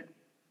chatting.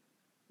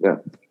 Yeah.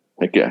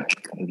 Heck yeah.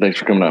 Thanks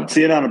for coming on.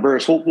 See you down at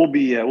Burris. We'll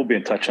be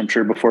in touch, I'm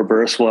sure, before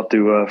Burris. We'll have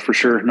to for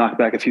sure knock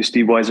back a few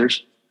Steve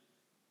Weisers.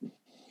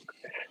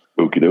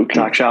 Okie dokie.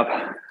 Talk shop.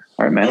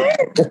 All right, man.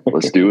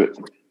 Let's do it.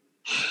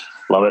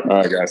 Love it. All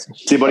right, guys.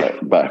 See you, buddy.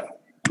 Right, bye.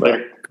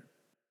 Later.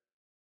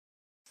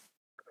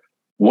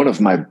 One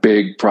of my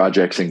big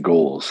projects and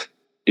goals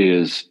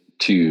is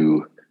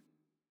to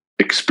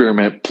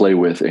experiment, play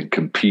with, and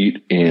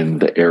compete in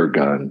the air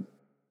gun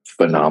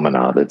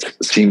phenomena that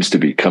seems to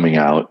be coming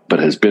out, but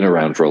has been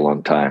around for a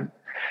long time.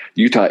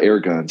 Utah Air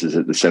Guns is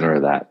at the center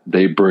of that.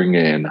 They bring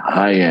in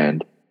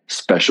high-end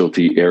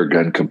specialty air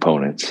gun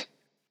components.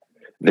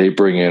 They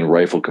bring in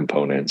rifle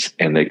components,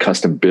 and they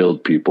custom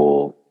build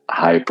people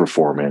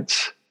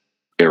high-performance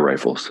air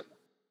rifles.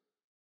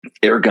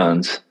 Air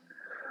guns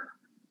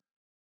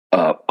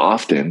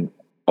often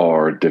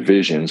are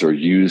divisions or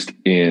used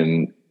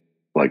in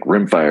like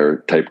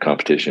rimfire type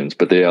competitions,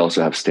 but they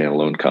also have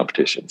standalone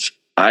competitions.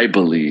 I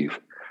believe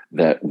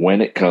that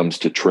when it comes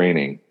to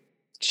training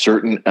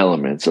certain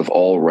elements of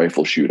all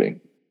rifle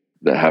shooting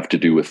that have to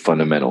do with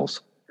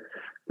fundamentals,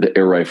 the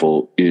air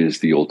rifle is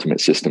the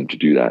ultimate system to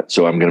do that.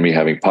 So I'm going to be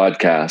having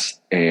podcasts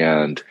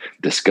and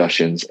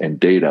discussions and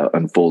data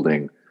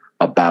unfolding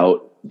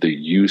about the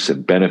use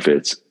and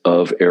benefits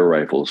of air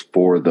rifles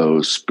for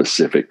those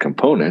specific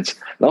components,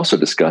 and also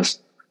discuss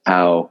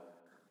how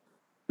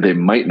they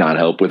might not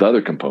help with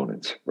other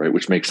components, right?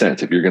 Which makes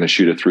sense. If you're going to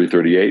shoot a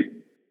 338,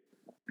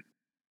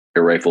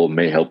 air rifle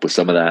may help with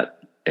some of that,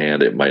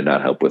 and it might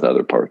not help with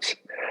other parts.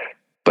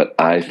 But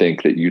I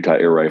think that Utah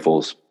Air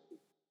Rifles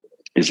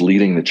is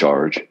leading the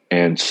charge.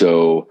 And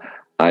so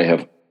I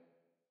have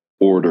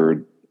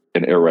ordered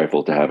an air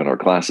rifle to have in our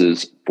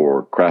classes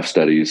for craft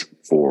studies,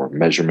 for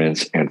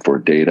measurements, and for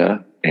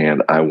data.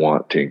 And I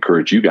want to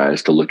encourage you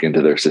guys to look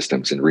into their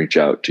systems and reach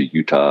out to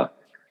Utah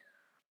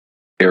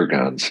Air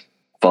Guns.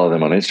 Follow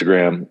them on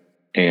Instagram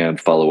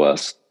and follow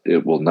us.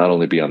 It will not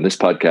only be on this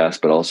podcast,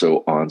 but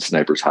also on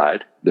Sniper's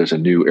Hide. There's a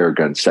new air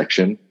gun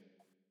section,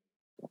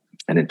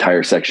 an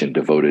entire section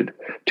devoted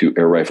to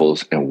air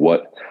rifles and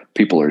what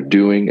people are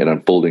doing and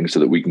unfolding so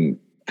that we can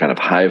kind of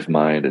hive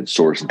mind and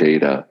source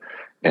data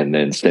and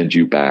then send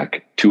you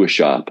back to a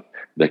shop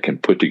that can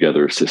put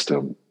together a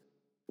system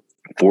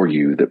for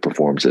you that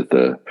performs at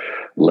the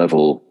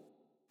level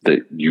that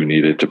you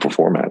need it to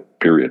perform at,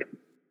 period.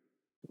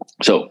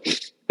 So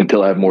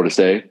until I have more to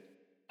say,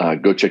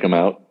 go check them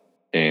out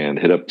and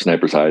hit up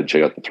Sniper's Hide,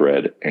 check out the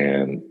thread,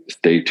 and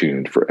stay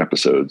tuned for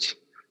episodes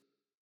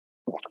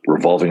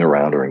revolving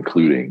around or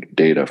including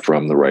data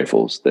from the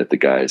rifles that the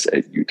guys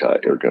at Utah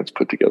Air Guns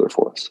put together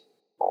for us.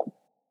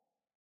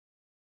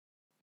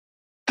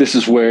 This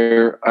is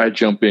where I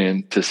jump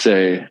in to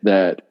say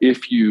that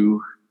if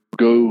you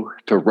go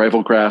to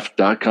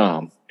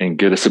riflecraft.com and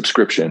get a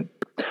subscription,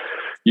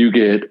 you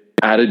get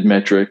added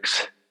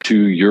metrics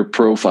to your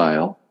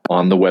profile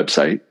on the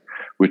website,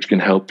 which can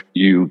help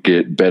you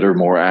get better,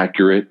 more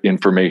accurate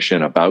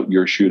information about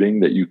your shooting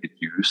that you could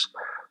use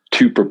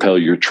to propel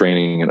your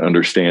training and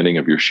understanding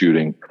of your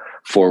shooting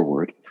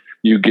forward.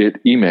 You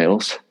get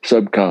emails,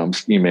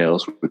 subcoms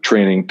emails with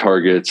training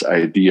targets,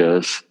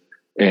 ideas,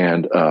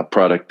 and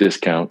product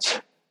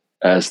discounts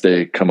as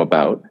they come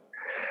about.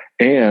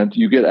 And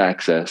you get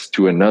access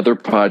to another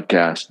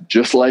podcast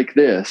just like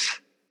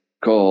this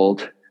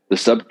called The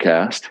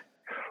Subcast,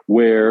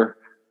 where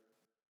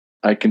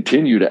I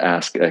continue to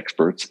ask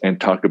experts and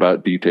talk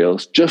about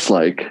details just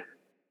like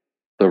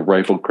the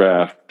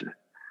Riflecraft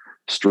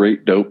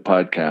Straight Dope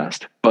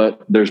podcast,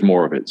 but there's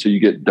more of it. So you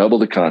get double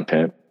the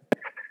content.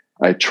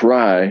 I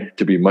try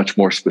to be much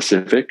more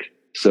specific.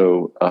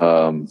 So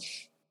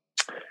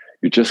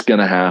you're just going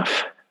to have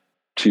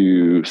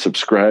to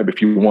subscribe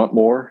if you want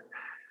more,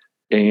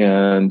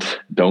 and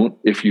don't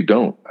if you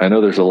don't. I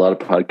know there's a lot of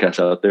podcasts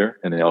out there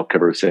and they all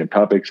cover the same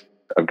topics.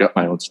 I've got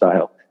my own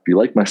style. If you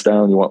like my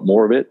style and you want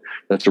more of it,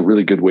 that's a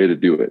really good way to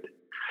do it.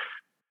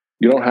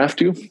 You don't have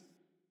to,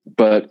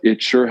 but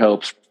it sure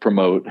helps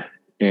promote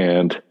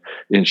and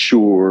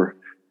ensure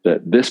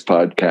that this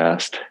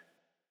podcast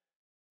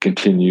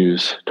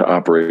continues to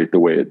operate the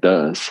way it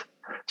does.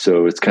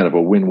 So it's kind of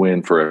a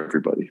win-win for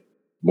everybody.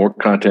 More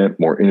content,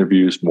 more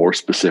interviews, more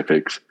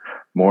specifics,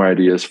 more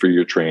ideas for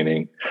your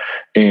training,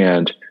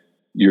 and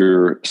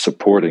you're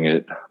supporting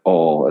it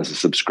all as a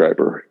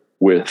subscriber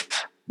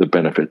with the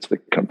benefits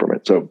that come from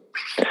it. So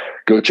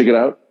go check it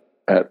out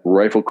at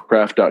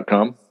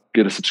riflecraft.com,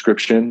 get a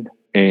subscription,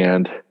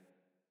 and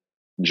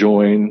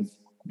join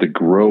the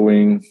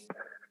growing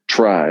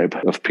tribe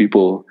of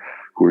people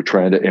who are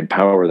trying to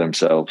empower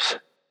themselves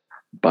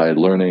by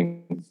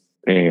learning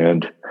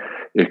and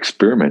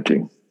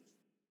experimenting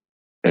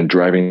and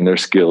driving their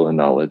skill and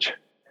knowledge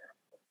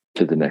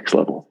to the next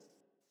level.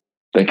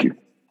 Thank you.